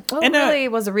informative. Oh, And, it really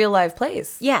was a real live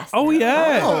place. Yes. Oh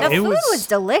yeah. The It food was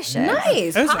delicious.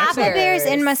 Nice. It was Papa excellent. Papa Bears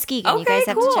in Muskegon. You Okay, guys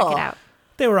have to check cool. it out.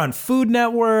 They were on Food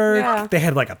Network. Yeah. They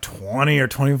had like a 20 or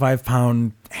 25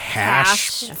 pound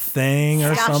hash thing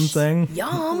or Gosh. something.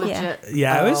 Yum. Yeah.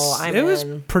 Yeah, Oh, I'm it was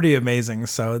in. pretty amazing.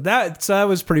 So that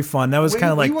was pretty fun. That was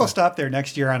kind of like we will stop there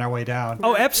next year on our way down.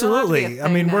 oh, absolutely. It'll I have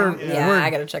to be a mean, thing we're now. Yeah, we're I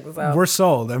gotta check this out. we're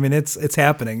sold. I mean, it's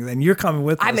happening, and you're coming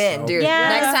with us. I'm in, so- dude. Yeah,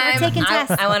 Next we're time, taking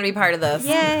tests. I want to be part of this.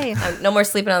 Yay. No more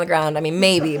sleeping on the ground. I mean,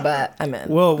 maybe, but I'm in.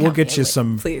 We'll Count get me you in,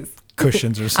 some please.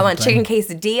 cushions or I something. want chicken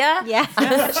quesadilla. Yeah.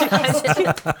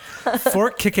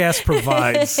 Fort Kickass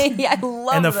provides, Yeah, I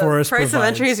love and the those. forest Price of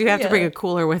provides. entry is you have to bring a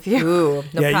cooler with you. Ooh,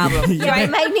 no Yeah, problem. you- do I,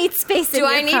 You might need space in do your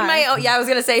I need car. my own? Yeah, I was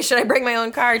gonna say, should I bring my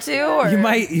own car too? Or? You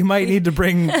might need to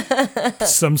bring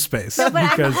some space But I'm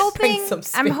because hoping, some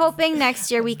I'm space. hoping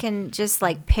next year we can just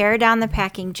like pare down the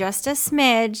packing just a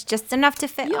smidge, just enough to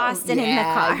fit Austin in the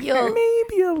car.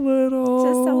 maybe a little,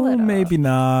 Just a little. maybe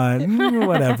not,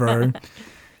 whatever.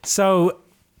 So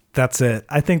that's it.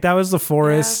 I think that was the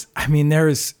forest. I mean,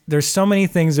 there's so many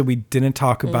things that we didn't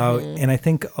talk about, and I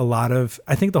think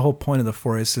the whole point of the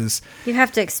forest is You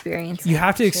have to experience you it.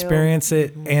 have to experience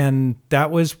it, and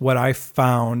that was what I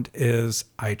found. Is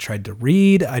I tried to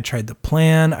read, I tried to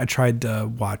plan, I tried to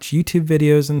watch YouTube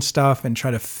videos and stuff, and try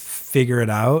to figure it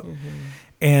out.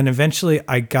 And eventually,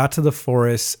 I got to the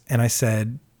forest, and I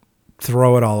said,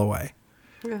 "Throw it all away,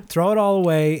 throw it all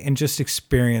away, and just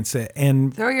experience it."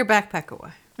 And Throw your backpack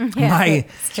away.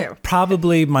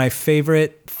 probably my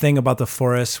favorite thing about the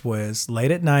forest was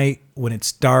late at night when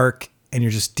it's dark and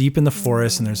you're just deep in the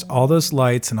forest and there's all those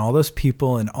lights and all those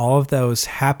people and all of those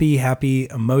happy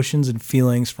emotions and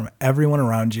feelings from everyone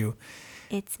around you.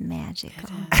 It's magical.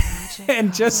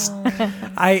 And just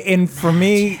for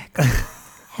me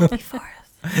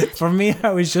for me, I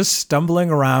was just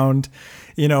stumbling around,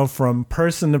 from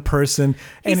person to person.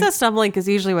 He says stumbling because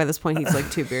usually by this point he's like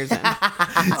 2 beers in.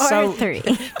 Or 3.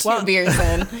 Two beers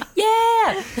in.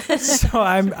 Yeah. So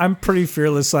I'm pretty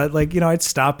fearless. So I'd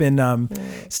stop in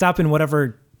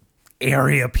whatever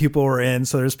area people were in.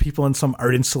 So there's people in some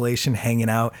art installation hanging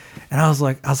out, and I was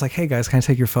like, hey guys, can I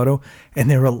take your photo? And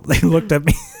they looked at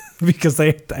me because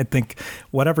I think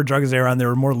whatever drugs they were on, they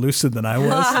were more lucid than I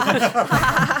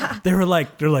was. They're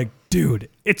like, dude,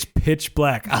 it's pitch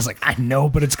black. I was like, I know,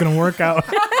 but it's gonna work out.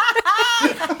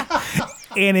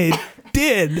 And it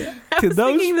did. To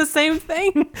those Thinking the same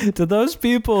thing. to those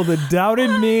people that doubted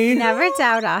me, Never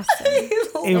doubt Austin.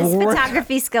 it His worked.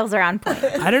 photography skills are on point.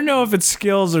 I don't know if it's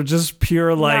skills or just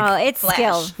pure No, it's Flash.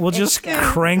 skills. we'll just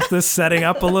crank the setting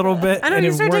up a little bit. I know and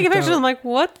you it start taking worked pictures. out. I'm like,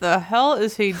 what the hell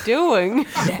is he doing?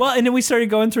 Well, and then we started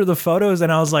going through the photos,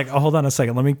 and I was like, oh, hold on a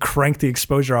second, let me crank the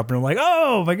exposure up, and I'm like,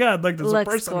 oh my god, like there's a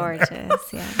Looks person. in there.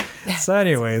 gorgeous. Yeah. So,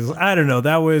 anyways, I don't know.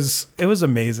 It was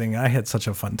amazing. I had such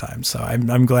a fun time. So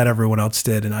I'm glad everyone else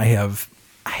did, and I have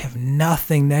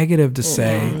nothing negative to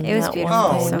say It was Not beautiful.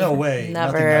 Oh, So no fun. way. Nothing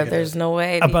Never. negative. There's no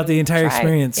way. to about the even entire try.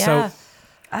 experience. Yeah. So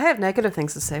I have negative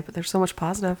things to say, but there's so much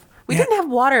positive. We didn't have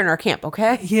water in our camp,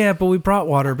 okay? yeah, but we brought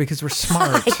water because we're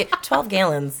smart. 12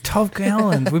 gallons. 12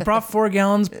 gallons. We brought 4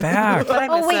 gallons back.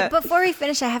 Oh wait, before we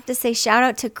finish, I have to say shout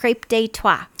out to Crepe des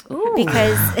Trois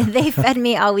because they fed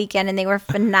me all weekend and they were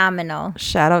phenomenal.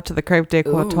 Shout out to the Crepe de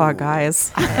Courtois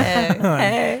guys.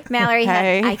 Mallory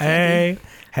Hey. had eye candy.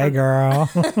 Hey, girl.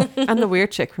 I'm the weird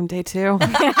chick from day 2.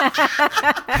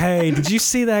 Hey, did you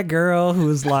see that girl who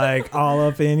was like all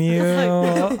up in you?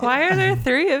 Why are there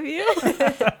 3 of you?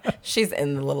 She's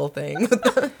in the little thing.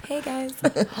 Hey, guys.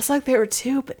 I was like, there were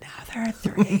 2, but now there are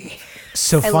 3.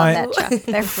 So I love that truck.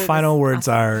 Their food final is words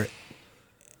are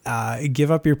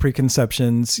give up your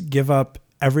preconceptions, give up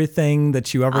everything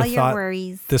that you ever all your thought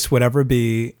worries. this would ever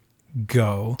be.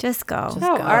 Go. Just go.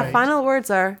 No, our final words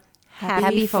are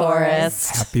Happy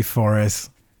forest. Happy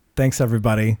forest. Thanks,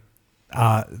 everybody.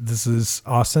 This is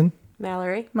Austin.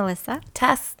 Mallory. Melissa.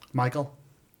 Tess. Michael.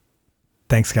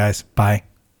 Thanks, guys. Bye.